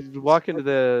As you walk into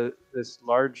this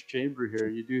large chamber here,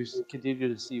 you do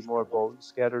continue to see more bones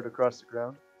scattered across the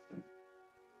ground.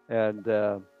 And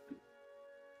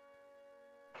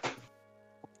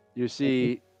you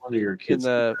see one of your in kids.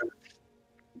 the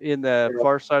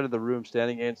far side of the room,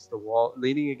 standing against the wall,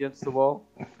 leaning against the wall,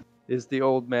 is the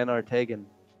old man Artagan.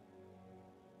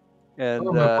 And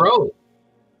Oh, my bro.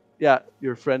 yeah,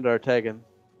 your friend Artagan.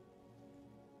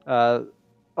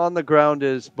 On the ground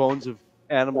is bones of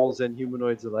animals and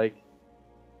humanoids alike.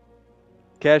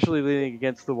 Casually leaning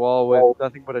against the wall with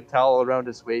nothing but a towel around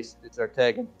his waist, it's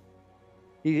Artagan.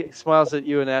 He smiles at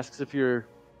you and asks if you're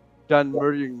done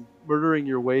murdering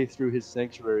your way through his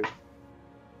sanctuary.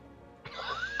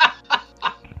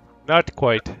 Not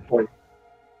quite.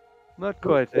 Not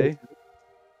quite, eh?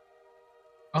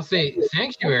 I'll say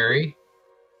sanctuary.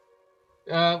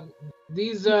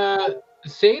 These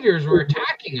satyrs were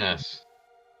attacking us.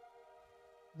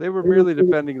 They were merely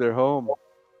defending their home.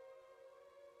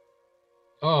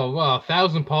 Oh well,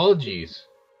 1,000 apologies.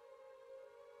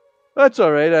 That's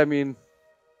all right. I mean,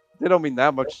 they don't mean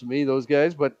that much to me, those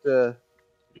guys, but I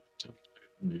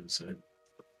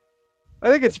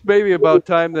think it's maybe about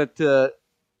time that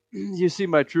you see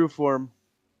my true form.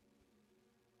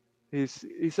 He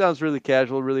sounds really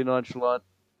casual, really nonchalant,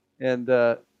 and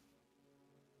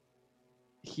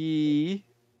he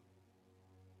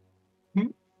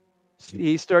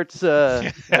starts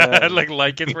Like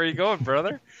Lycus, where you going,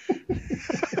 brother?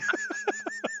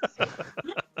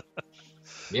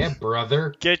 Yeah,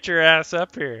 brother. Get your ass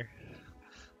up here.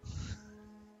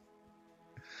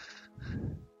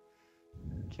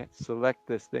 can't select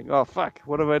this thing. Oh fuck!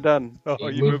 What have I done? Oh,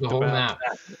 You moved the whole map.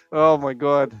 Oh my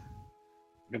god!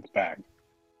 It's back.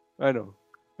 I know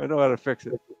how to fix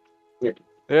it.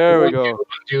 There we go.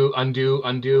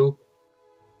 Undo.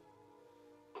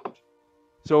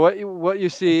 So what you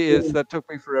see is that took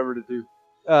me forever to do.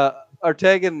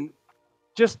 Artagan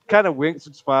just kind of winks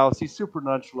and smiles. He's super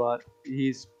nonchalant.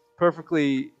 He's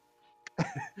perfectly.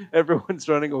 Everyone's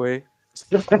running away.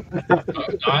 I'm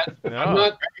No.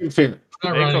 not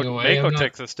running away. Mako I'm not-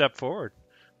 takes a step forward.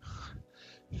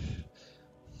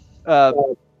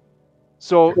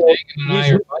 So Megan and I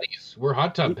are buddies. We're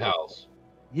hot tub pals.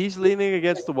 he's leaning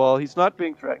against the wall. He's not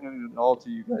being threatening at all to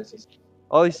you guys.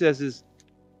 All he says is,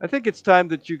 "I think it's time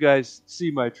that you guys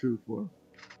see my true form."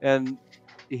 And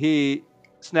he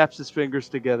snaps his fingers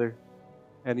together,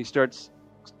 and he starts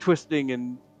twisting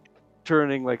and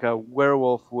turning like a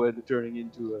werewolf would, turning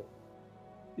into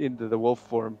the wolf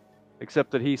form.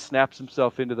 Except that he snaps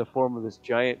himself into the form of this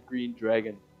giant green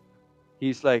dragon.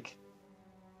 He's like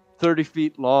 30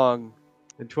 feet long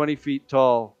and 20 feet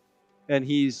tall, and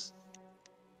he's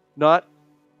not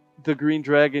the green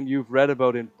dragon you've read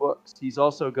about in books. He's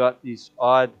also got these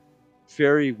odd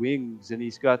fairy wings, and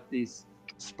he's got these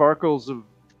sparkles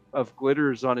of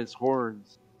glitters on his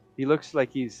horns. He looks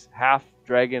like he's half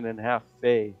dragon and half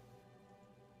fae,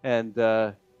 and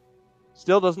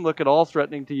still doesn't look at all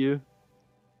threatening to you.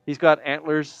 He's got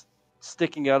antlers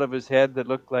sticking out of his head that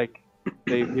look like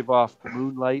they give off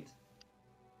moonlight.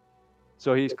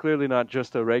 So he's clearly not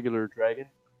just a regular dragon.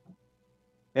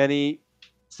 And he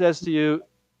says to you,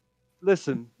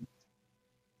 "Listen,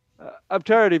 I'm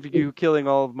tired of you killing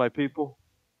all of my people.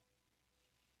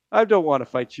 I don't want to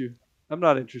fight you. I'm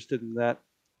not interested in that.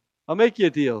 I'll make you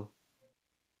a deal.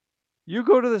 You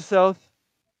go to the south,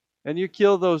 and you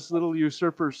kill those little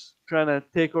usurpers trying to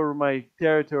take over my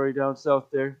territory down south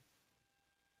there,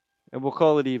 and we'll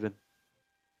call it even."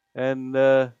 And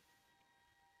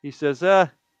he says,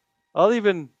 "I'll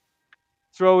even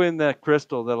throw in that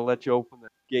crystal that'll let you open the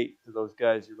gate to those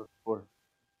guys you're looking for."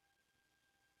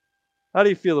 How do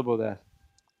you feel about that?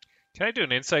 Can I do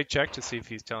an insight check to see if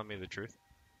he's telling me the truth?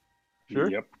 Sure.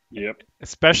 Yep.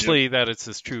 Especially that it's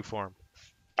his true form.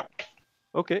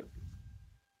 Okay.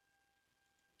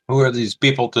 Who are these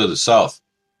people to the south?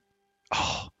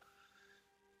 Oh,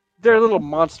 They're little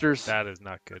monsters. that is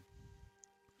not good.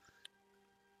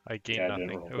 I gained Yeah, I didn't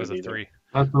nothing. roll It was a good either. 3.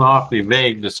 That's an awfully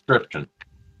vague description.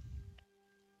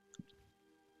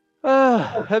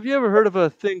 Have you ever heard of a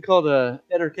thing called a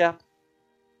ettercap?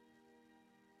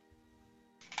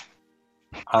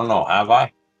 I don't know. Have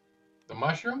I? The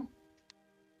mushroom?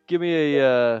 Give me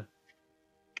a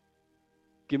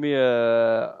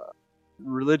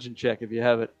religion check if you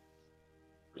have it.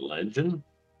 Religion?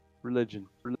 Religion.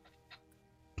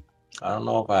 I don't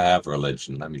know if I have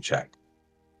religion. Let me check.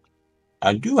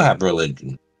 I do have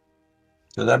religion.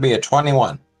 So that'd be a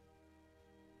 21.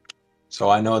 So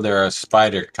I know they're a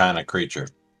spider kind of creature.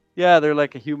 Yeah, they're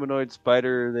like a humanoid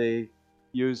spider. They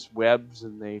use webs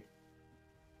and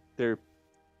they're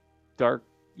dark,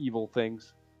 evil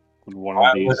things. Would one Why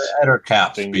of would these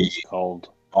ettercaps things be called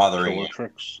bothering you?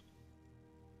 Killatrix?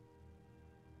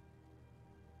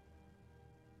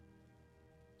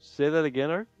 Say that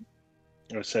again, Art?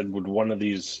 I said, would one of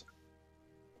these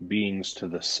beings to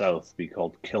the south be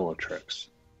called Killatrix?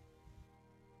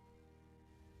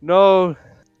 No.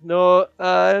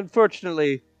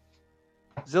 Unfortunately,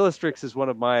 Zillistrix is one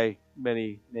of my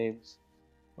many names.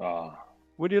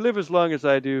 When you live as long as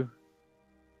I do,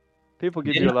 people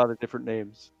give you a lot of different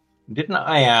names. Didn't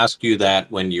I ask you that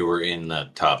when you were in the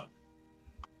tub?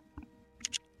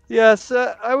 Yes,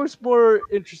 I was more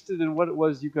interested in what it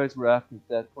was you guys were after at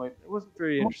that point. I wasn't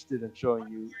very interested in showing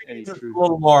you any Just truth. a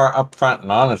little more upfront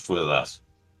and honest with us.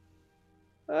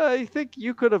 I think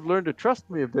you could have learned to trust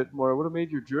me a bit more. It would have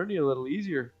made your journey a little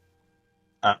easier.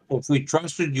 If we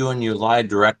trusted you and you lied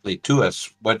directly to us,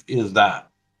 what is that?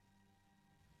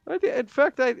 In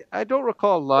fact, I don't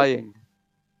recall lying.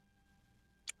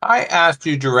 I asked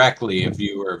you directly if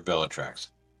you were Villatrax.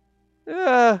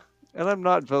 Yeah, and I'm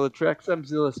not Villitrex, I'm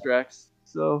Zillistrax.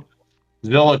 So,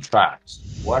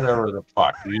 Villatrax. Whatever the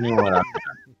fuck. You knew what I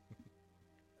meant.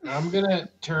 I'm gonna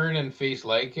turn and face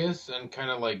Lycus and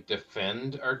kind of like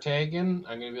defend Artagan.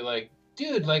 I'm gonna be like,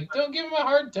 dude, like, don't give him a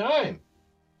hard time.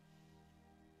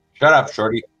 Shut up,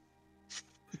 Shorty.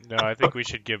 No, I think we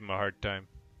should give him a hard time.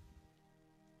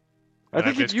 I And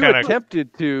think I'm if just you kinda-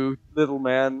 attempted to, little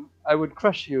man, I would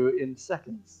crush you in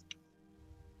seconds.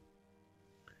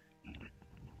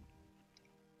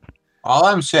 All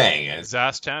I'm saying is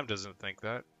Zastam doesn't think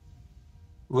that.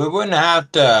 we wouldn't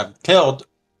have to killed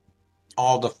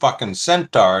all the fucking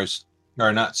centaurs,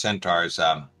 or not centaurs,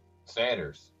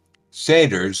 Satyrs.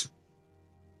 satyrs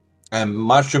and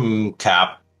mushroom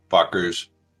cap fuckers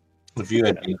if you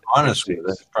had been honest with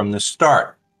us from the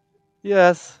start.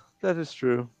 Yes, that is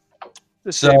true.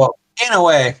 The So, same. in a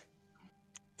way,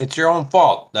 it's your own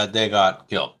fault that they got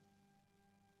killed.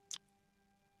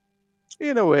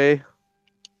 In a way.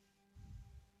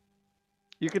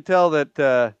 You could tell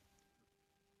that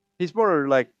he's more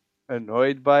like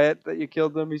annoyed by it that you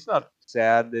killed them. He's not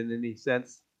sad in any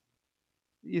sense.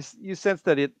 You sense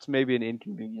that it's maybe an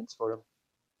inconvenience for him.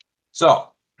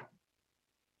 So,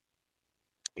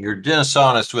 you're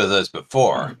dishonest with us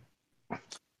before.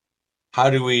 How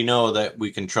do we know that we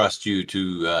can trust you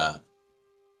to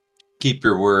keep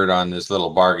your word on this little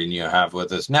bargain you have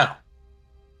with us now?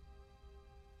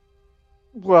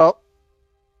 Well,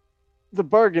 the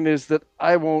bargain is that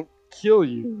I won't kill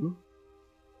you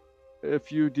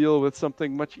if you deal with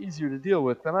something much easier to deal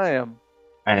with than I am.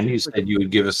 And you said you would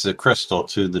give us the crystal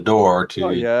to the door to... Oh,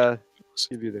 yeah.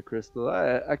 Give you the crystal.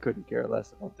 I couldn't care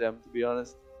less about them, to be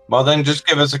honest. Well, then just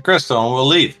give us a crystal and we'll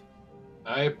leave.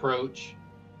 I approach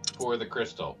for the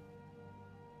crystal.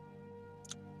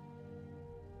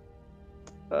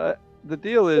 The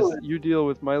deal is that you deal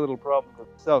with my little problem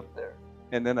with the south there,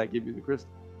 and then I give you the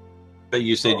crystal. But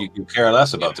you said you could care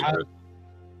less about the crystal.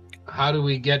 How do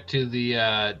we get to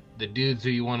the dudes who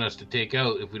you want us to take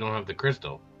out if we don't have the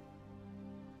crystal?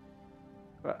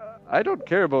 I don't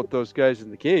care about those guys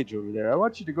in the cage over there. I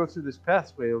want you to go through this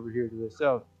pathway over here to the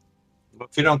south. But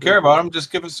if you don't care about them,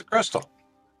 just give us the crystal.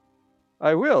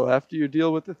 I will, after you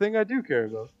deal with the thing I do care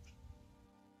about.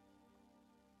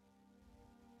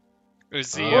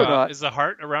 Is Or not. is the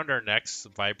heart around our necks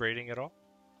vibrating at all?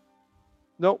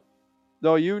 Nope.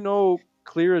 No, you know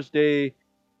clear as day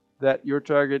that your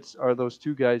targets are those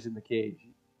two guys in the cage.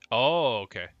 Oh,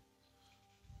 okay.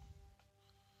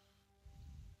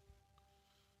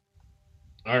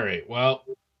 All right. Well,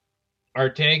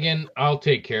 Artagan, I'll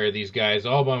take care of these guys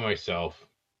all by myself.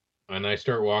 And I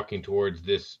start walking towards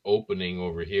this opening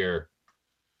over here.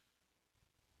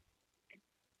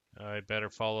 I better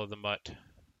follow the mutt.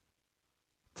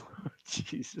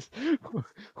 Jesus,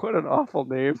 what an awful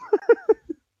name.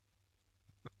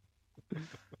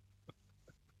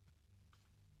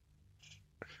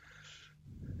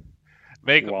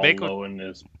 While Mako Lowen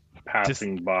is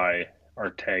passing by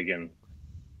Artagan,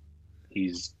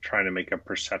 he's trying to make a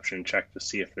perception check to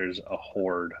see if there's a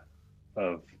hoard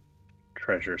of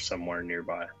treasure somewhere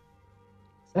nearby.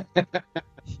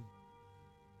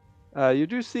 You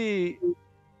do see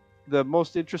the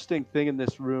most interesting thing in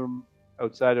this room,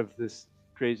 outside of this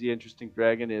crazy interesting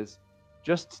dragon, is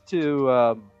just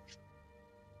to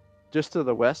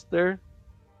the west there.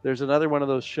 There's another one of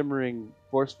those shimmering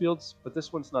force fields, but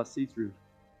this one's not see-through.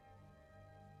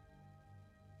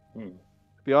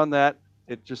 Beyond that,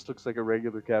 it just looks like a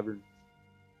regular cavern.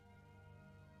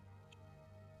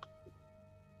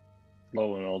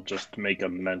 Lowen will just make a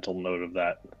mental note of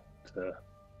that to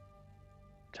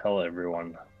tell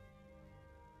everyone.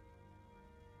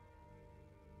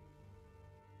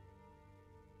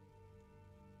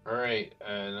 All right,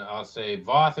 and I'll say,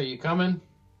 Voth, are you coming?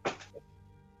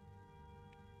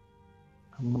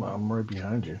 I'm right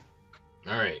behind you.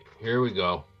 All right, here we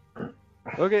go.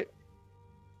 Okay.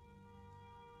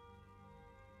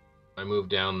 I move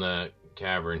down the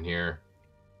cavern here.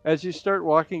 As you start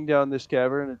walking down this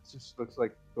cavern, it just looks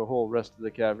like the whole rest of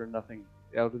the cavern, nothing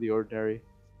out of the ordinary.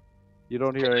 You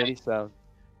don't hear any sound.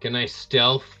 Can I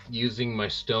stealth using my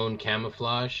stone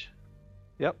camouflage?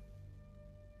 Yep.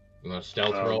 You want to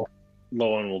stealth roll?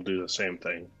 Lowen will do the same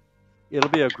thing. It'll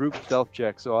be a group stealth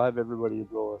check, so I'll have everybody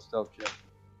roll a stealth check.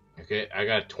 Okay, I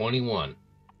got 21.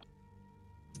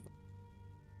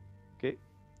 Okay.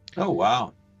 Oh,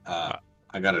 wow.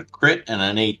 I got a crit and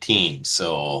an 18,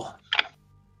 so...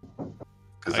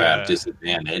 Because I have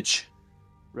disadvantage.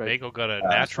 Right. Mako got a So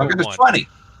I natural got a one. 20.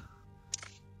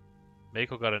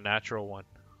 Mako got a natural one.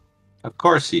 Of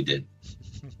course he did.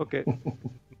 Okay.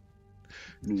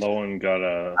 Lowen got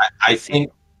a...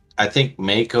 I think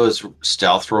Mako's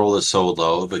stealth roll is so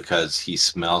low because he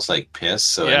smells like piss,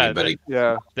 so Yeah, anybody...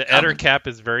 Yeah, The Eder cap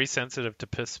is very sensitive to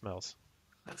piss smells.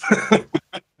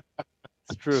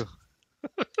 it's true.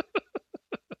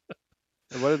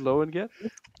 And what did Lowen get?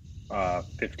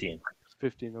 15.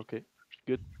 15, okay.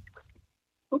 Good.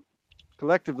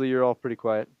 Collectively, you're all pretty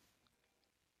quiet.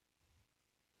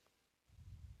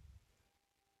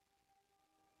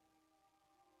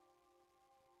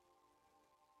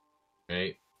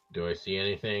 Right? Do I see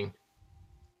anything?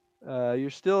 You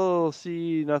still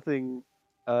see nothing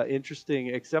interesting,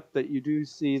 except that you do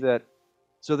see that...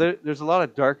 So there's a lot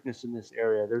of darkness in this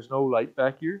area. There's no light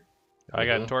back here. I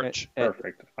got a torch.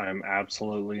 Perfect. I'm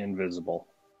absolutely invisible.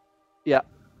 Yeah,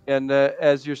 and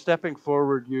as you're stepping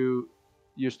forward,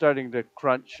 you're starting to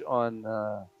crunch on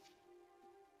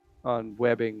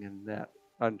webbing and that,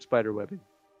 on spider webbing.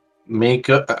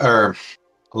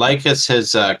 Lycus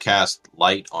has cast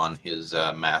light on his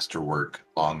masterwork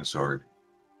longsword.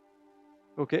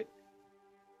 Okay.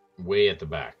 Way at the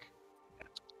back.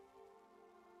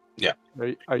 Yeah.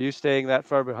 Are you staying that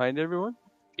far behind everyone?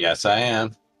 Yes, I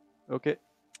am. Okay.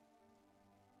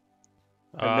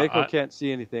 And Mako can't see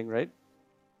anything, right?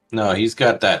 No, he's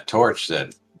got that torch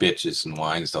that bitches and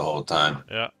whines the whole time.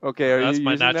 Yeah. Okay, are That's you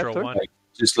my using natural that torch? one.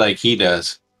 Just like he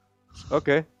does.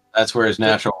 Okay. That's where his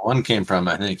natural one came from,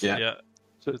 I think, yeah. Yeah.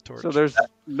 So, The torch. so there's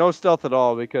no stealth at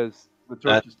all because the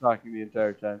torch is talking the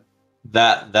entire time.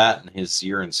 That and his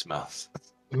urine smells.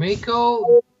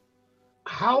 Mako,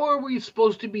 how are we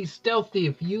supposed to be stealthy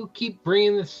if you keep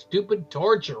bringing this stupid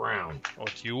torch around? Oh,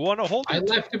 do you want to hold I it?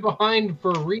 left it behind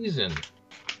for a reason.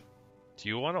 Do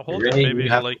you want to hold Ray, it? Maybe you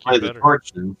he'll have like to play you the better.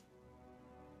 torch then.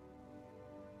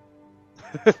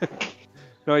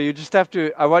 No, you just have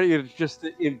to... I want you to just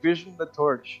envision the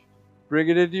torch. Bring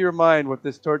it into your mind what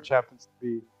this torch happens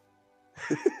to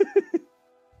be.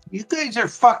 You guys are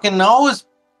fucking always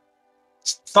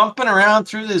thumping around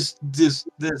through this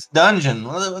dungeon.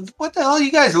 What the hell are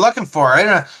you guys looking for? I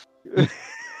don't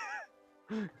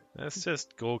know. Let's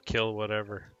just go kill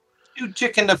whatever. You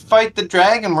chicken to fight the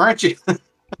dragon, weren't you?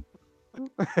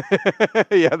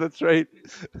 Yeah, that's right.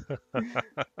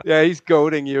 Yeah, he's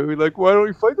goading you. He's like, why don't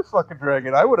we fight the fucking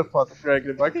dragon? I would have fought the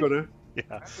dragon if I could have. Yeah.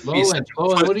 Lowen,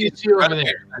 what do you see over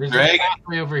there? There's a Dragon.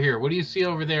 pathway over here. What do you see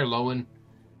over there, Lowen?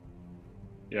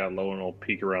 Yeah, Lowen will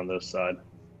peek around this side.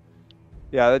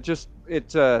 Yeah,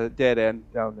 it's a dead end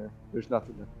down there. There's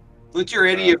nothing there. What's your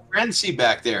idiot friend see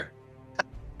back there?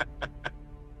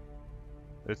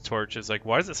 The torch is like,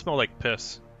 why does it smell like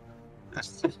piss?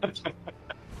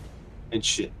 And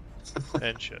shit.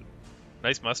 And shit.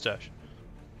 Nice mustache.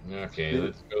 Okay,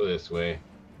 let's go this way.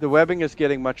 The webbing is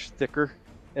getting much thicker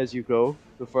as you go,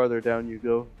 the farther down you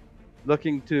go.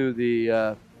 Looking to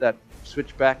the that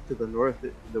switch back to the north,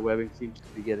 the webbing seems to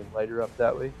be getting lighter up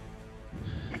that way.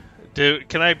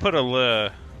 Can I put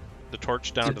the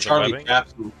torch down to the Charlie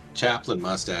webbing? Chaplin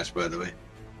mustache, by the way.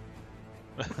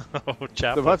 Oh, The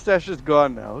Chaplin. mustache is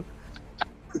gone now.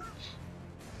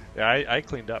 Yeah, I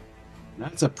cleaned up.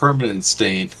 That's a permanent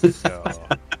stain. So,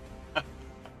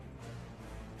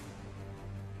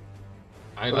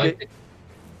 I'd Okay. like to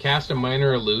cast a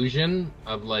minor illusion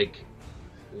of like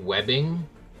webbing,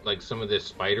 like some of this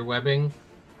spider webbing,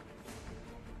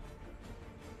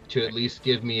 to at least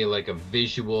give me like a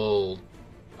visual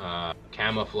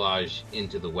camouflage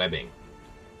into the webbing.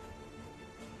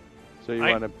 So you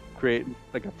I- want to create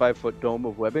like a 5-foot dome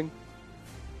of webbing?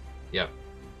 Yep.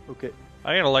 Okay.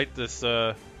 I'm gonna light this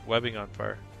webbing on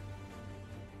fire.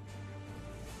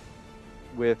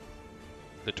 With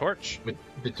The torch. With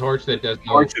the torch that does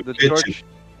no. Torch of the pitching. torch.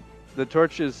 The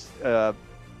torch is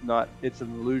not. It's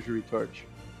an illusory torch.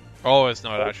 Oh, it's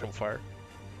not actual fire.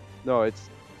 No, it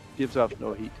gives off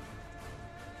no heat.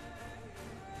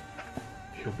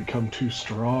 He'll become too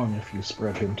strong if you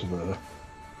spread him to the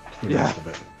Yeah. rest of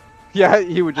it. Yeah,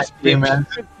 he would just. Hey, man.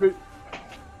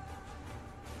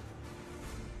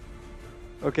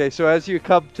 Okay, so as you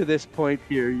come to this point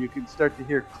here, you can start to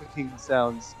hear clicking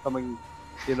sounds coming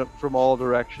from all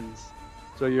directions.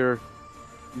 So you've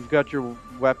got your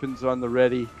weapons on the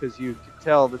ready because you can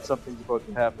tell that something's about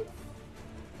to happen.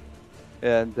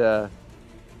 And I'm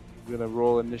gonna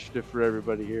roll initiative for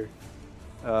everybody here.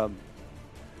 Not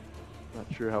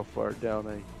sure how far down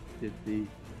I did the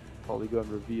polygon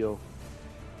reveal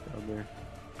down there.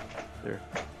 There.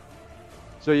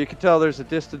 So you can tell there's a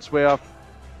distance way off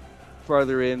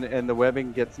farther in, and the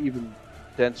webbing gets even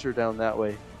denser down that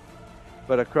way.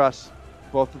 But across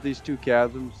both of these two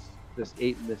chasms, this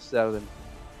 8 and this 7,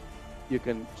 you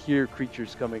can hear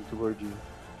creatures coming towards you.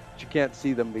 But you can't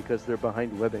see them because they're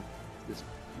behind webbing at this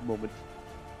moment.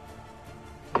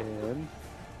 And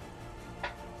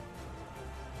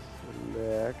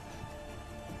select.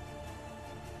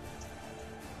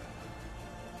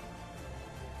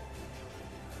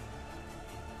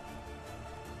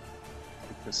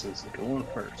 This is going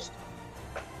first.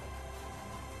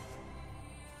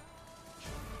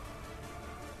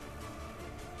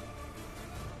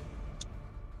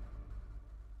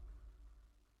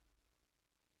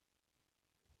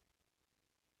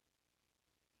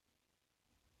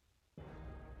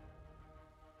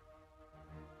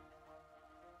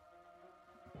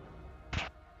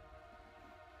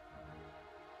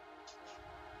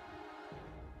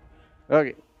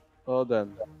 Okay, all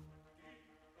done.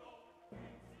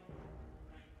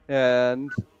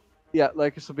 And yeah,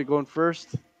 Lycus will be going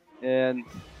first, and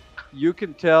you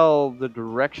can tell the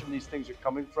direction these things are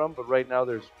coming from, but right now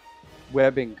there's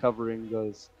webbing covering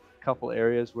those couple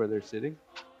areas where they're sitting.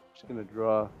 Just gonna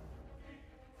draw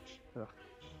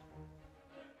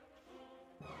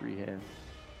freehand.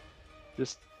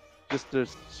 Just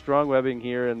there's strong webbing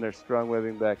here and there's strong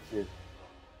webbing back here.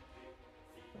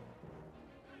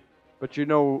 But you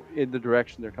know in the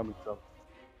direction they're coming from.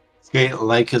 Okay,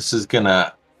 Lycus is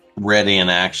gonna ready in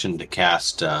action to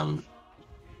cast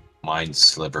Mind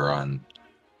Sliver on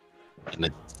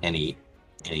any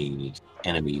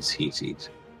enemies he sees.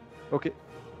 Okay.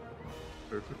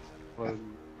 Perfect.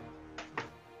 One.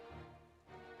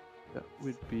 That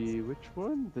would be which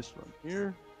one? This one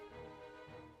here.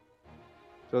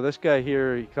 So this guy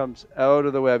here, he comes out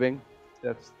of the webbing.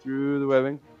 That's through the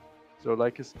webbing. So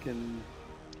Lycus can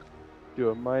do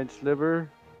a Mind Sliver.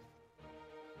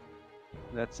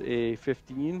 That's a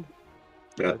 15.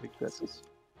 Yeah. I think that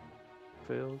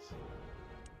fails.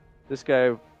 This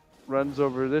guy runs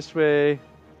over this way,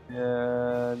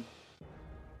 and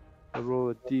I roll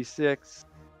a d6.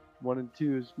 1 and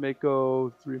 2 is Mako,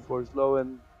 3 and 4 is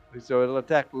Lowen. So it'll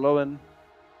attack Lowen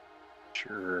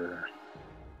Sure.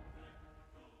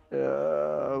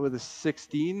 with a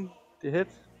 16 to hit.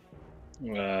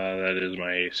 That is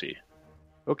my AC.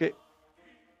 Okay.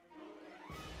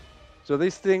 So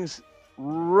these things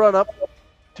run up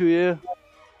to you,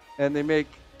 and they make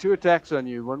 2 attacks on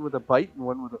you, one with a bite and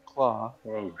one with a claw.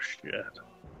 Oh shit.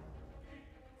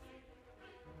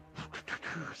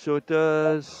 So it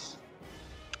does.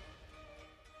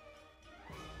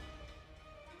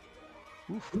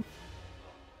 Oof.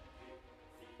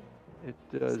 It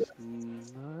does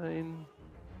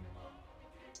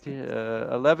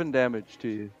 11 damage to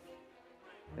you.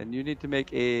 And you need to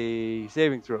make a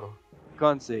saving throw.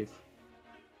 Con save.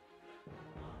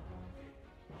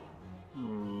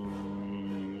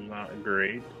 Not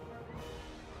great.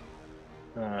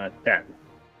 10.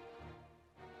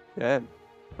 10.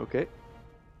 Okay.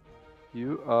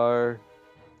 You are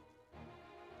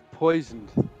poisoned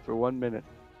for 1 minute.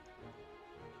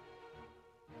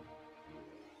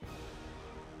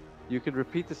 You can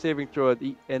repeat the saving throw at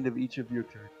the end of each of your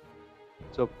turns.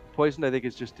 So poisoned, I think,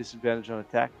 is just disadvantage on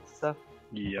attack and stuff.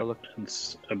 Yep. look.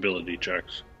 It's ability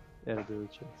checks. And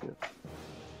ability checks,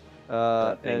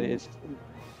 yeah. And thing it's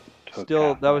took still,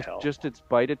 half that my was health. just its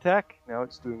bite attack. Now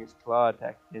it's doing its claw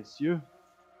attack against you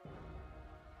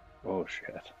Oh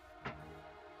shit.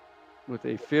 with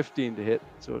a 15 to hit,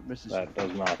 so it misses. That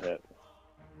does not hit.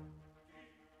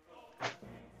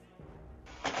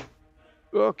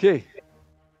 Okay.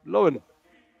 Lowen.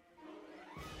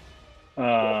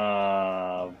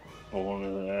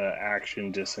 Bonus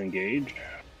action disengage.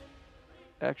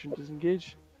 Action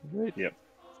disengage. Right. Yep.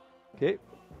 Okay.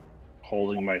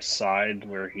 Holding my side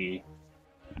where he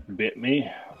bit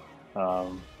me.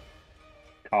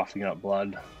 Coughing up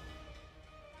blood.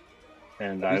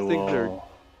 And I These things are will.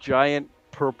 giant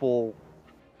purple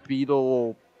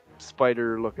beetle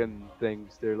spider looking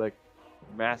things. They're like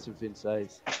massive in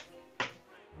size.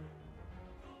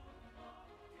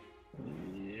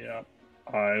 Yep.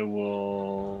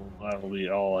 That'll be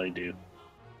all I do.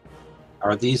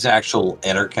 Are these actual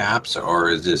ettercaps, or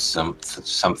is this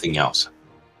something else?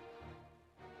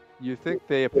 You think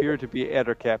they appear to be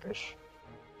ettercapish.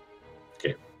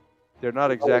 Okay. They're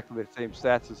not exactly the same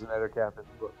stats as an ettercap in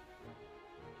the book.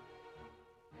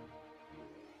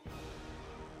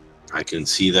 I can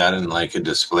see that in like a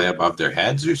display above their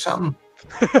heads or something.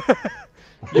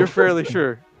 You're fairly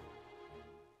sure.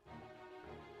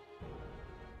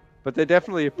 But they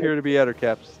definitely appear to be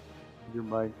ettercaps in your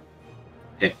mind.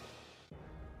 Okay.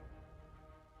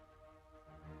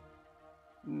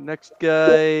 Next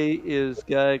guy is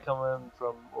guy coming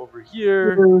from over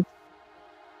here.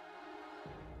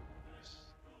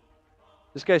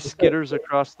 This guy skitters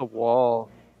across the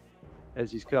wall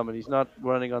as he's coming. He's not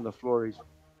running on the floor. He's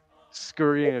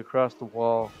scurrying across the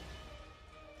wall.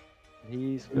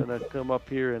 He's gonna come up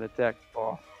here and attack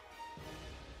Both.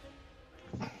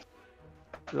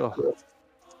 Oh.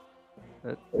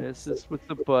 That misses with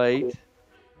the bite.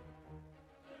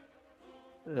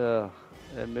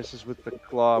 And misses with the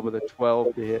claw with a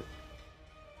 12 to hit.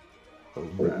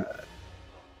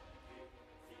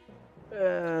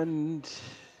 And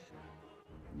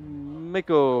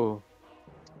Miko.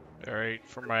 Alright,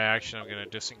 for my action, I'm going to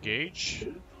disengage.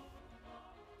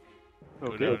 Go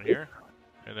Okay. down here.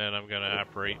 And then I'm going to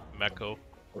apparate Meko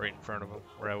right in front of him,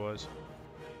 where I was.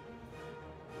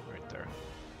 Right there.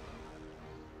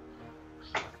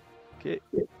 Okay.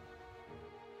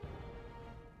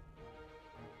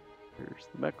 Here's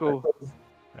the Meko.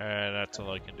 And that's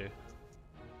all I can do.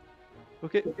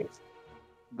 Okay.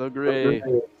 The Gray.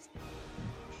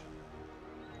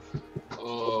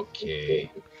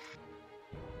 Okay.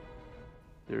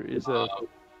 There is a.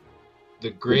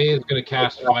 The gray is going to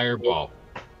cast Fireball.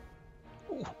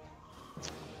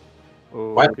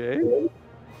 Okay.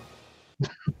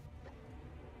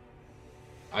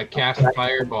 I cast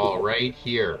Fireball right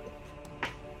here.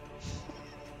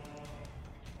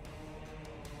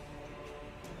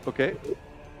 Okay.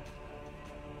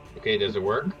 Okay, does it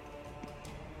work?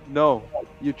 No.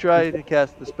 You try to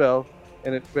cast the spell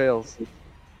and it fails.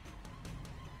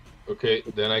 Okay,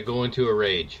 then I go into a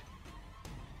rage.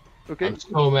 Okay. I'm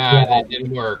so mad it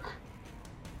didn't work.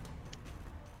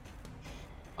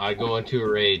 I go into a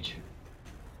rage.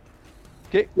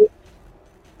 Okay.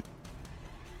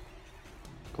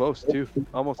 Close too.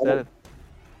 Almost at it.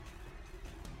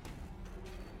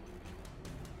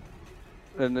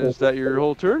 And is that your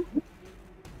whole turn?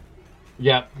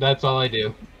 Yeah, that's all I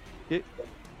do. Okay.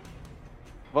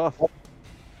 Voth.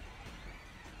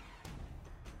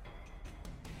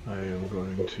 I am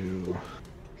going to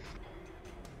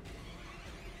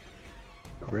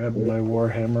grab my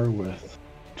warhammer with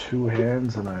two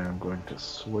hands, and I am going to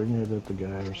swing it at the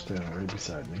guy who's standing right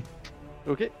beside me.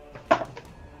 Okay.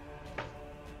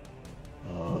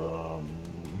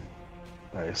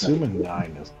 I assume a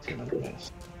 9 is gonna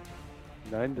miss.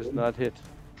 9 does not hit.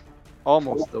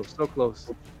 Almost though. So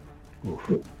close.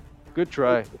 Oof. Good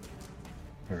try.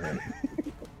 Alright.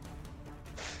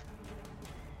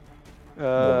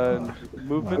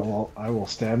 Movement. I will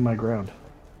stand my ground.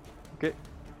 Okay.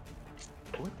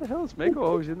 What the hell is Mako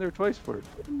always in there twice for?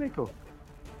 Mako.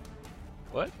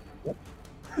 What?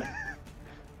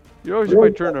 You're always in my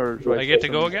turn order twice. I get to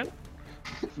go again?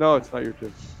 No, it's not your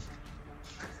turn.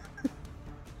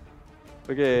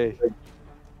 Okay.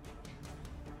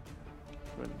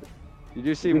 Did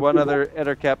you see one other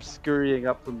ettercap scurrying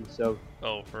up from the south,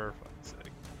 Oh, for fuck's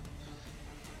sake.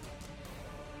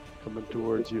 coming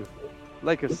towards you?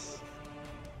 Lycus.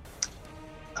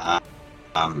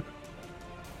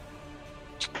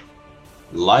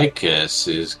 Lycus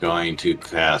is going to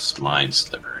cast Mind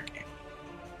Sliver again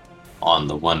on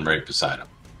the one right beside him.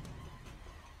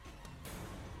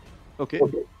 Okay.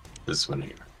 This one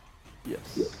here.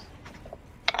 Yes.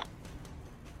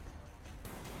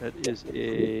 That is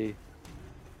a.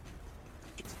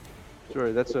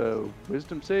 Sorry, that's a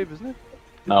wisdom save, isn't it?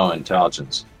 No,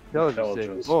 intelligence.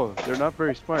 Intelligence save. Oh, they're not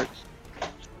very smart.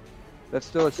 That's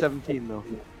still a 17, though.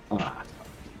 Ah.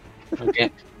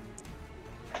 Okay.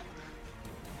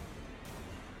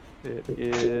 It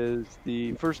is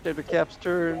the first Ettercap's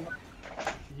turn.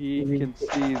 He can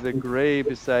see the gray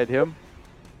beside him,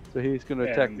 so he's going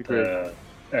to attack the gray.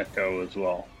 Echo as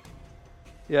well.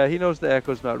 Yeah, he knows the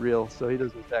echo's not real, so he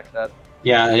doesn't attack that.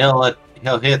 Yeah,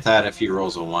 he'll hit that if he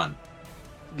rolls a 1.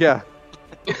 Yeah.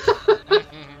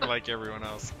 Like everyone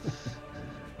else.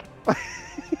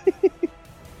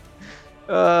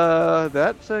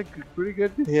 That's a pretty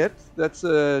good hit. That's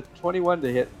a 21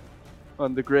 to hit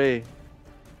on the gray.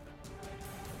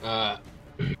 Yeah,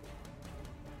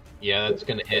 that's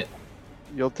gonna hit.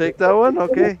 You'll take that one?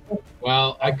 Okay.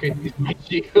 Well, I could use my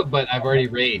shield, but I've already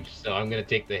raged, so I'm gonna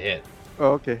take the hit.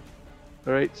 Oh, okay.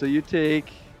 All right. So you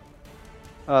take.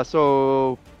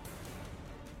 So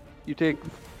you take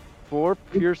 4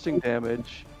 piercing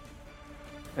damage,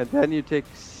 and then you take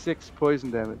 6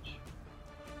 poison damage.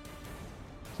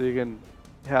 So you can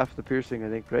half the piercing, I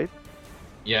think, right?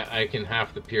 Yeah, I can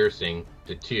half the piercing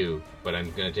to 2, but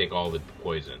I'm gonna take all the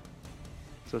poison.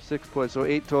 So 6 points, so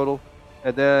 8 total,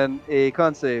 and then a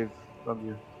con save from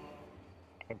you.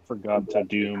 I forgot to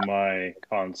do my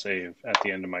con save at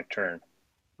the end of my turn.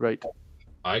 Right.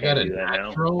 I got a do that now?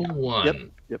 natural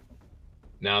 1. Yep.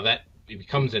 Now that it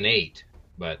becomes an 8,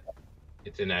 but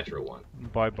it's a natural 1.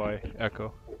 Bye,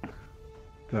 Echo.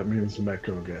 That means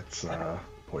Meko gets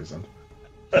poisoned.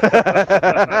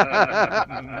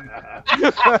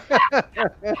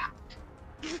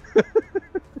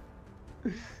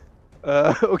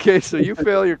 Okay, so you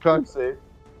fail your con save.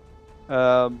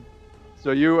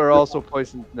 So you are also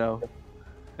poisoned now.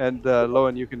 And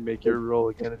Lowen, you can make your roll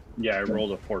again. Yeah, I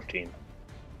rolled a 14.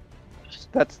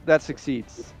 That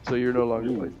succeeds. So you're no longer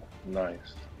Ooh, poisoned.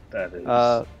 nice. That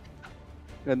is.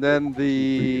 And then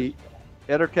the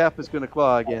Ettercap is going to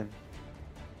claw again.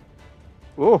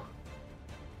 Oh!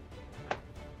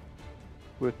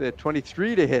 With a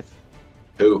 23 to hit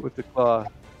Who? with the claw.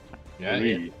 Yeah,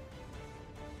 Three.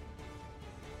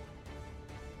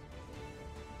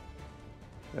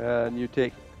 And you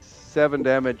take 7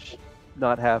 damage,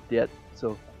 not halved yet.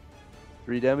 So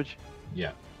 3 damage.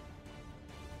 yeah.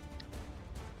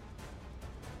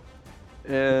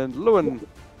 And Lowen,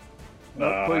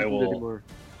 not I poisoned will anymore.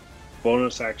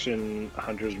 bonus action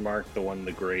Hunter's Mark, the one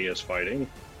the gray is fighting.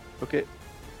 Okay.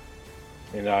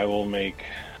 And I will make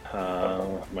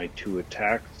my 2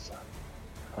 attacks.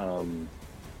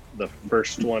 The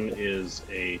first one is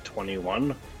a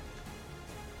 21.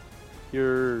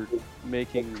 You're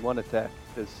making 1 attack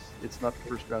because it's not the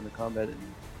first round of combat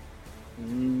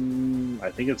anymore.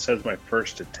 I think it says my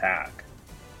first attack.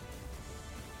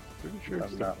 Pretty sure it's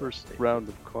I'm the not first mistaken. round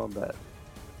of combat.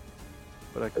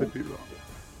 But I could be wrong.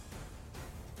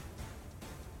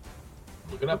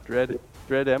 Look it up. Dread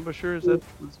Ambusher, is that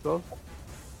what it's called?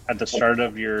 At the start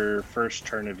of your first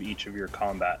turn of each of your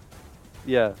combat.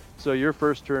 Yeah. So your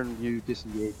first turn, you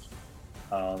disengage.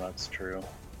 Oh, that's true.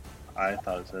 I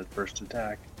thought it said first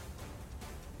attack.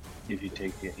 If you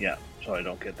take it, yeah. So I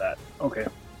don't get that. Okay.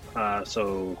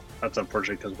 So that's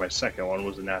unfortunate because my second one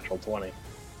was a natural 20.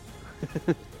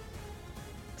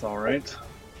 It's all right.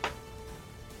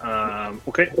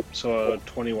 Okay. So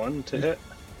 21 to hit.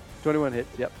 21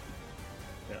 hits, yep.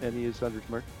 Yeah. And he is Hunter's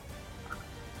Mark.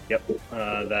 Yep.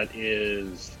 That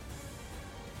is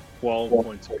 12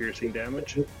 points of piercing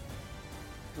damage.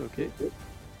 Okay.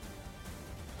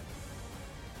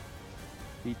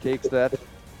 He takes that.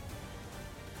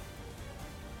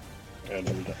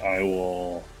 And I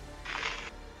will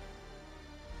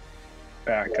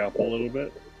back up a little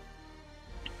bit.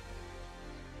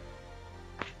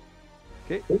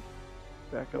 Okay.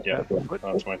 Back up Yeah, half a foot.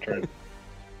 that's my turn.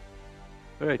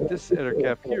 Alright, this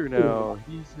Ettercap here now.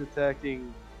 He's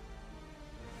attacking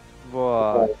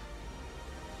Voth.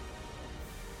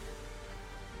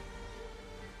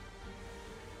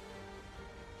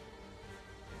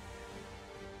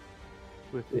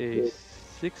 With a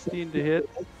 16 to hit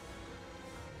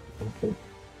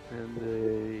and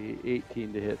a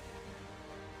 18 to hit.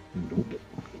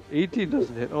 18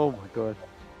 doesn't hit. Oh my god.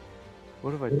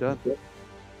 What have I done?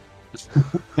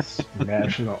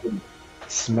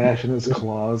 Smashing his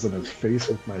claws in his face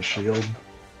with my shield,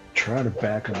 trying to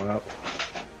back him up.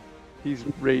 He's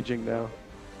raging now.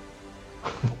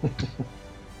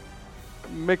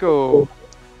 Miko.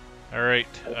 All right,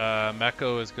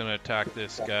 Meko is going to attack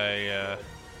this guy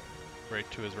right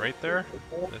to his right there.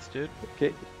 This dude.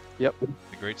 Okay. Yep.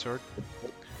 The greatsword.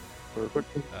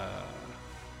 Perfect. That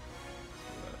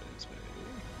is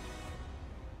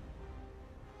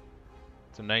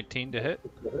it's a 19 to hit.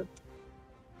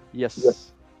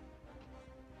 Yes.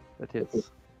 That hits.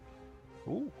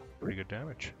 Ooh, pretty good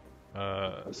damage.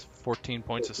 14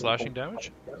 points of slashing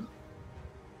damage.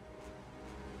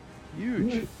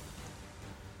 Huge.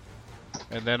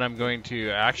 And then I'm going to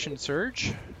action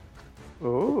surge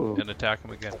Oh. and attack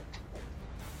him again.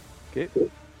 Okay.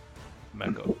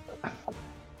 Meko.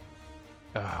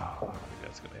 Oh,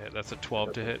 that's gonna hit. That's a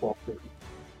 12 to hit.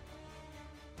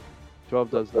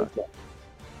 12 does that.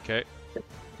 Okay.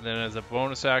 And then as a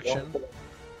bonus action,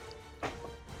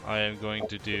 I am going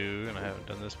to do, and I haven't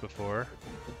done this before,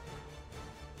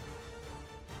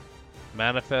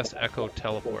 Manifest Echo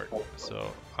Teleport. So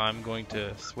I'm going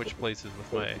to switch places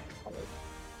with my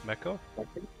Meko. I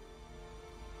think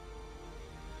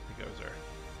I was there.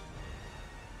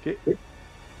 Okay.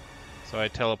 So I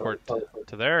teleport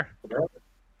to there,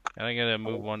 and I'm gonna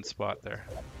move one spot there.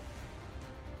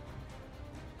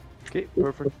 Okay,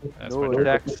 perfect. That's No my turn.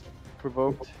 attacks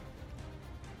provoked.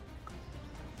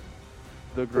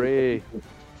 The Gray.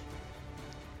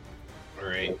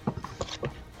 Alright.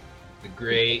 The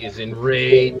Gray is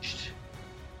enraged.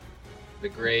 The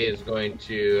Gray is going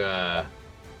to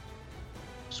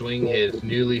swing his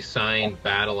newly signed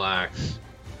battle axe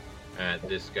at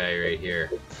this guy right here.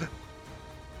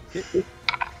 Okay.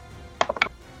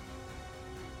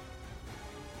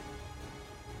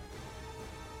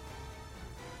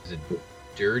 It's a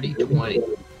dirty 20.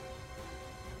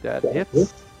 That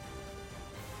hits.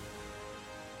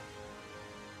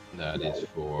 That is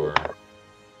for...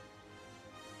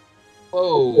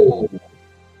 Whoa!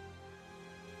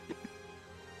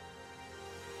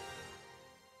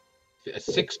 Uh,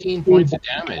 16 points of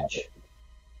damage.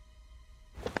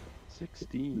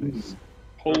 16.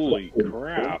 Holy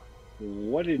crap.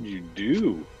 What did you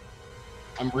do?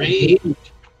 I'm raged.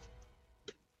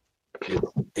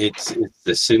 It's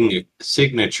the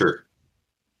signature.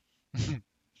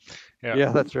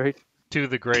 Yeah, that's right. To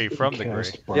the Gray from the Gray.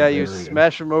 Cast Yeah, you Barbarian.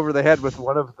 smash him over the head with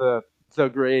one of the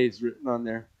Grays written on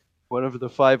there. One of the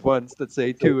 5 ones that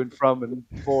say to and from and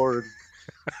for.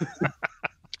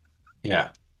 Yeah.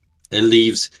 It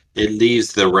leaves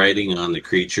the writing on the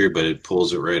creature, but it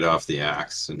pulls it right off the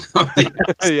axe. And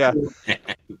Yeah.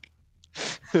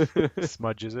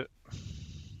 Smudges it.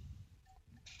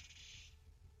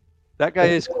 That guy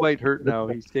is quite hurt now.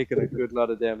 He's taken a good lot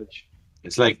of damage.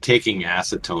 It's like taking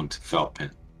acetone to felt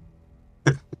pen.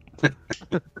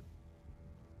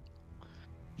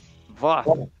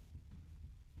 Voth.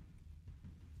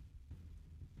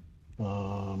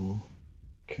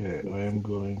 Okay, I am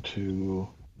going to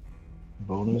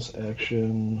bonus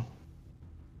action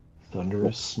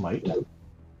Thunderous Smite.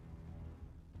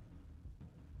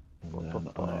 And then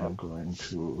I am going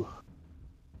to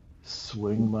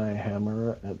swing my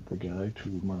hammer at the guy to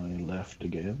my left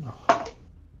again.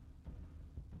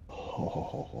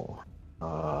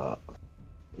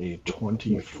 A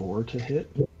 24 to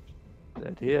hit.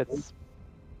 That hits.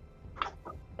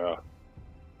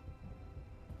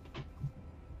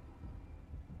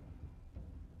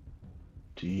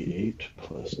 D8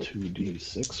 plus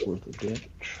 2d6 worth of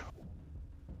damage.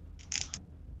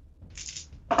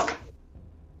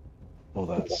 Oh,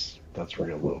 that's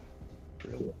real low.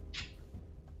 Real low.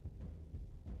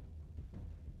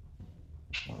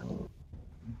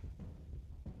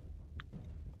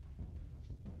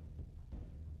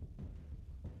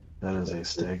 That is a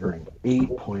staggering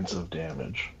 8 points of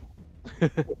damage.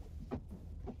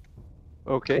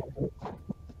 Okay.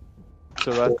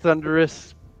 So that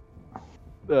thunderous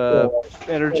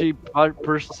energy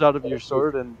bursts out of your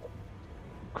sword and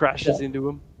crashes into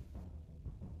him.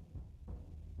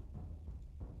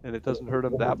 And it doesn't hurt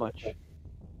him that much.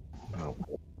 No.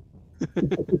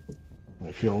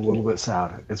 I feel a little bit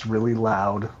sad. It's really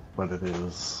loud, but it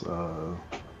is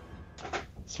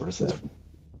sort of sad.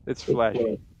 It's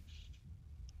flashy.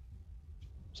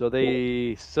 So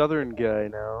the southern guy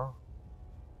now.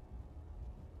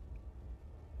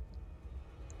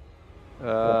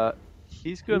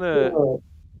 He's gonna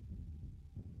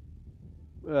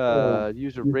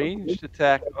use a ranged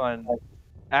attack on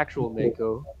actual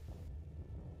Mako.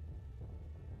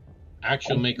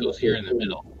 Actual Mako's here in the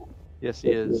middle. Yes, he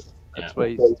is. That's Yeah. why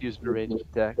he's using a ranged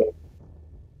attack.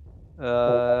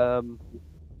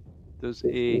 Does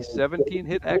a 17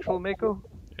 hit actual Mako?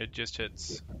 It just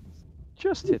hits.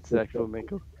 Just hits actual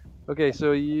Mako. Okay,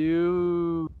 so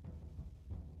you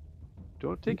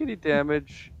don't take any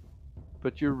damage.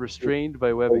 but you're restrained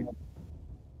by webbing.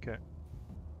 Okay.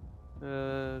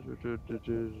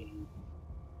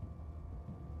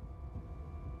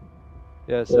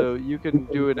 Yeah, so you can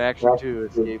do an action to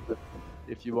escape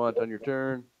if you want on your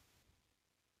turn.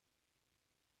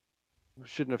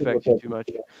 Shouldn't affect you too much.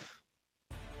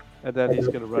 And then he's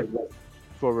going to run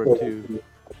forward to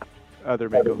Other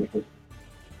Mako.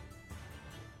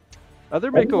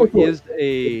 Other Mako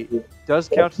does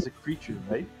count as a creature,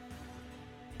 right?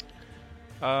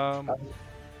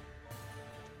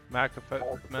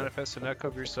 Manifest an echo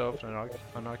of yourself in an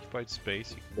unoccupied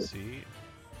space. You can see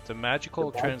it's a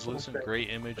magical, translucent gray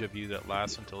image of you that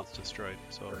lasts until it's destroyed.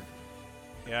 So,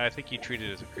 yeah, I think you treat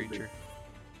it as a creature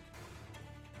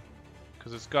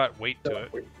because it's got weight to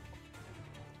it.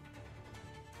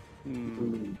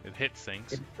 It hits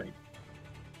things.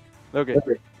 Okay.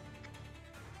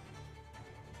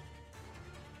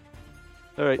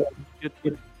 All right.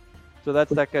 Good. So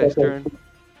that's that guy's turn.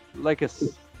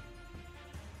 Lycus.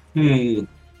 I'm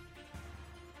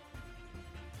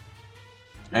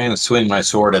gonna swing my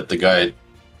sword at the guy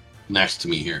next to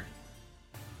me here.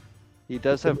 He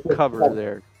does have cover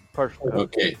there. Partial cover.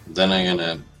 Okay, then I'm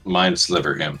gonna mind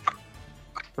sliver him.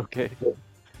 Okay.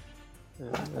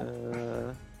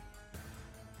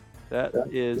 That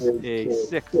is a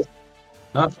 6.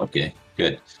 Oh, okay,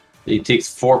 good. He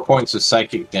takes 4 points of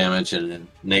psychic damage and then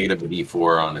negative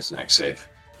D4 on his next save.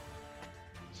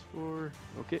 4.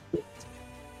 Okay.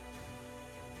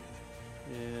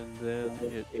 And then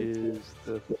it is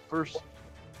the first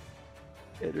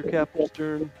Ettercap's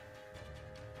turn.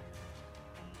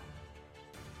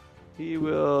 He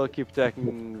will keep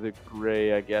attacking the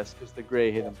gray, I guess, because the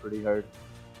gray hit him pretty hard.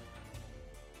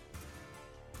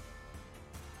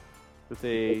 With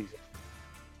a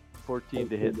 14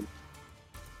 to hit.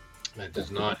 That does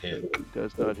not hit.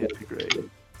 Does not hit the gray.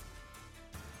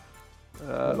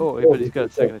 But he's got a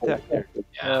second attack there.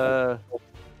 Yeah.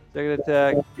 Second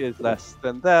attack is less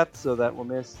than that, so that will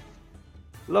miss.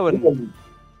 Lowen.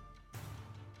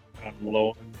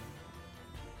 Lowen.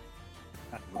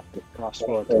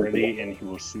 Crossbow at the ready, and he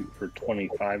will shoot for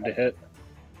 25 to hit.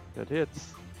 That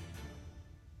hits.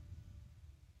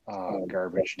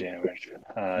 Garbage damage.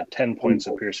 10 points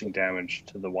of piercing damage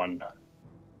to the one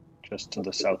just to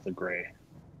the south of Gray.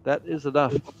 That is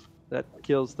enough. That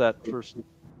kills that first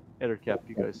Ettercap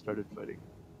you guys started fighting.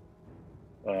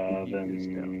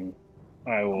 Then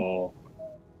I will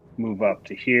move up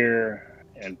to here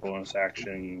and bonus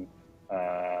action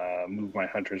move my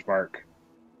Hunter's Mark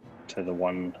to the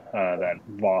one that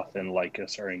Voth and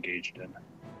Lycus are engaged in.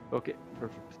 Okay,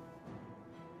 perfect.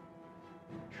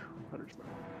 Hunter's Mark.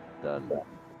 Done.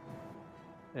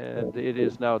 And it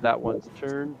is now that one's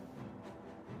turn.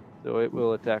 So it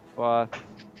will attack Voth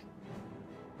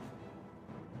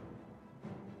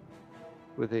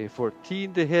with a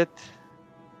 14 to hit.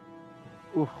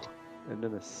 Ooh, and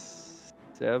then a 6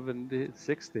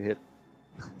 to hit.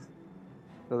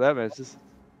 So that misses.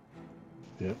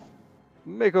 Yep.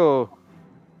 Mako. All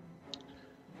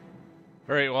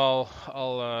right. Well,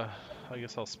 I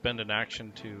guess I'll spend an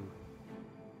action to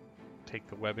take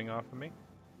the webbing off of me.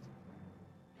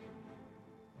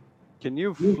 Can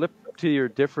you flip to your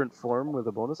different form with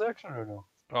a bonus action or no?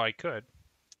 Oh, I could.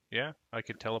 Yeah, I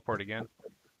could teleport again.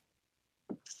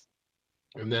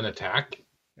 And then attack?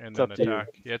 And It's then up to you. attack.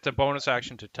 Yeah, it's a bonus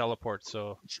action to teleport,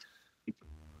 so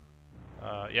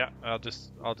yeah, I'll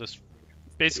just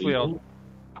basically I'll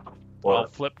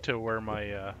flip to where my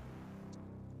yeah,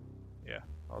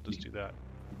 I'll just do that.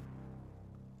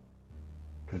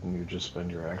 Couldn't you just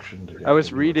spend your action to get I was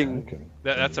to reading- attack and-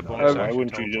 That's a and bonus Why action.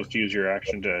 wouldn't you teleport. just use your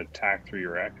action to attack through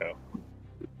your echo?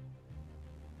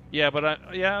 Yeah,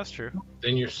 but yeah, that's true.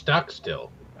 Then you're stuck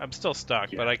still. I'm still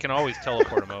stuck, Yeah. but I can always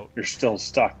teleport him out. You're still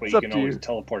stuck, but It's you up can to always you.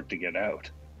 teleport to get out.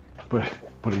 But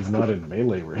he's not in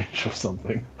melee range of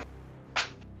something.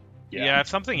 Yeah, if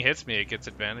something hits me, it gets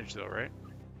advantage though, right?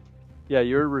 Yeah,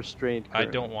 you're restrained. I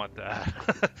currently. don't want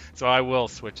that, so I will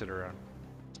switch it around.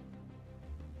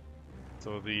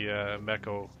 So the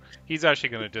Meko, he's actually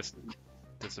going to just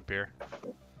disappear.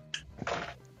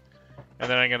 And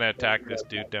then I'm going to attack this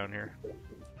dude down here.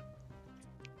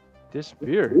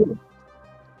 Disappear.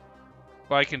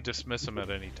 Well, I can dismiss him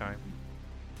at any time.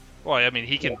 Well, I mean,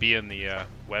 he can be in the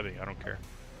webbing. I don't care.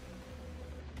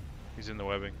 He's in the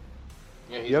webbing.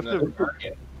 Yeah, he's You have to- another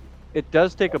target. It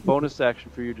does take a bonus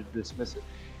action for you to dismiss it.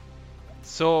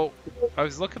 So, I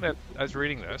was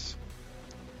reading this.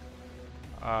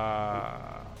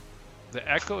 The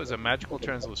Echo is a magical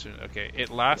translucent. Okay, it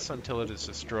lasts until it is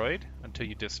destroyed, until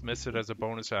you dismiss it as a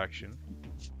bonus action,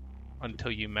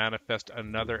 until you manifest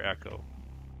another Echo,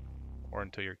 or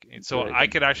until you're. So I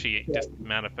could actually just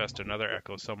manifest another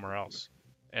echo somewhere else,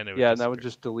 and it would Yeah, and that would disappear.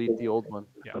 just delete the old one.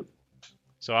 Yeah.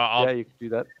 So I'll. Yeah, you can do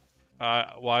that.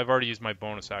 Well, I've already used my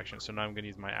bonus action, so now I'm going to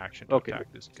use my action to Okay.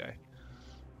 attack this guy.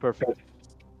 Perfect.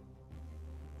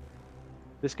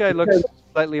 This guy looks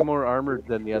slightly more armored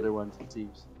than the other ones, it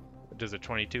seems. Does a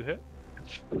 22 hit?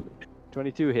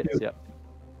 22 hits, yeah.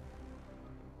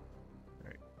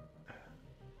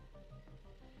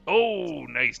 Oh,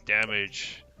 nice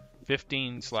damage.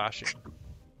 15 slashing.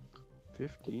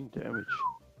 15 damage.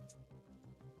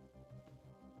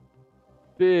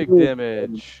 Big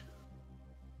damage.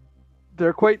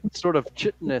 They're quite sort of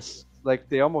chitinous. Like,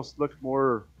 they almost look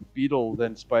more beetle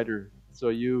than spider. So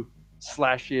you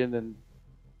slash in and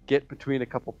get between a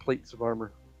couple plates of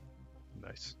armor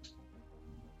Nice.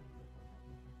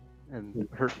 and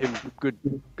hurt him good.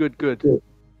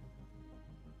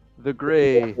 The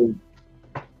Gray.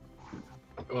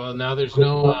 Well, now there's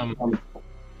no.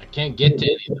 I can't get to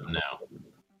any of them now.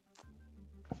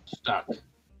 Stuck.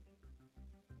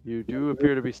 You do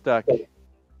appear to be stuck.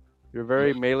 You're a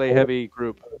very melee heavy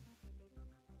group.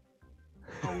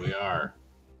 Oh, we are.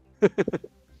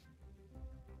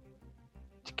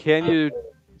 Can you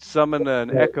summon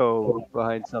an echo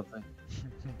behind something?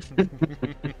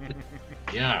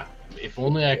 Yeah. If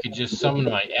only I could just summon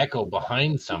my echo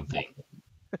behind something.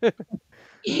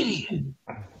 Idiot.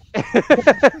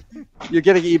 You're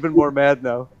getting even more mad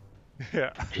now.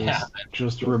 Yeah. Yeah.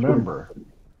 Just remember,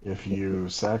 if you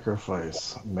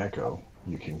sacrifice Meko,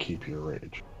 you can keep your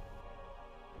rage.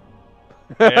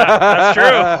 Yeah, that's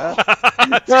true.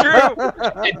 That's true.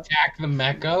 Attack the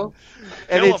Meko.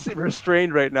 And Kill it's him.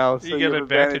 restrained right now, so You get have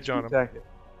advantage to on him. attack it.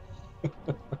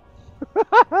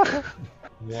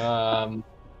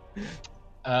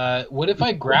 What if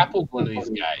I grappled one of these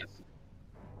guys?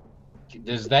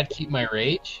 Does that keep my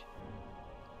rage?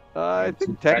 I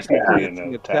think Technically technically an it's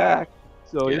an attack. attack.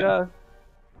 So Yeah. yeah.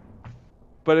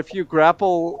 But if you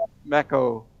grapple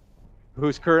Meko,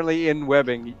 who's currently in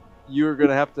webbing, you're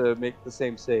gonna have to make the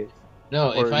same save.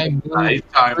 No, if Or- I He's move talking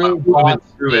through about moving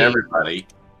Bot's through space, everybody.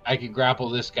 I could grapple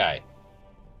this guy.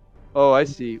 Oh, I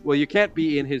see. Well, you can't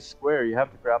be in his square. You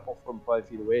have to grapple from 5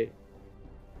 feet away.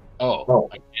 Oh,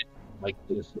 I can't like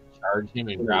just charge him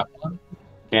and grapple him.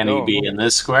 Can No. he be in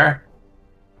this square?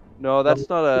 No, that's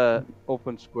not a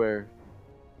open square.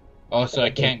 Oh, so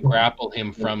I can't grapple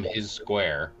him from his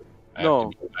square. I No.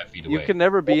 have to be 5 feet You away. can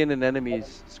never be in an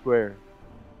enemy's square.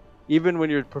 Even when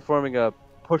you're performing a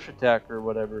push attack or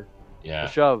whatever, a Yeah.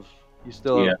 shove, you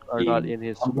still Yeah. are not in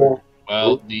his square.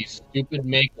 Well, these stupid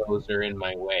Makos are in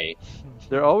my way.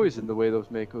 They're always in the way, those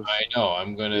Makos. I know.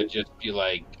 I'm gonna just be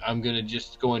like, I'm gonna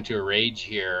just go into a rage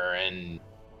here and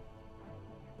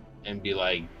be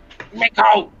like,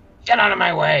 Mako, get out of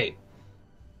my way!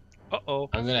 Uh-oh.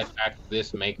 I'm gonna attack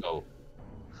this Mako.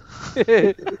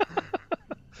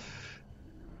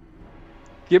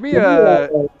 Give me a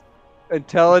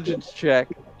intelligence check.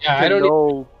 Yeah, to I don't.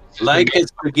 know. Lycus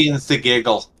begins to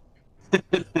giggle.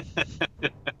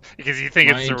 Because you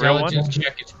think My it's the real one? intelligence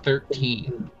check is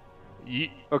 13.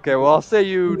 Okay, well, I'll say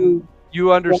you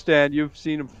understand. You've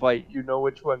seen him fight. You know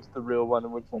which one's the real one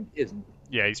and which one isn't.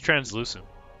 Yeah, he's translucent.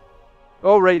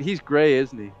 Oh, right, he's gray,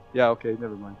 isn't he? Yeah, okay,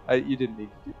 never mind. You didn't need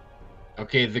to do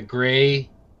Okay, the gray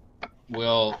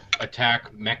will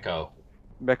attack Meko.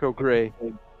 Meko gray.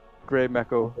 Gray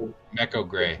Meko. Meko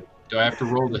gray. Do I have to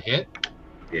roll the hit?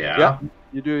 Yeah. Yeah,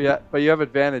 you do, yeah. But you have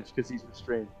advantage because he's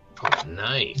restrained. Oh,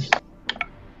 nice.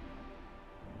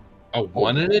 A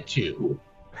 1 and a 2.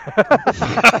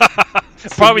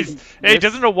 Probably. Hey,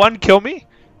 doesn't a 1 kill me?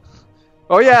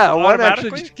 Oh, yeah, one actually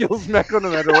Automatically? just kills Meko no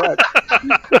matter what.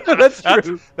 That's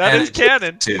true. That is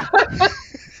canon. Two.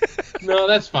 No,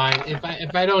 that's fine.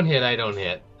 If I don't hit, I don't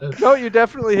hit. No, you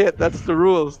definitely hit. That's the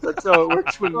rules. That's how it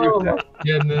works when you Oh my attack.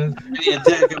 goodness. The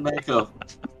attack of Mako.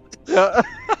 Yeah.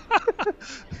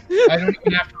 I don't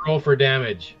even have to roll for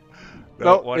damage.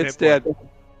 No, one it's hit dead.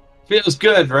 Feels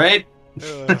good, right?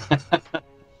 point.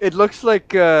 It looks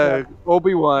like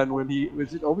Obi-Wan when he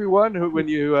was it Obi-Wan who when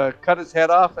you cut his head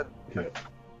off and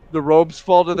the robes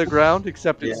fall to the ground,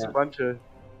 except it's Yeah.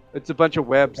 a bunch of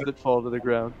webs that fall to the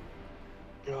ground.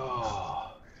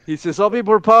 Oh. He says, "I'll be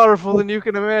more powerful than you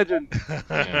can imagine."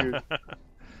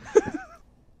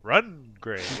 Run,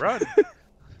 Gray, run.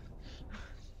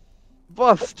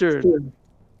 Boss turn.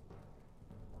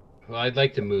 Well, I'd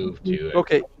like to move too.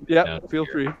 Okay, yeah, Down feel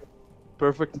here. free.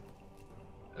 Perfect.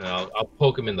 And I'll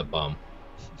poke him in the bum.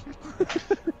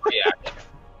 Free action.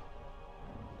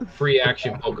 Free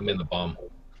action, poke him in the bum.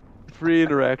 Free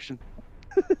interaction.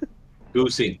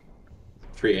 Goosey.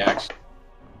 Free action.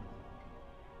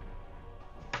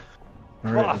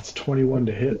 All right, it's 21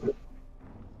 to hit.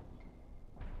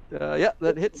 Yeah,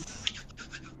 that hits.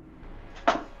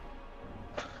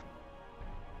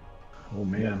 Oh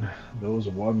man, those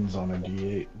ones on a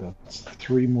D8. That's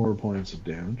 3 more points of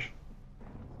damage.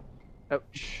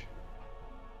 Ouch.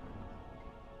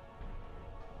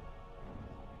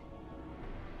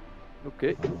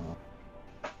 Okay.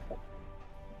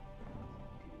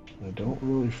 I don't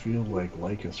really feel like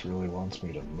Lycus really wants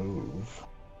me to move.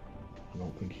 I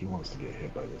don't think he wants to get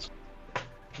hit by this.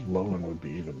 Lowen would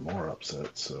be even more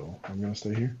upset, so I'm gonna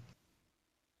stay here.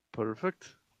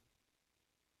 Perfect.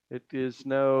 It is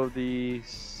now the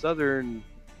southern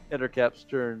Ettercap's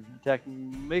turn.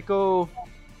 Attacking Mako.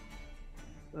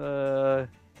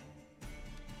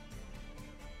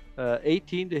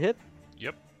 18 to hit.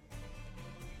 Yep.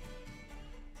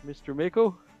 Mr.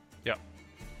 Mako.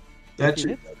 That's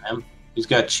it. He's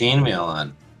got chainmail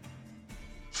on.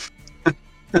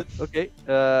 Okay,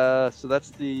 so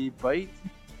that's the bite.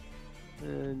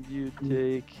 And you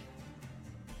take...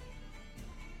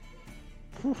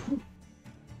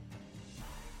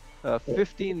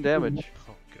 15 damage.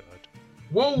 Oh god.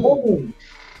 Whoa!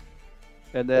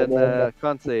 And then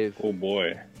con save. Oh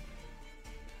boy.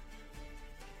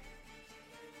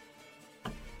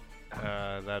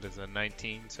 That is a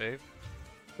 19 save.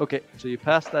 Okay, so you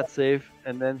pass that save,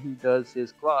 and then he does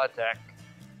his claw attack.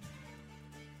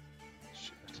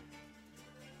 Shit.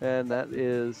 And that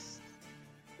is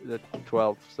the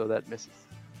 12, so that misses.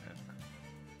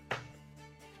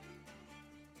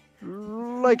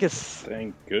 Lycus.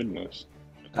 Thank goodness.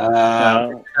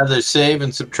 Either save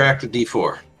and subtract a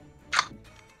D4.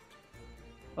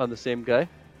 On the same guy?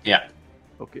 Yeah.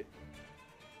 Okay.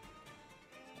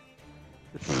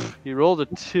 He rolled a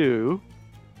 2,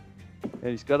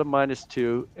 and he's got a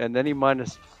 -2, and then he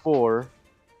 -4,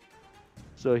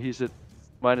 so he's at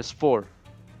 -4.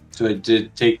 So it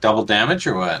did take double damage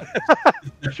or what?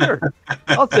 Sure.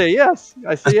 I'll say yes.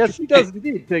 I say yes, he does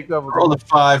indeed take double Roll damage. a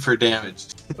 5 for damage.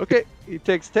 Okay, he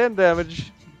takes 10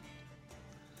 damage.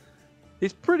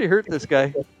 He's pretty hurt, this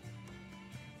guy.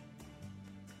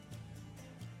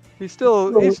 He's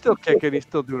still kicking, he's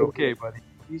still doing okay, but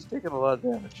he's taking a lot of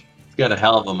damage. He's got a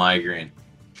hell of a migraine.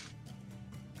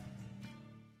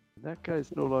 That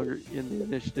guy's no longer in the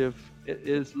initiative. It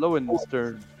is Lowen's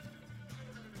turn.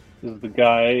 This is the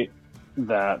guy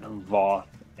that Voth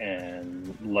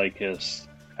and Lycus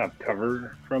have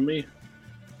cover from me.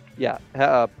 Yeah,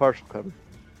 partial cover.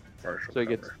 Partial So he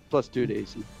gets cover. +2 to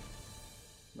AC.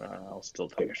 I'll still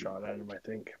take a shot at him, I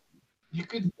think. You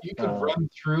could run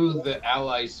through the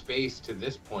ally space to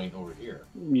this point over here.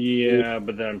 Yeah,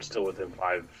 but then I'm still within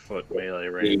 5-foot melee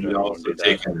range. I You don't also wanna do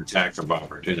take that. an attack of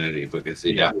opportunity because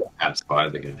he that's by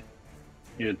the guy.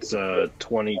 It's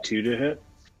 22 to hit.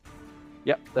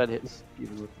 Yep, that hits,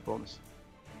 even with the bonus.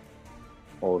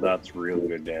 Oh, that's real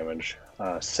good damage.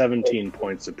 17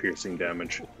 points of piercing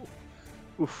damage.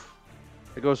 Oof.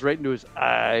 It goes right into his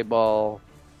eyeball.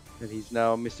 And he's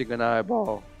now missing an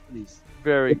eyeball. And he's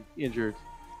very injured.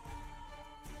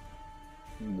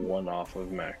 1 off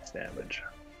of max damage.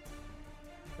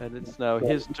 And it's now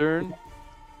his turn.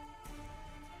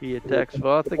 He attacks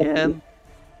Voth again.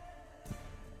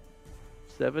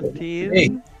 17. Hey,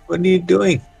 what are you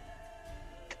doing?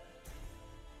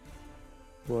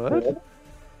 What?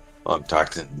 Oh, I'm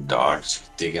talking to the dogs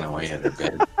digging away at their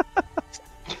bed.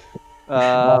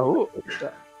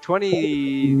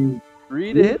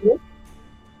 23 to hit.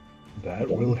 That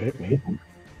will hit me.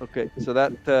 Okay, so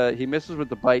that he misses with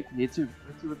the bite. He hits you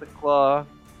with the claw.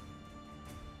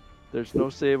 There's no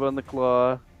save on the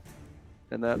claw.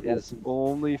 And that is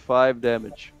only 5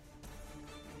 damage.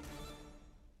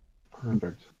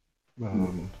 Perfect.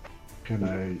 Can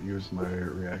I use my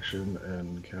reaction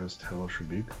and cast Hellish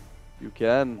Rebuke? You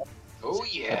can. Oh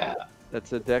yeah!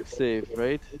 That's a dex save,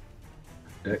 right?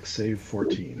 Dex save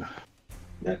 14.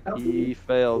 He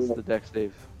fails the dex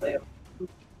save. That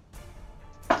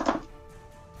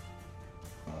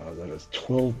is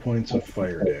 12 points of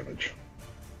fire damage.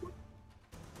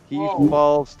 He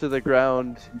falls to the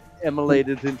ground,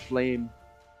 immolated in flame,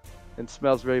 and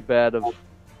smells very bad of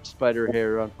spider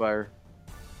hair on fire.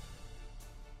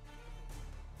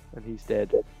 And he's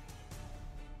dead.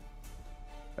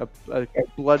 A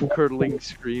blood-curdling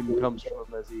scream comes from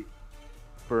him as he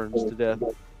burns to death.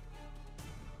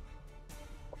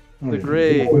 The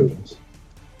Grey.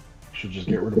 Should just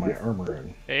get rid of my armor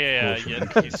and Hey,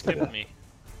 you skipped me.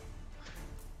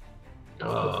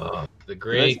 The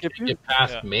Grey skip you? get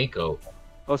past Yeah. Mako.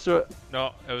 Oh, so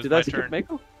No, it was did my I skip turn.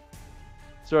 Mako?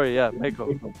 Sorry, yeah,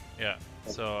 Mako. Yeah.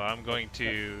 So I'm going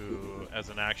to, as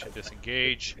an action,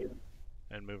 disengage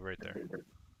and move right there.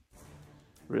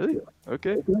 Really?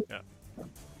 Okay. Yeah.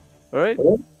 All right.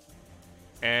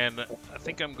 And I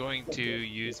think I'm going to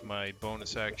use my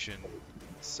bonus action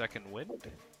Second Wind.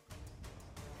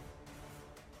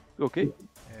 Okay.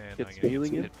 And Get I'm some going to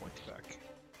healing get some in. hit points back.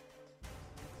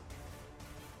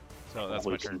 So that's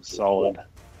Probably my turn. some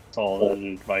solid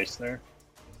advice there.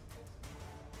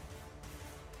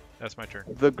 That's my turn.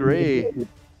 The Gray.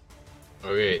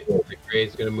 Okay, the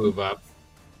Gray's gonna move up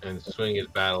and swing his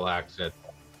battle axe at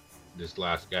this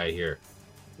last guy here.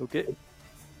 Okay.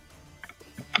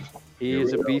 He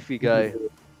is a beefy guy.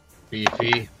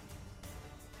 Beefy.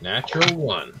 Natural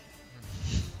 1.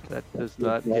 That does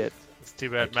not hit. It's too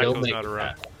bad Kill Mako's Mako not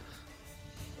around.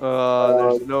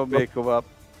 There's no Mako up.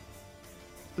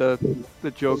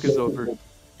 The joke is over.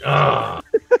 Ah!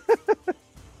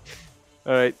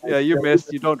 All right. Yeah, you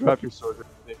missed. You don't drop your sword. or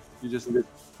anything.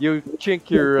 You chink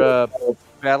your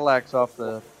battle axe off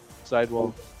the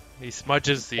sidewall. He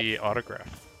smudges the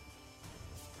autograph.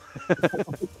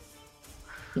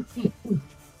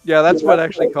 Yeah, that's what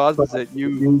actually causes it.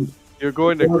 You're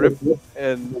going to grip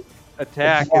and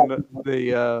attack, and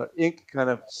the ink kind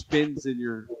of spins in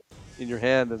your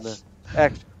hand, and the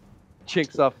axe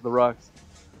chinks off the rocks.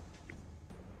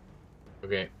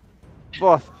 Okay.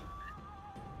 Both.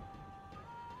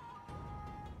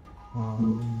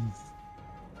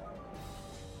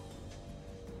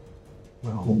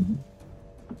 Well,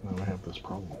 now I have this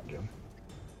problem again.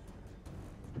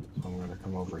 So I'm going to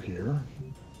come over here.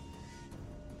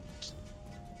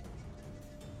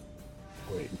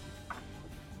 Wait.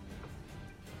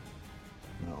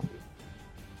 No.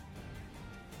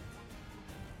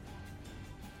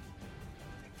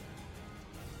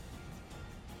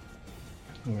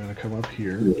 I'm going to come up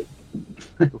here.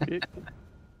 Okay.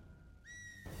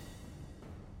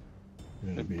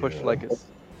 Gonna be Push like it's.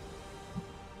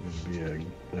 be a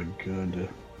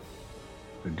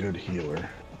good healer.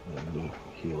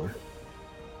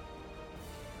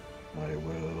 I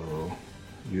will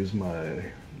use my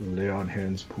lay on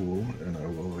hands pool, and I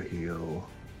will heal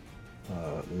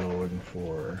Lowen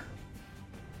for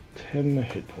 10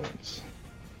 hit points.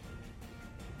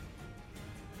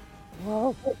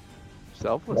 Wow.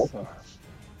 Selfless.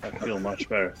 I feel much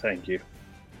better, thank you.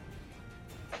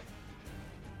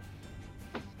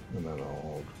 And then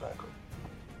I'll go back.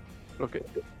 Okay.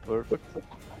 Perfect.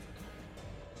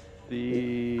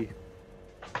 The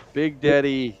Big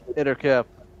Daddy Intercap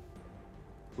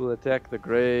will attack the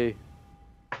Gray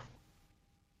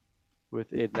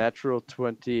with a natural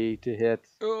 20 to hit.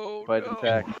 Oh, Fight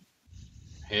attack.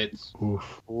 Hits.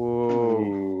 Oof. Whoa.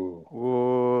 Ooh.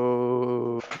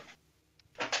 Whoa.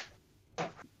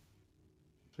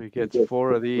 So he gets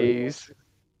 4 of these.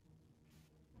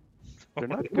 They're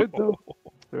not good though.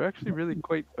 They're actually really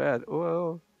quite bad.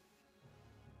 Whoa.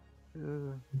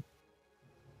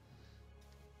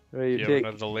 Right, You have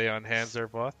another lay on hands there,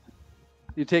 Both?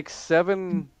 you take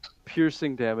 7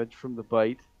 piercing damage from the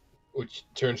bite, Which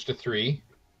turns to 3.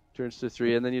 turns to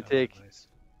 3, and then you Oh, take nice.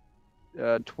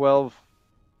 10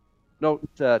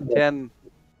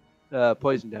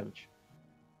 poison damage.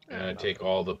 And I take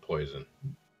all the poison.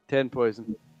 10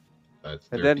 poison. That's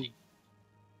And 30.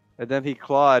 then he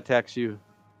claw attacks you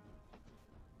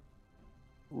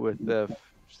with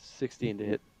 16 to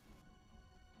hit.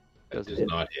 That doesn't does hit.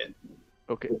 not hit.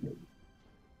 Okay.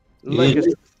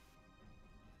 Lycus.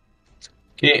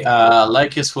 Okay,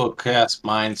 Lycus will cast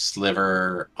Mind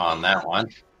Sliver on that one.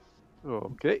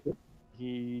 Okay.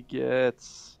 He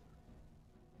gets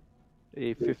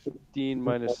a 15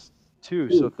 minus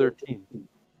 2, so 13.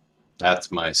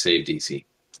 That's my save DC.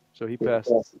 So he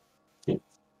passes.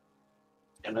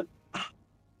 Damn it.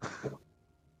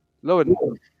 Lowen.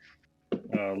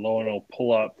 Lowen will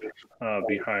pull up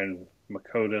behind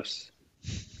Makotis.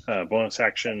 Bonus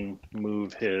action,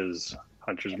 move his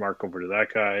Hunter's Mark over to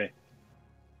that guy,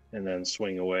 and then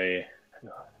swing away.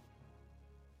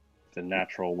 The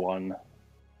natural 1.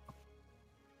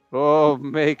 Oh,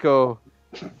 Mako.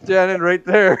 Standing right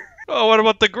there. Oh, what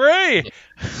about the Gray?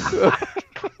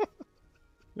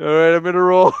 Alright, I'm gonna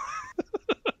roll.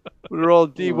 I'm gonna roll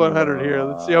D100 here.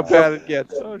 Let's see how bad it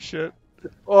gets. Oh, shit.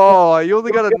 Oh, you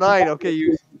only got a 9.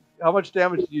 Okay, how much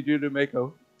damage did you do to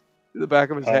Mako? To the back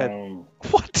of his head.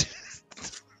 What?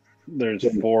 There's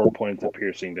 4 points of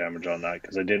piercing damage on that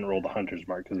because I didn't roll the Hunter's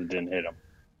Mark because it didn't hit him.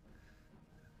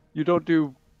 You don't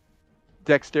do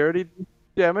dexterity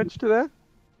damage to that?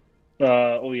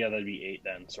 Oh yeah, that'd be 8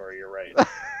 then. Sorry, you're right.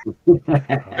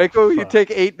 Mako, you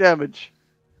take 8 damage.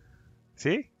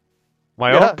 See?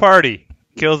 My Yeah. own party.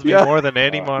 Kills me Yeah. more than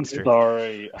any monster.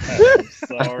 Sorry. I'm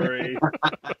sorry.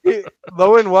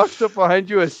 Lowen walks up behind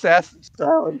you assassin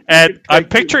style. And I'm Like,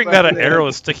 picturing back that of an the arrow head.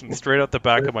 is sticking straight out the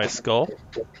back of my skull.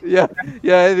 Yeah,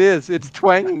 it is. It's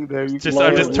twanging there. You Just can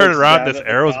I'm hear just it. turning Looks around. down This at the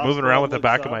arrow's crossbow, moving around with the looks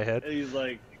back of up, my head. and he's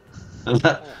like, Like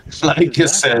 "How it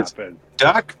does that says, happen?"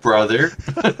 duck, brother.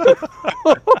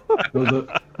 No,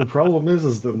 the problem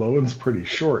is that Lowen's pretty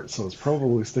short, so it's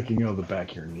probably sticking out of the back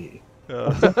of your knee.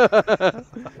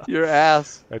 Your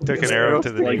ass. I took an arrow to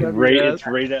the Like knee. it's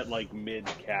right at like mid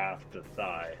calf to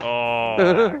thigh.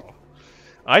 Oh,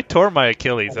 I tore my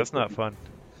Achilles. That's not fun.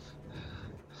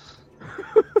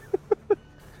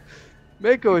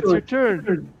 Mako, it's your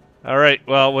turn. All right.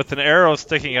 Well, with an arrow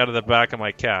sticking out of the back of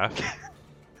my calf,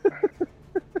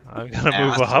 I'm gonna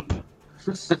move up,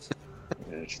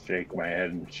 I just shake my head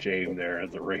in shame there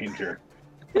as a ranger.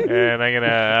 and I'm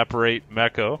gonna apparate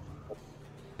Meko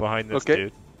behind this Okay.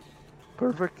 dude.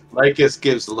 Perfect. Lycus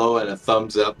gives Lowen a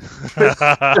thumbs up.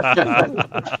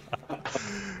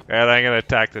 And I'm gonna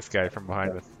attack this guy from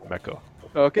behind with Meko.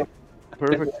 Okay.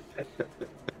 Perfect.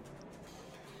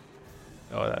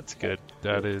 Oh, that's good.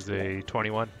 That is a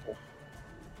 21.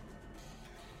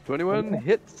 21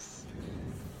 hits.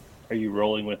 Are you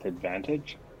rolling with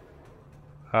advantage?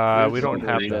 We don't have Rolling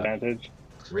that. advantage.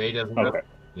 Ray doesn't Okay.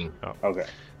 have Okay.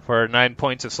 For 9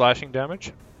 points of slashing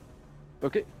damage.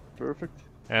 Okay. Perfect.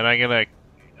 And I'm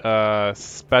gonna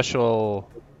special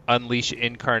unleash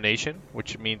incarnation,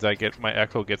 which means my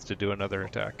echo gets to do another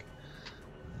attack.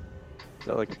 Is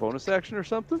that like a bonus action or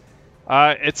something?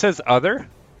 It says other.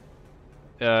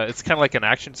 It's kind of like an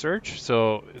action surge,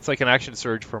 so it's like an action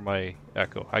surge for my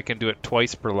echo. I can do it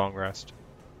twice per long rest.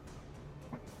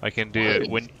 I can do it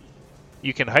when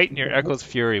you can heighten your echo's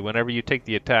fury. Whenever you take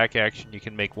the attack action, you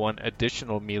can make one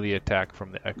additional melee attack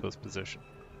from the echo's position.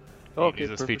 You Okay. use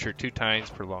this Perfect. feature 2 times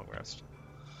per long rest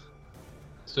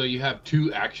So you have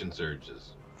 2 action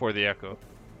surges. for the echo.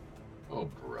 Oh,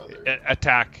 brother.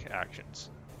 Attack actions.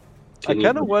 I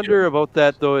kind of wonder about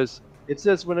that though. Is it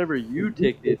says whenever you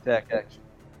take the attack action,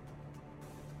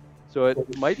 so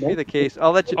it might be the case.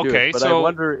 I'll let you do Okay, it, but I so-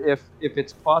 wonder if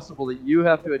it's possible that you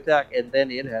have to attack and then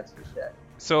it has to attack.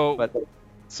 So, But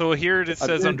so here it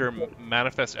says I'm- under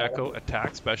Manifest Echo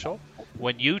Attack Special,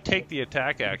 when you take the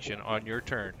attack action on your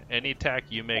turn, any attack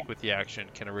you make with the action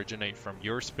can originate from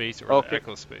your space or the Okay.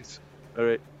 echo space. all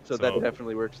right, so that So-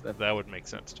 definitely works then. That would make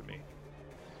sense to me.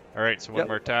 All right, so one Yep.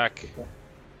 more attack.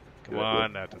 Come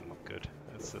on, that didn't look good.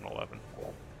 That's an 11.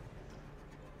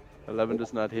 11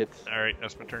 does not hit. All right,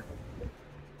 that's my turn.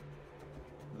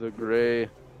 The gray.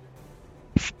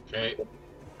 Okay.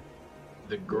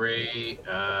 The Gray's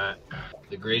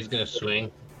gonna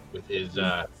swing with his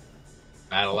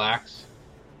battle axe.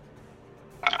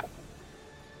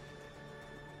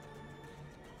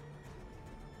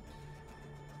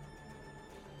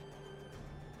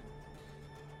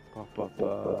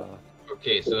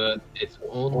 Okay, so it's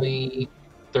only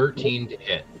 13 to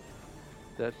hit.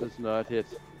 That does not hit.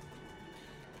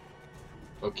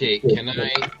 Okay, can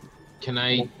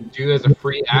I do as a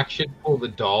free action pull the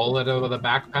doll out of the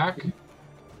backpack?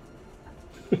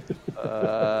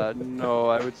 No,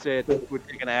 I would say it would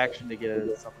take an action to get it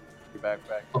in something in your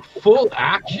backpack. A full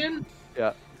action?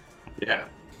 Yeah. Yeah.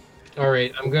 All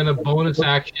right, I'm gonna bonus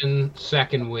action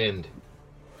second wind.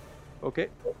 Okay.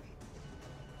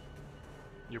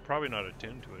 You're probably not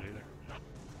attuned to it either.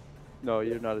 No,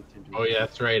 you're not attuned to it. Oh yeah,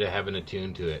 that's right. I haven't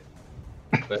attuned to it,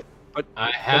 but But-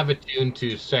 I have attuned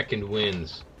to second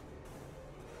winds.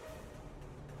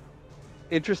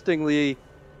 Interestingly,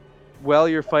 while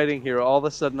you're fighting here, all of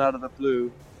a sudden out of the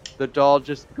blue, the doll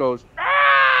just goes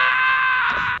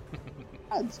 "Ah!"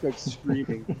 and starts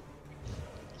screaming,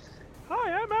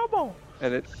 Hi, I'm Elmo.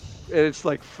 and it's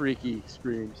like freaky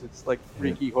screams. It's like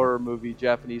freaky horror movie,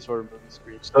 Japanese horror movie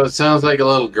screams. So it sounds like a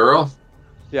little girl.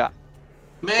 Yeah.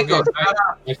 Mako, Okay,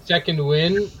 I second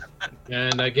wind,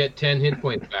 and I get 10 hit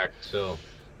points back. So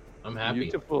I'm happy.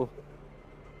 Beautiful.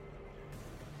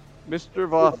 Mr.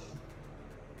 Voth.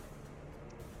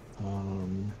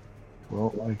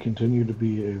 Well, I continue to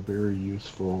be a very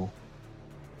useful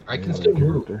I can melee still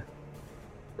move, character.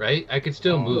 right? I can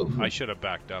still move. I should have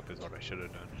backed up, is what I should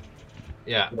have done.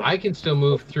 Yeah, I can still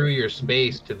move through your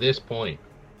space to this point.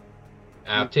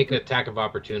 Take an attack of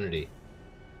opportunity.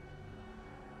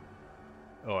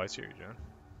 Oh, I see what you're doing.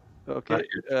 Okay.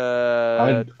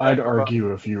 I'd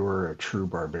argue if you were a true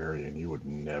barbarian, you would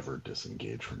never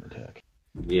disengage from attack.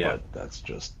 yeah. But that's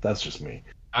just me.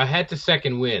 I had to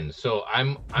second wind, so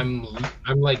I'm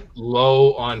like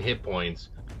low on hit points.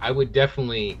 I would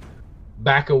definitely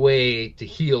back away to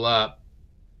heal up,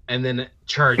 and then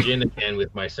charge in again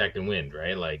with my second wind.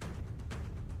 Right, like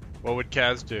What would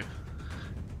Kaz do?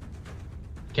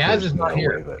 Kaz is not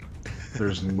here.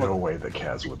 There's no way that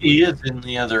Kaz would. He is in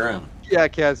the other room. Yeah,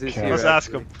 Kaz is Kaz- here. Let's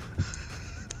ask him.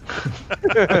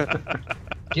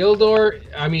 Gildor,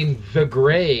 I mean, the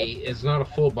Gray is not a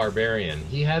full barbarian.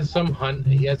 He has some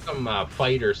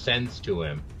fighter sense to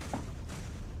him.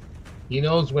 He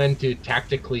knows when to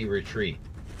tactically retreat.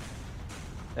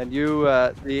 And you,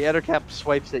 the Ettercap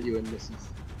swipes at you and misses.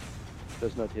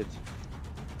 Does not hit.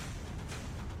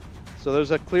 So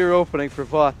there's a clear opening for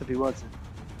Voth if he wants it.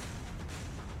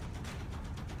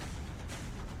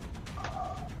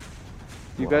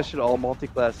 You guys should all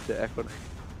multi-class to Equinite.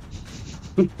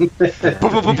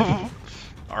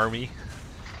 Army.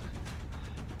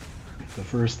 The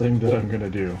first thing that I'm gonna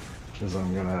do is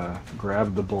I'm gonna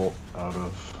grab the bolt out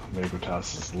of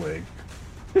Megotas's leg,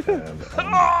 and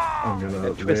I'm gonna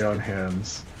lay on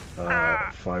hands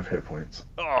 5 hit points.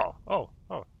 Oh,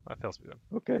 that fails me then.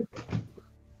 Okay.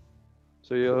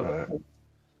 So you.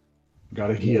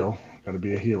 Gotta heal. Gotta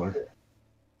be a healer.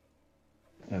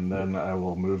 And then I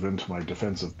will move into my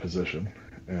defensive position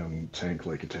and tank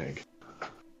like a tank.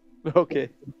 Okay.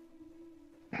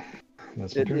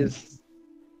 That's my It turn. is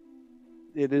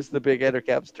the big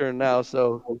Ettercap's turn now,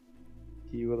 so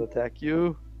he will attack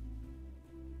you.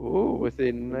 Ooh, with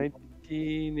a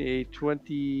 19, a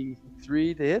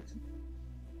 23 to hit.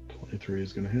 23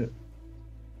 is gonna hit.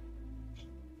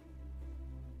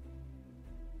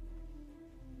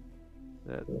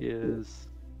 That is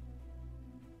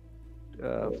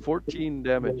 14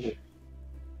 damage.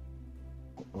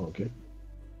 Okay.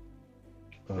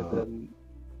 And then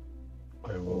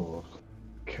I will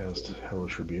cast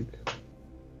Hellish Rebuke.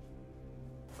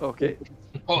 okay,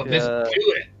 Oh, this Uh,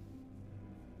 do it.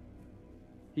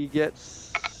 he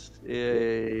gets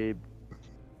a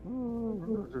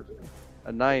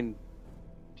 9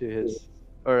 to his,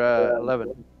 or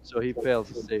 11, so he fails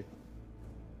to save.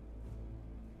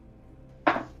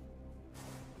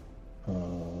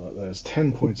 That is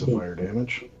 10 points of fire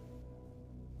damage.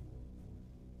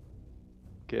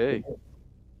 Okay.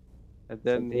 And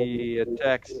then he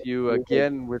attacks you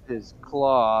again with his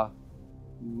claw,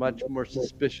 much more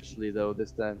suspiciously though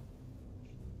this time.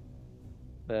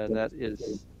 And that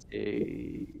is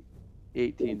a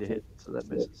 18 to hit, so that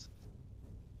misses.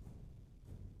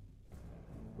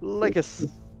 Lycus,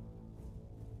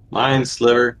 Mind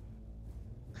Sliver.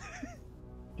 do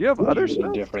you have other Use a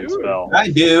spells different too? spell. I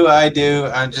do.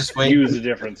 I'm just waiting. Use a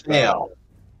different spell.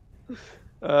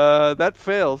 That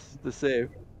fails to save.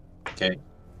 Okay.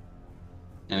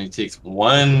 And he takes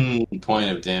 1 point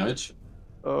of damage.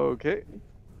 Okay.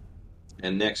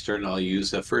 And next turn, I'll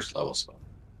use a first level spell.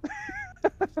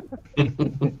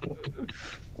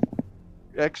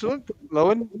 Excellent.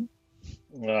 Lowen,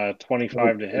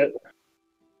 25 to hit.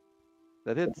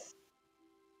 that hits.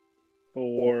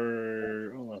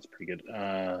 That's pretty good.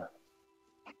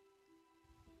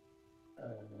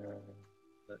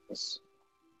 That's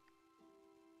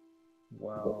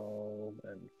 12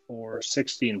 and 4,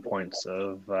 16 points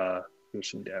of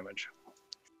piercing damage.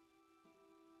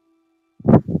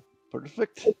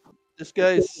 Perfect. This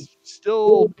guy's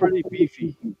still pretty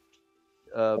beefy,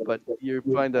 but you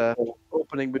find a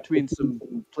opening between some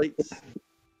plates.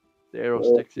 The arrow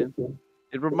sticks in.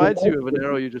 It reminds you of an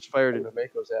arrow you just fired into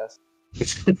Mako's ass.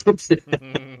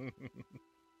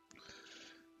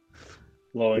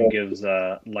 Lowen gives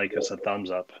Lycus a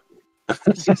thumbs up.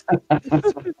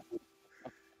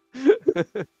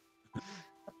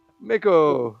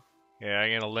 Mako. Yeah,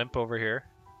 I'm gonna limp over here.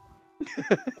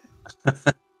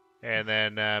 And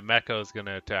then Meko's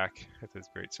gonna attack with his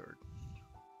greatsword.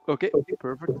 Okay,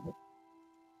 perfect. What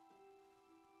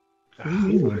do you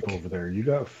mean, limp over there? You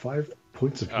got 5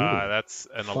 points of healing. That's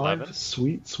an 5 11.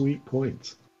 sweet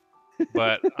points.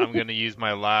 But I'm gonna use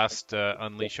my last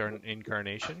Unleash our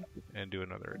Incarnation and do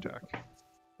another attack.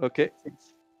 Okay.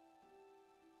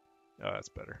 Oh, that's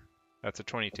better. That's a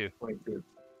 22.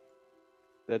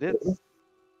 That hits.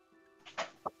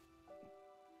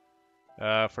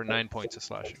 For 9 points of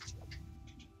slashing.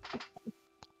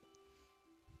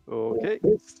 Okay.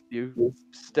 You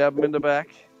stab him in the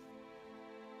back.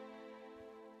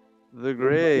 The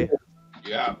Gray.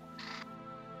 Yeah.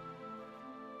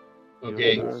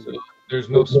 Okay, so there's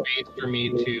no space for me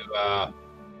to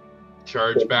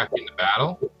charge back into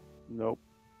battle. Nope.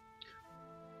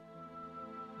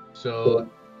 So,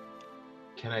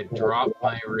 can I drop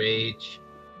my rage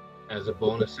as a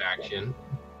bonus action?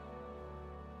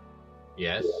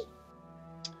 Yes.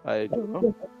 I don't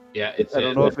know. Yeah, it says I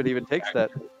don't know if it even takes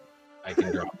that. I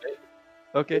can drop it.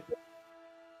 Okay.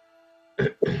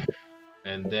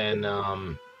 And then,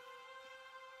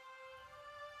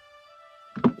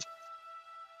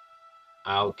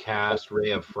 I'll cast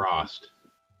Ray of Frost.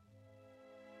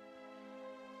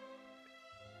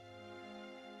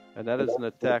 And that is an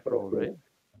attack roll, right?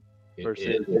 It Or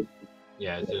save. is.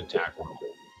 Yeah, it's an attack roll.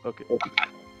 Okay.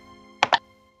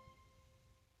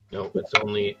 Nope, it's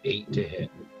only 8 to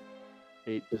hit.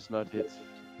 8 does not hit.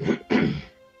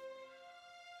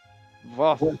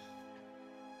 Voth.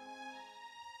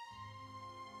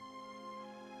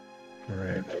 All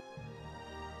right.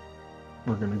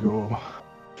 We're gonna go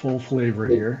full flavor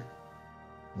here.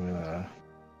 I'm gonna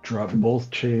drop both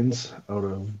chains out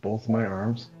of both my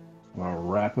arms. I'm gonna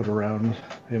wrap it around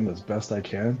him as best I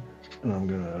can, and I'm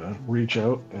gonna reach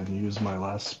out and use my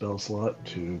last spell slot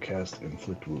to cast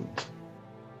Inflict Wounds.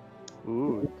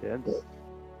 Ooh, intense.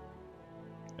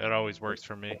 That always works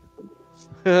for me.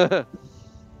 Guy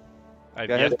I've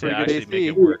has yet to pretty good actually AC. make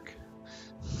it work.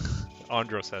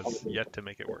 Andros has yet to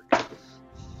make it work.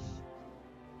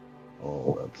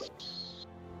 Oh, that's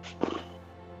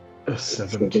a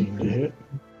 17 to hit.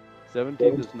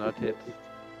 17 does not hit.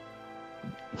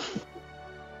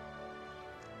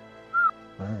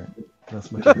 Alright,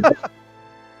 that's my turn.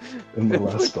 And my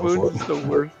last Inflict spell wounds is slot. the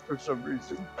worst for some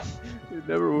reason. It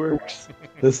never works.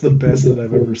 That's the best that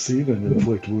I've ever seen in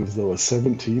Inflict Wounds, though. A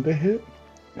 17 to hit?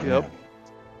 Yep.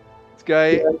 This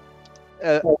guy,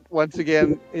 once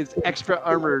again, is extra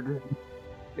armored,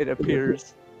 it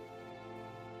appears.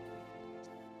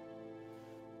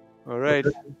 Alright.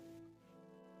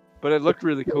 But it looked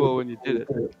really cool when you did it.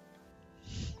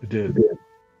 It did.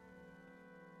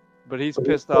 But he's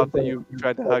pissed off that you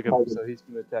tried to hug him, so he's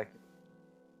going to attack you.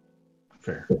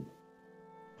 Fair.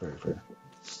 Very fair.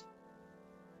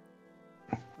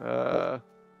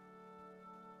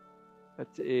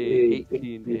 That's a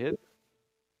 18 to hit.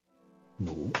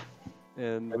 No.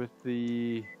 And with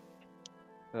the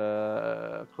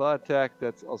claw attack,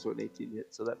 that's also an 18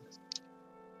 hit, so that misses.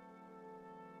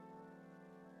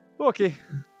 Okay.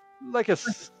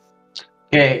 Lycus.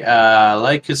 Okay,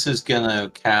 Lycus is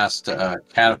gonna cast a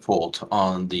catapult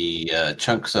on the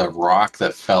chunks of rock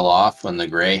that fell off when the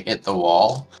gray hit the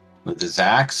wall with his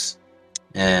axe,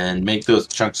 and make those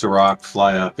chunks of rock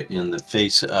fly up in the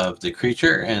face of the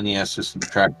creature, and he has to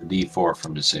subtract the D4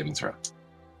 from his saving throw.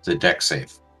 It's a dex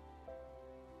save.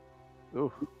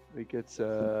 Oh, he gets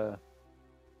 8.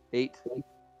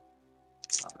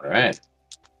 All right.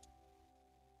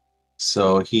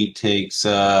 So he takes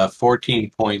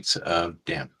 14 points of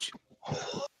damage.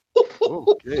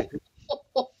 Okay.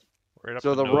 Right up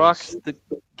So the nose. rocks that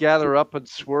gather up and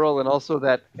swirl, and also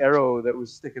that arrow that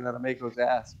was sticking out of Mako's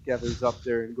ass gathers up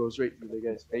there and goes right through the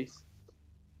guy's face.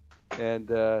 And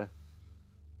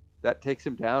that takes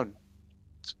him down.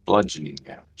 It's bludgeoning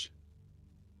damage.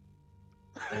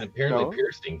 And apparently No.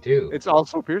 piercing, too. It's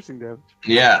also piercing damage.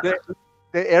 Yeah,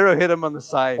 The arrow hit him on the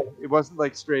side. It wasn't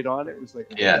like straight on. It was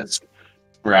like yeah, it's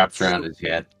wrapped around his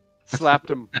head. slapped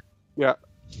him. Yeah.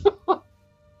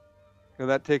 And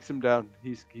that takes him down.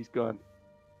 He's gone.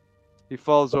 He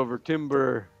falls over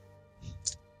timber.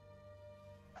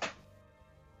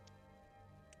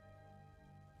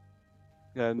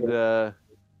 And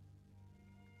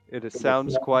it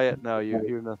sounds quiet now. You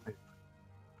hear nothing.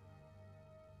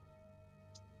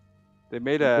 They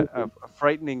made a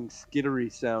frightening skittery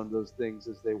sound, those things,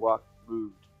 as they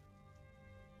moved.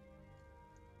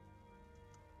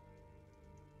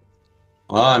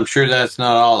 Well, I'm sure that's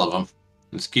not all of them.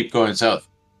 Let's keep going south.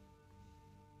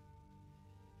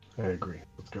 I agree.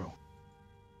 Let's go.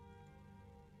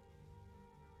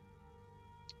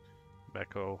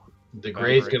 Meko. The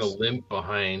Gray's Vibrates. going to limp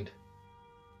behind.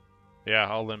 Yeah,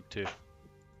 I'll limp too.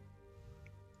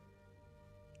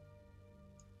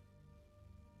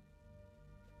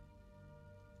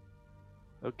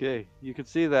 Okay, you can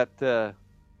see that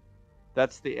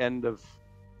that's the end of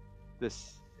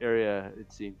this area,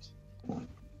 it seems.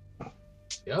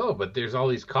 Oh, but there's all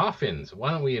these coffins.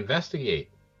 Why don't we investigate?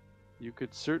 You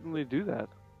could certainly do that.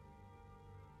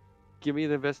 Give me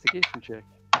an investigation check.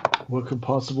 What could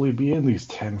possibly be in these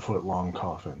 10-foot long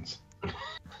coffins?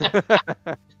 I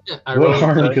What rolled,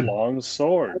 harm could... Long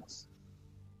swords.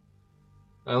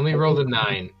 I only rolled a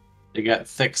 9. They got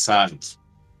thick sides.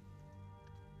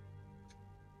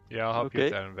 Yeah, I'll help you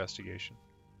with Okay. that investigation.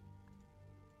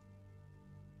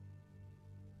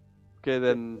 Okay,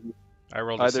 then I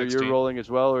rolled a either 16. you're rolling as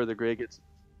well or the gray gets.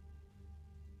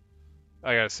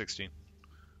 I got a 16.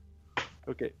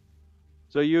 Okay.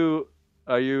 So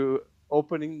are you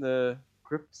opening the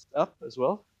crypts up as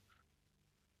well?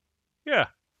 Yeah.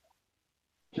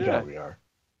 Yeah, we are.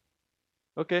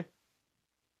 Okay.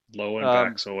 Lowen Um,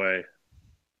 backs away.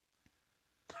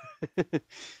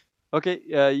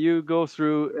 Okay, you go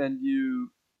through and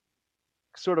you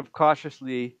sort of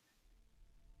cautiously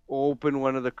open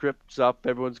one of the crypts up.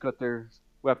 Everyone's got their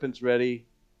weapons ready,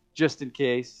 just in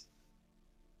case.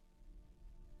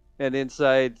 And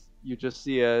inside, you just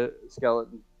see a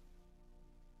skeleton.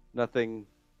 Nothing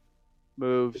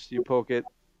moves. You poke it.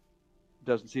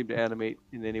 Doesn't seem to animate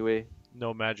in any way.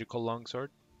 No magical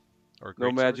longsword? Or No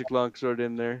greatsword? magic longsword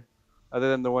in there, other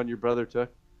than the one your brother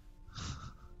took.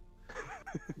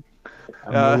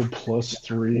 No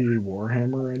 +3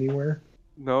 Warhammer anywhere.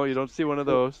 No, you don't see one of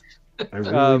those. I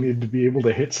really need to be able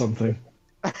to hit something.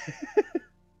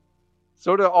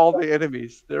 So do all the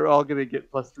enemies. They're all going to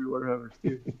get +3 Warhammers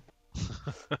too.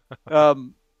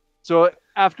 So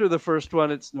after the first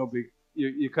one, it's no big.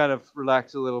 You kind of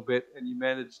relax a little bit, and you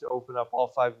manage to open up all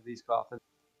 5 of these coffins.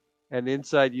 And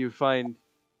inside, you find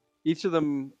each of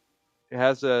them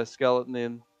has a skeleton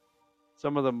in.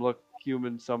 Some of them look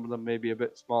human. Some of them maybe a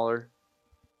bit smaller.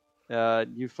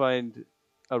 You find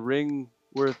a ring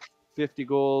worth 50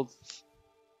 gold.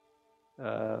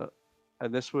 And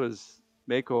this was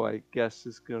Mako, I guess,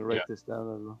 is going to write this down.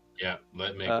 I don't know. Yeah,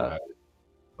 let Mako have it.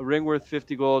 A ring worth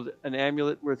 50 gold, an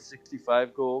amulet worth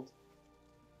 65 gold.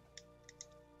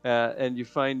 And you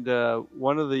find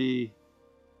one of the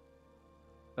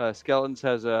skeletons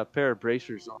has a pair of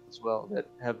bracers on as well that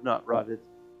have not rotted.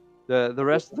 The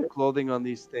rest of the clothing on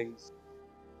these things,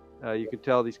 you can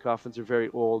tell these coffins are very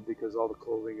old because all the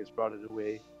clothing is rotted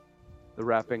away. The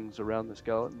wrappings around the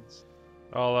skeletons.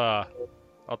 I'll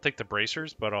take the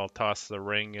bracers, but I'll toss the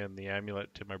ring and the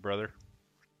amulet to my brother.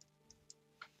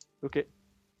 Okay.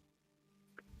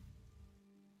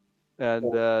 And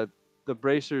the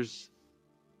bracers,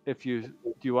 do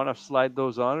you want to slide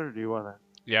those on, or do you want to?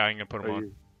 Yeah, I'm gonna put them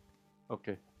on.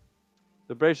 Okay.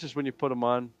 The bracers, when you put them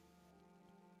on,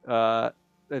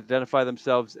 identify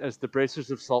themselves as the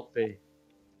bracers of Salt Bay.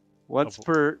 Once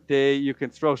per day, you can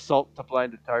throw salt to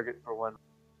blind a target for 1.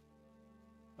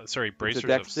 Sorry, bracers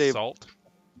dex of save. salt?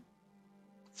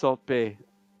 Salt Bay.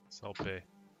 Salt Bay.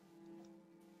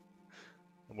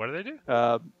 What do they do?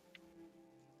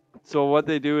 So what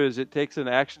they do is it takes an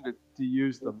action to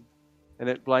use them, and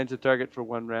it blinds a target for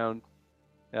 1 round.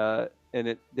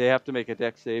 And they have to make a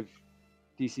dex save,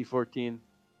 DC 14,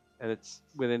 and it's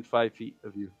within 5 feet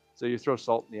of you. So you throw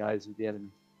salt in the eyes of the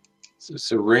enemy. So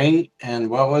it's a ring, and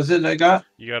what was it I got?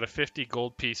 You got a 50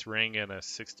 gold piece ring and a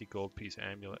 60 gold piece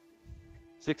amulet.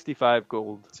 65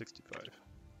 gold. 65.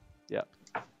 Yeah.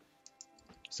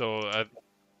 So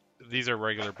these are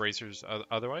regular bracers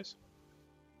otherwise?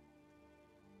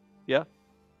 Yeah.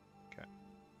 Okay.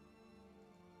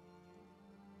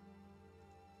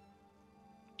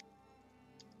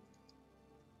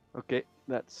 Okay.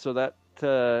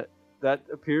 That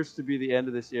appears to be the end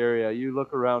of this area. You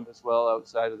look around as well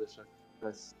outside of this,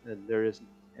 and there isn't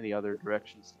any other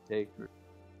directions to take.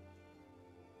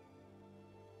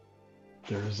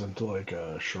 There isn't like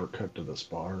a shortcut to the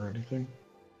spa or anything?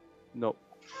 Nope.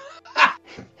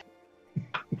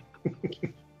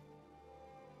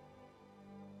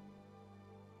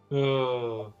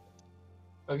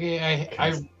 Okay,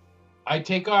 I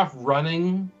take off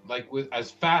running like with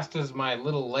as fast as my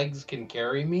little legs can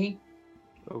carry me,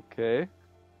 Okay.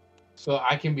 so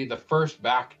I can be the first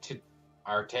back to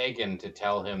Artagan to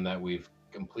tell him that we've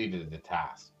completed the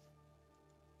task.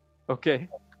 Okay.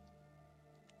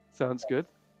 Sounds good.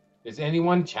 Is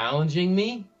anyone challenging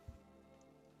me?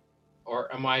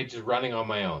 Or am I just running on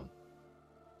my own?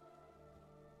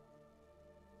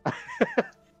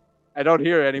 I don't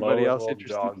hear anybody Low else little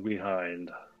interested. dog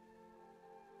behind.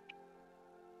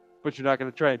 But you're not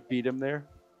going to try and beat him there?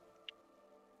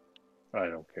 I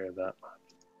don't care that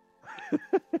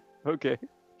much. Okay.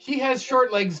 He has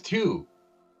short legs too.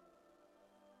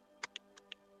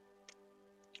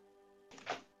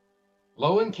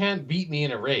 Lowen can't beat me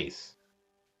in a race.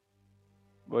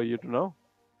 Well, you don't know.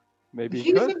 Maybe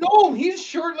he He's could. a gnome. He's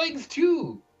short legs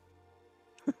too.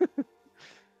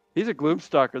 He's a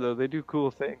Gloomstalker, though. They do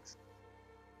cool things.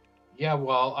 Yeah,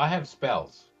 well, I have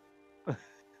spells.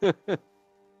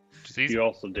 These, You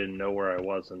also didn't know where I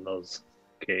was in those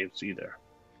caves either.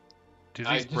 do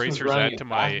I these just was bracers running add to as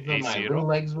my fast as AC my at little all?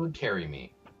 legs would carry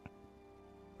me.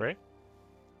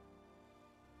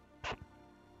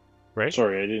 Right?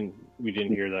 Sorry, we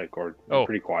didn't hear that, Gord. You're Oh.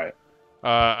 pretty quiet.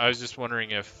 I was just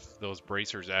wondering if those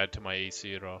bracers add to my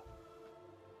AC at all.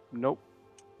 Nope.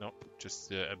 Nope, just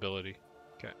the ability.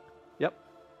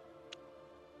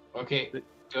 Okay,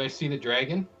 do I see the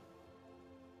dragon?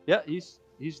 Yeah, he's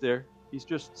there. He's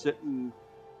just sitting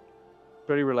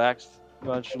pretty relaxed,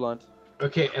 nonchalant.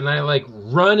 Okay, and I like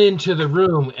run into the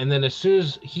room, and then as soon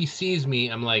as he sees me,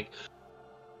 I'm like,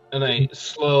 and I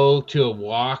slow to a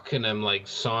walk, and I'm like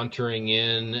sauntering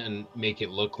in and make it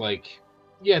look like,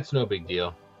 yeah, it's no big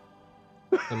deal.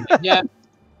 I'm like, yeah.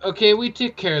 Okay, we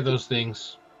take care of those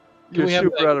things. Can You're we have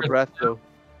super that out of crystal breath, though.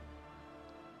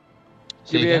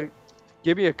 Say again?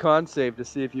 Give me a con save to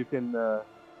see if you can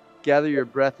gather your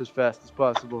breath as fast as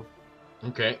possible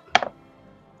Okay.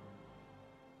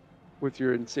 with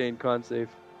your insane con save.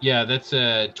 Yeah, that's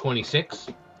 26.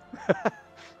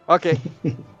 Okay.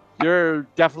 You're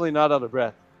definitely not out of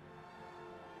breath.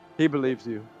 He believes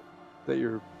you that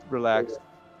you're relaxed.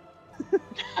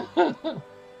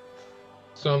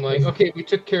 So I'm like, okay, we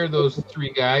took care of those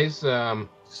 3 guys.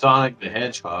 Sonic the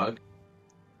Hedgehog.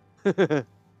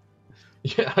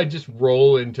 Yeah, I just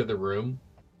roll into the room.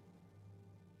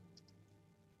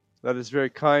 That is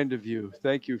very kind of you.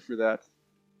 Thank you for that.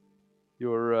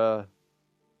 Your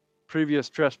previous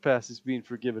trespass has been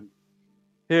forgiven.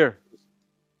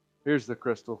 Here's the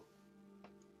crystal.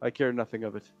 I care nothing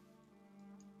of it.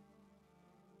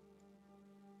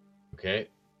 Okay.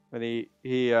 And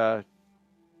he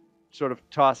sort of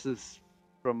tosses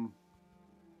from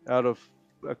out of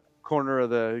a corner of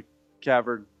the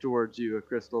cavern towards you a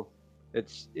crystal. It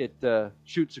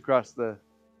shoots across the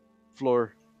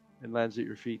floor and lands at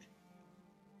your feet.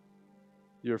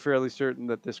 You're fairly certain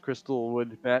that this crystal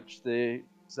would match the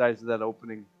size of that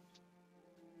opening.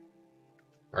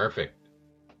 Perfect.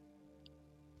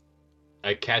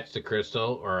 I catch the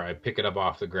crystal, or I pick it up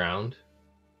off the ground.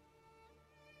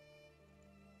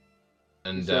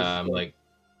 And I'm like,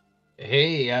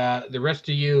 hey, the rest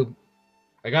of you,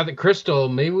 I got the crystal.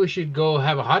 Maybe we should go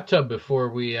have a hot tub before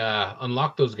we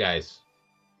unlock those guys.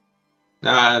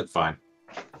 Nah, that's fine.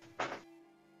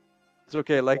 It's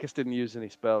okay. Lycus didn't use any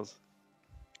spells.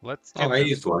 Let's Oh, get I them,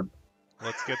 used one.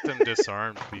 let's get them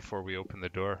disarmed before we open the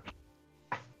door.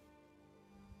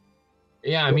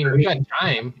 Yeah, I mean, we got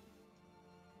time.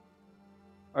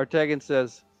 Artagan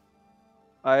says,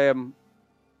 I am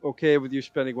okay with you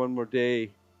spending one more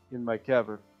day in my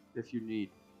cavern if you need.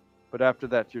 But after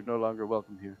that, you're no longer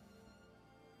welcome here.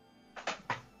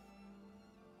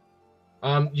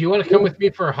 Do you want to come with me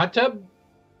for a hot tub?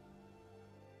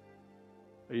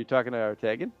 Are you talking to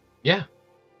Artagan? Yeah.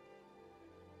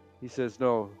 He says,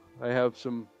 no, I have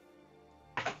some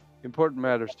important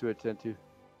matters to attend to.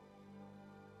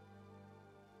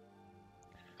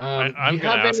 I'm do you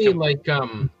gonna have ask any, him- like,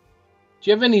 do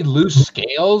you have any loose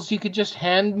scales you could just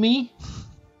hand me?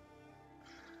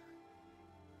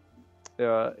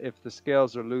 If the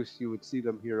scales are loose, you would see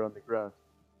them here on the ground.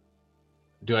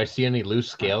 Do I see any loose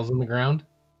scales on the ground?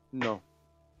 No.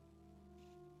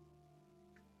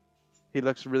 He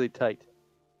looks really tight.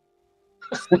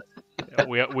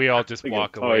 We all just Like a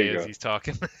walk away tiger. as he's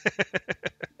talking.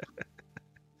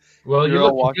 Well, You're you're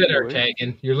all looking good, walking away.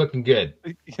 Artagan. You're looking good.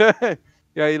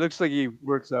 Yeah, he looks like he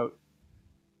works out.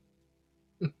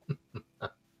 So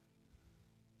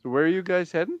where are you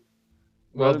guys heading?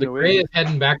 Well, Running the away? gray is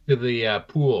heading back to the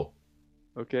pool.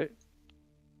 Okay.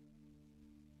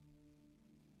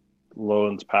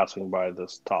 Lowen's passing by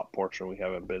this top portion we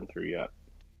haven't been through yet,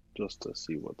 just to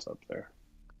see what's up there.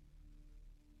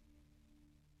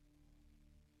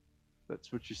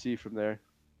 That's what you see from there.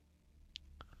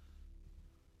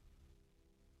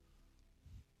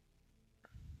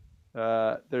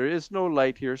 There is no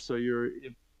light here, so you're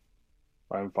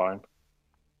I'm fine.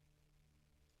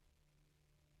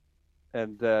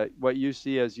 and what you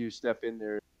see as you step in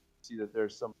there, you see that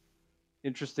there's some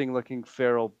interesting looking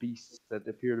feral beasts that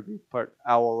appear to be part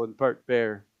owl and part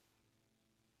bear.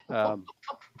 That's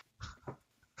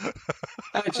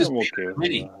just I'm okay with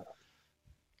pretty. that.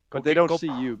 But they don't go-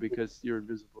 see you because you're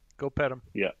invisible. Go pet him.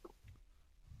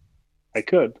 I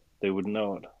could. They wouldn't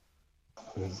know it.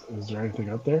 Is there anything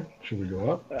up there? Should we go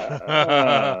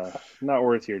up? Not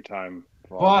worth your time.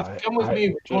 Boss, I- come with I- me.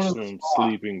 We're Just going to some the spa.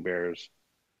 sleeping bears.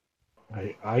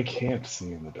 I can't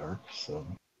see in the dark, so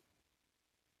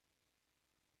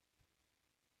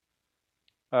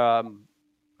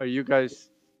Are you guys,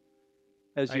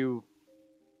 as I- you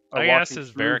are I asked walking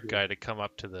his through barrack here- guy to come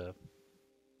up to the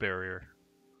barrier.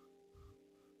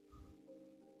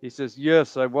 He says,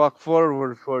 yes, I walk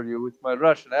forward for you with my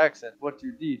Russian accent. What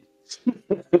you did.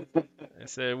 I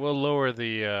said, we'll lower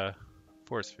the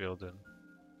force field and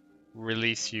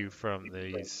release you from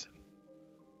these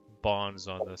bonds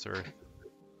on this earth.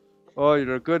 Oh,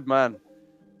 you're a good man.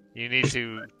 You need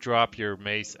to drop your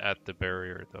mace at the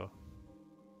barrier, though.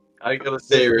 I gotta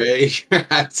say, Ray, your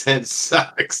accent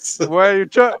sucks. Why you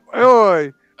try?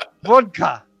 Oi,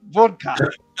 vodka, vodka,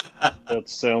 That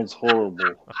sounds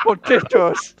horrible.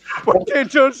 potatoes,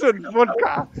 potatoes and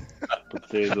vodka.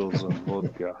 Potatoes and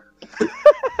vodka.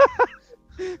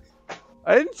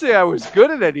 I didn't say I was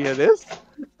good at any of this.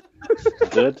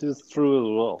 That is true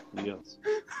as well. Yes.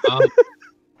 Um,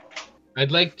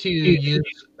 I'd like to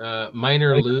use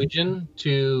minor illusion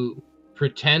to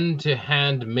pretend to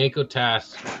hand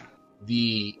Makotas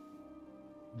the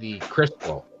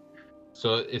crystal.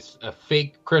 So it's a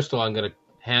fake crystal I'm gonna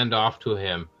hand off to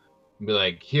him and be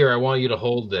like, "Here, I want you to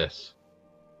hold this."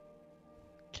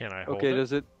 Can I hold Okay,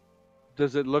 it?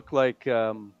 does it look like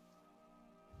the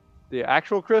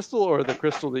actual crystal or the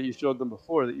crystal that you showed them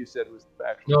before that you said was the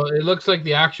actual? No, it looks like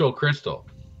the actual crystal.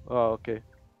 Oh, okay.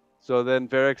 So then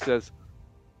Varric says,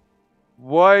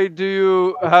 "Why do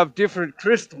you have different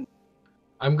crystals?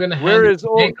 I'm gonna hand Where it is to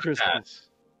old Makotas. crystal?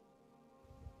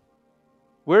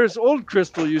 Where's old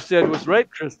crystal? You said was right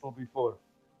crystal before."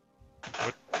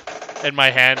 And my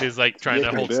hand is like trying to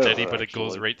Yeah, hold it steady, is, but it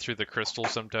goes actually. right through the crystal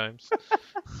sometimes.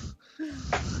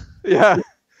 Yeah,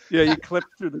 yeah, you clip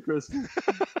through the crystal.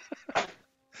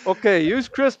 Okay, use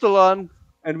crystal on,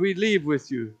 and we leave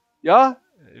with you. Yeah?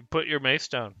 Put your mace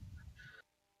down.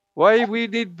 Why we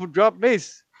need to drop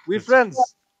mace? We It's-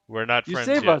 friends. We're not You friends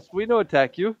save yet. us. We no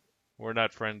attack you. We're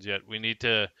not friends yet. We need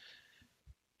to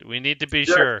be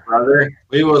Sure, sure. brother.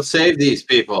 We will save these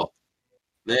people.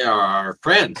 They are our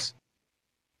friends.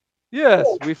 Yes,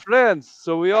 we friends.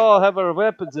 So we all have our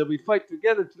weapons and we fight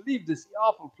together to leave this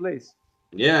awful place.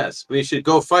 Yes, we should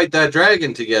go fight that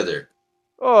dragon together.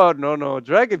 Oh no,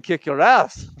 dragon kick your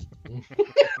ass.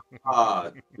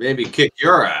 Maybe kick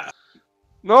your ass.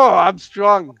 No, I'm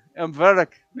strong. I'm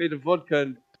Varric, made of vodka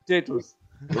and potatoes.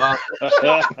 Well,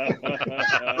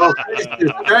 go face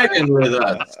this dragon with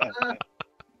us.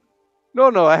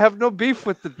 No, I have no beef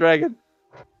with the dragon.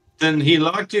 Then he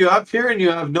locked you up here and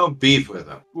you have no beef with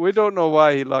him. We don't know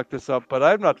why he locked us up, but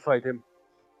I'm not fight him.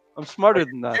 I'm smarter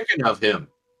than that. Chicken of him.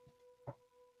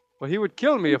 Well, he would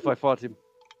kill me if I fought him.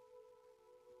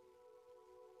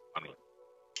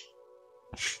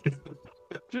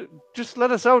 Just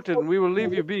let us out and we will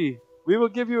leave you be. We will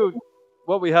give you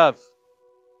what we have.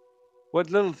 What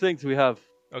little things we have,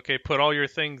 Okay, put all your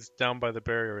things down by the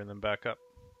barrier and then back up.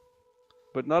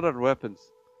 but not our weapons.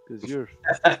 Because you're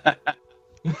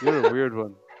a weird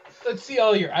one. Let's see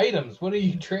all your items. What are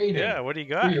you trading? Yeah, what do you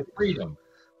For got? your freedom.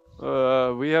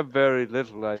 We have very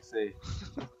little, I say.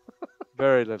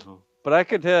 Very little. But I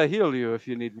could heal you if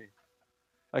you need me.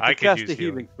 I could could cast use the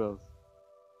healing healing. spells.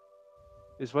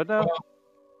 Is what now?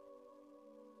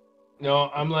 No,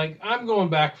 I'm going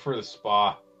back for the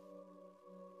spa.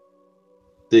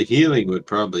 The healing would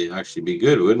probably actually be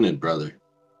good, wouldn't it, brother?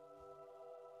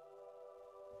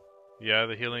 Yeah,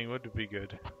 the healing would be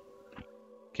good.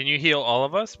 Can you heal all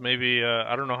of us? Maybe,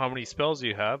 I don't know how many spells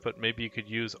you have, but maybe you could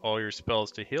use all your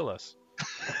spells to heal us.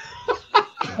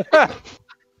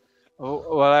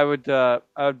 Oh, well, I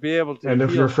would be able to. And if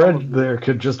heal your some of friend there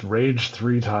could just rage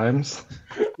 3 times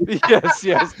you.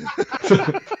 Yes.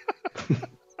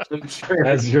 I'm sure.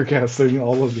 as you're casting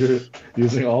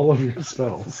using all of your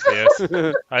spells. Yes.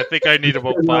 I think I need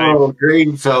about No,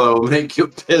 green fellow will make you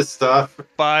pissed off.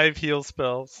 5 heal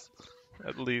spells,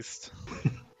 at least.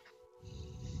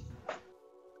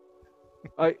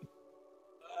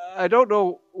 I don't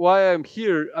know why I'm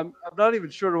here. I'm not even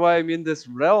sure why I'm in this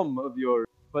realm of yours.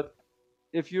 But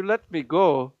if you let me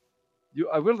go,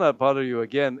 I will not bother you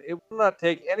again. It will not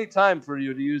take any time for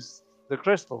you to use the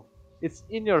crystal. It's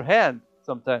in your hand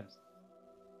sometimes.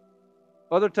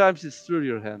 Other times it's through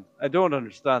your hand. I don't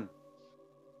understand.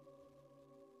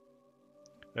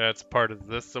 That's part of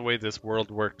this, the way this world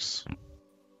works.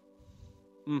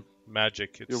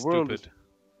 Magic, it's Your world stupid.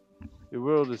 Your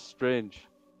world is strange.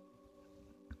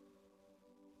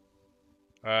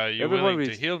 You Everyone willing to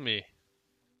reads- heal me?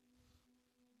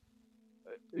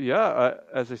 Yeah,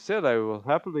 as I said, I will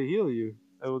happily heal you.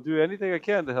 I will do anything I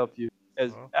can to help you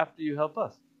after you help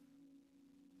us.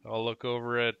 I'll look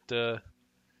over at the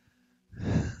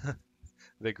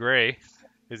Gray.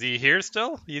 Is he here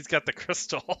still? He's got the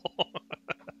crystal.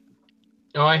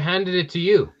 Oh, I handed it to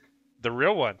you. The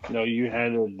real one. No, you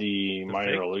handled the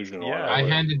minor fake- illusion. yeah. one. I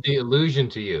handed the illusion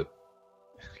to you.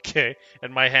 Okay,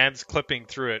 and my hand's clipping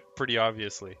through it pretty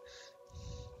obviously.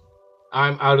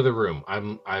 I'm out of the room.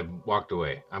 I've walked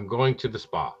away. I'm going to the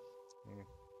spa.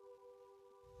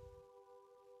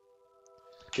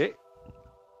 Okay.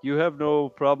 You have no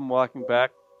problem walking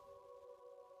back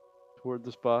toward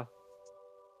the spa?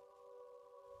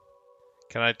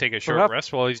 Can I take a short Perhaps-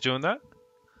 rest while he's doing that?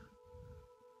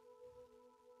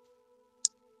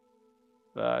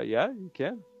 Yeah, you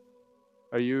can.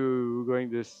 Are you going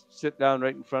to sit down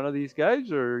right in front of these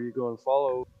guys, or are you going to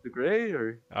follow the Gray?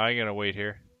 Or I'm gonna wait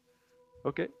here.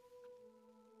 okay,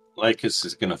 Lycus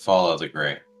is going to follow the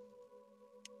gray.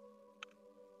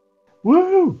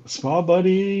 Woo! Spa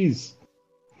buddies!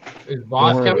 Is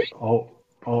boss Don't worry, coming?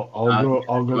 I'll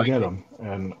go Like- get him,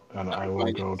 and I will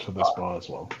Like- go to the spa as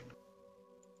well.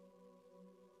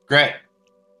 Great.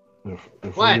 If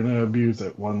What? we're gonna abuse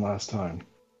it one last time.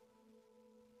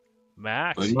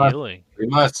 Max We must- healing. We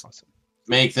must Awesome.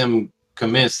 make them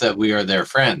convinced that we are their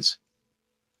friends.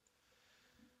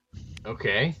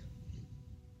 Okay.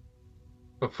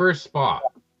 But first, spa.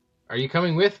 Are you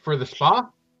coming with for the spa?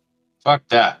 Fuck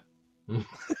that.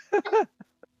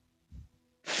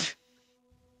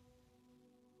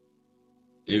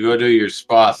 You go do your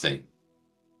spa thing.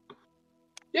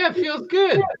 Yeah, it feels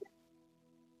good.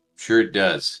 Sure it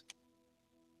does.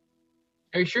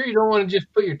 Are you sure you don't want to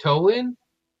just put your toe in?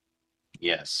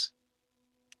 Yes.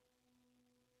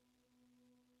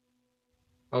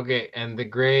 Okay, and the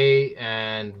Gray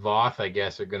and Voth, I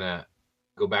guess, are gonna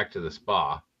go back to the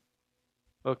spa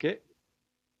Okay.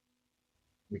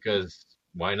 because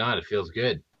why not? It feels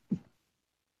good.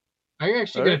 I'm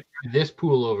actually All gonna right. try this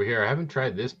pool over here. I haven't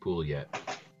tried this pool yet.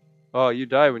 Oh, you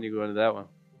die when you go into that one.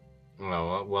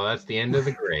 Well, that's the end of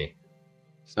the Gray.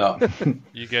 So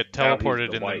You get Now he's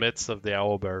teleported the in white. the midst of the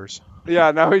owl bears.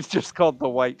 Yeah, now he's just called the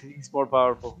White. He's more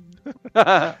powerful.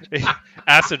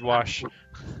 Acid wash.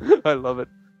 I love it.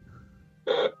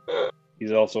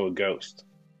 He's also a ghost.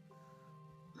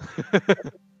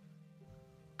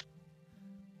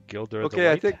 Gilder Okay, the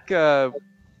I White. think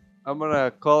I'm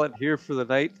gonna call it here for the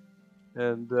night.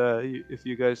 And if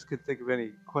you guys could think of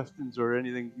any questions or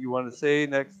anything you want to say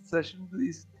next session to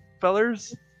these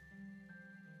fellers.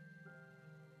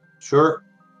 sure.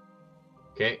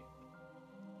 Okay.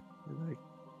 Like,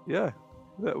 yeah,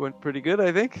 that went pretty good,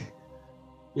 I think.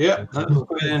 Yeah, that was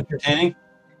quite entertaining.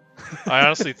 I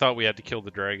honestly thought we had to kill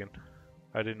the dragon.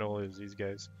 I didn't know it was these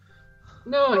guys.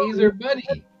 No, he's our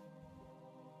buddy.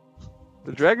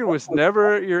 The dragon was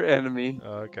never your enemy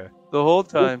Okay. the whole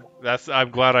time. I'm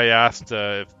glad I asked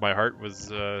if my heart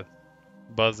was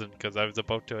buzzing because I was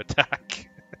about to attack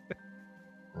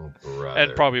Oh, brother.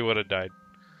 and probably would have died.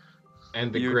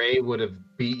 And the You- Gray would have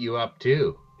beat you up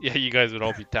too. Yeah, you guys would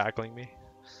all be tackling me.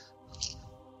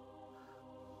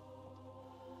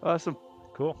 Awesome.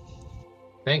 Cool.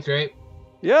 Thanks, Ray.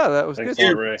 Yeah, that was Thanks,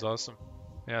 good. Ray. That's awesome.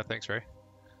 Yeah, thanks, Ray.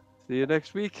 See you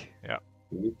next week.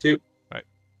 You too.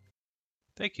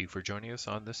 Thank you for joining us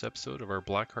on this episode of our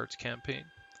Black Hearts campaign.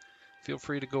 Feel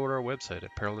free to go to our website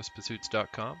at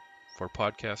perilouspursuits.com for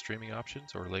podcast streaming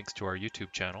options or links to our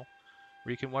YouTube channel,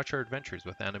 where you can watch our adventures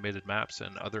with animated maps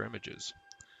and other images.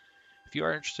 If you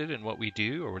are interested in what we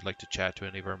do or would like to chat to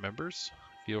any of our members,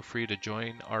 feel free to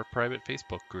join our private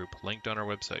Facebook group linked on our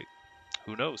website.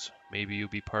 Who knows, maybe you'll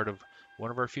be part of one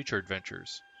of our future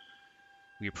adventures.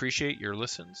 We appreciate your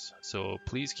listens, so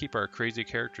please keep our crazy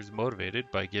characters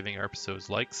motivated by giving our episodes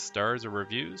likes, stars, or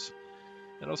reviews,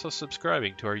 and also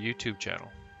subscribing to our YouTube channel.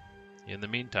 In the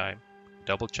meantime,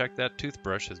 double check that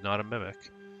toothbrush is not a mimic.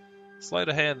 Slide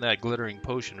a hand that glittering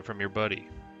potion from your buddy,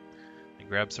 and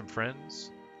grab some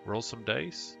friends, roll some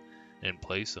dice, and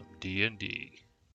play some D&D.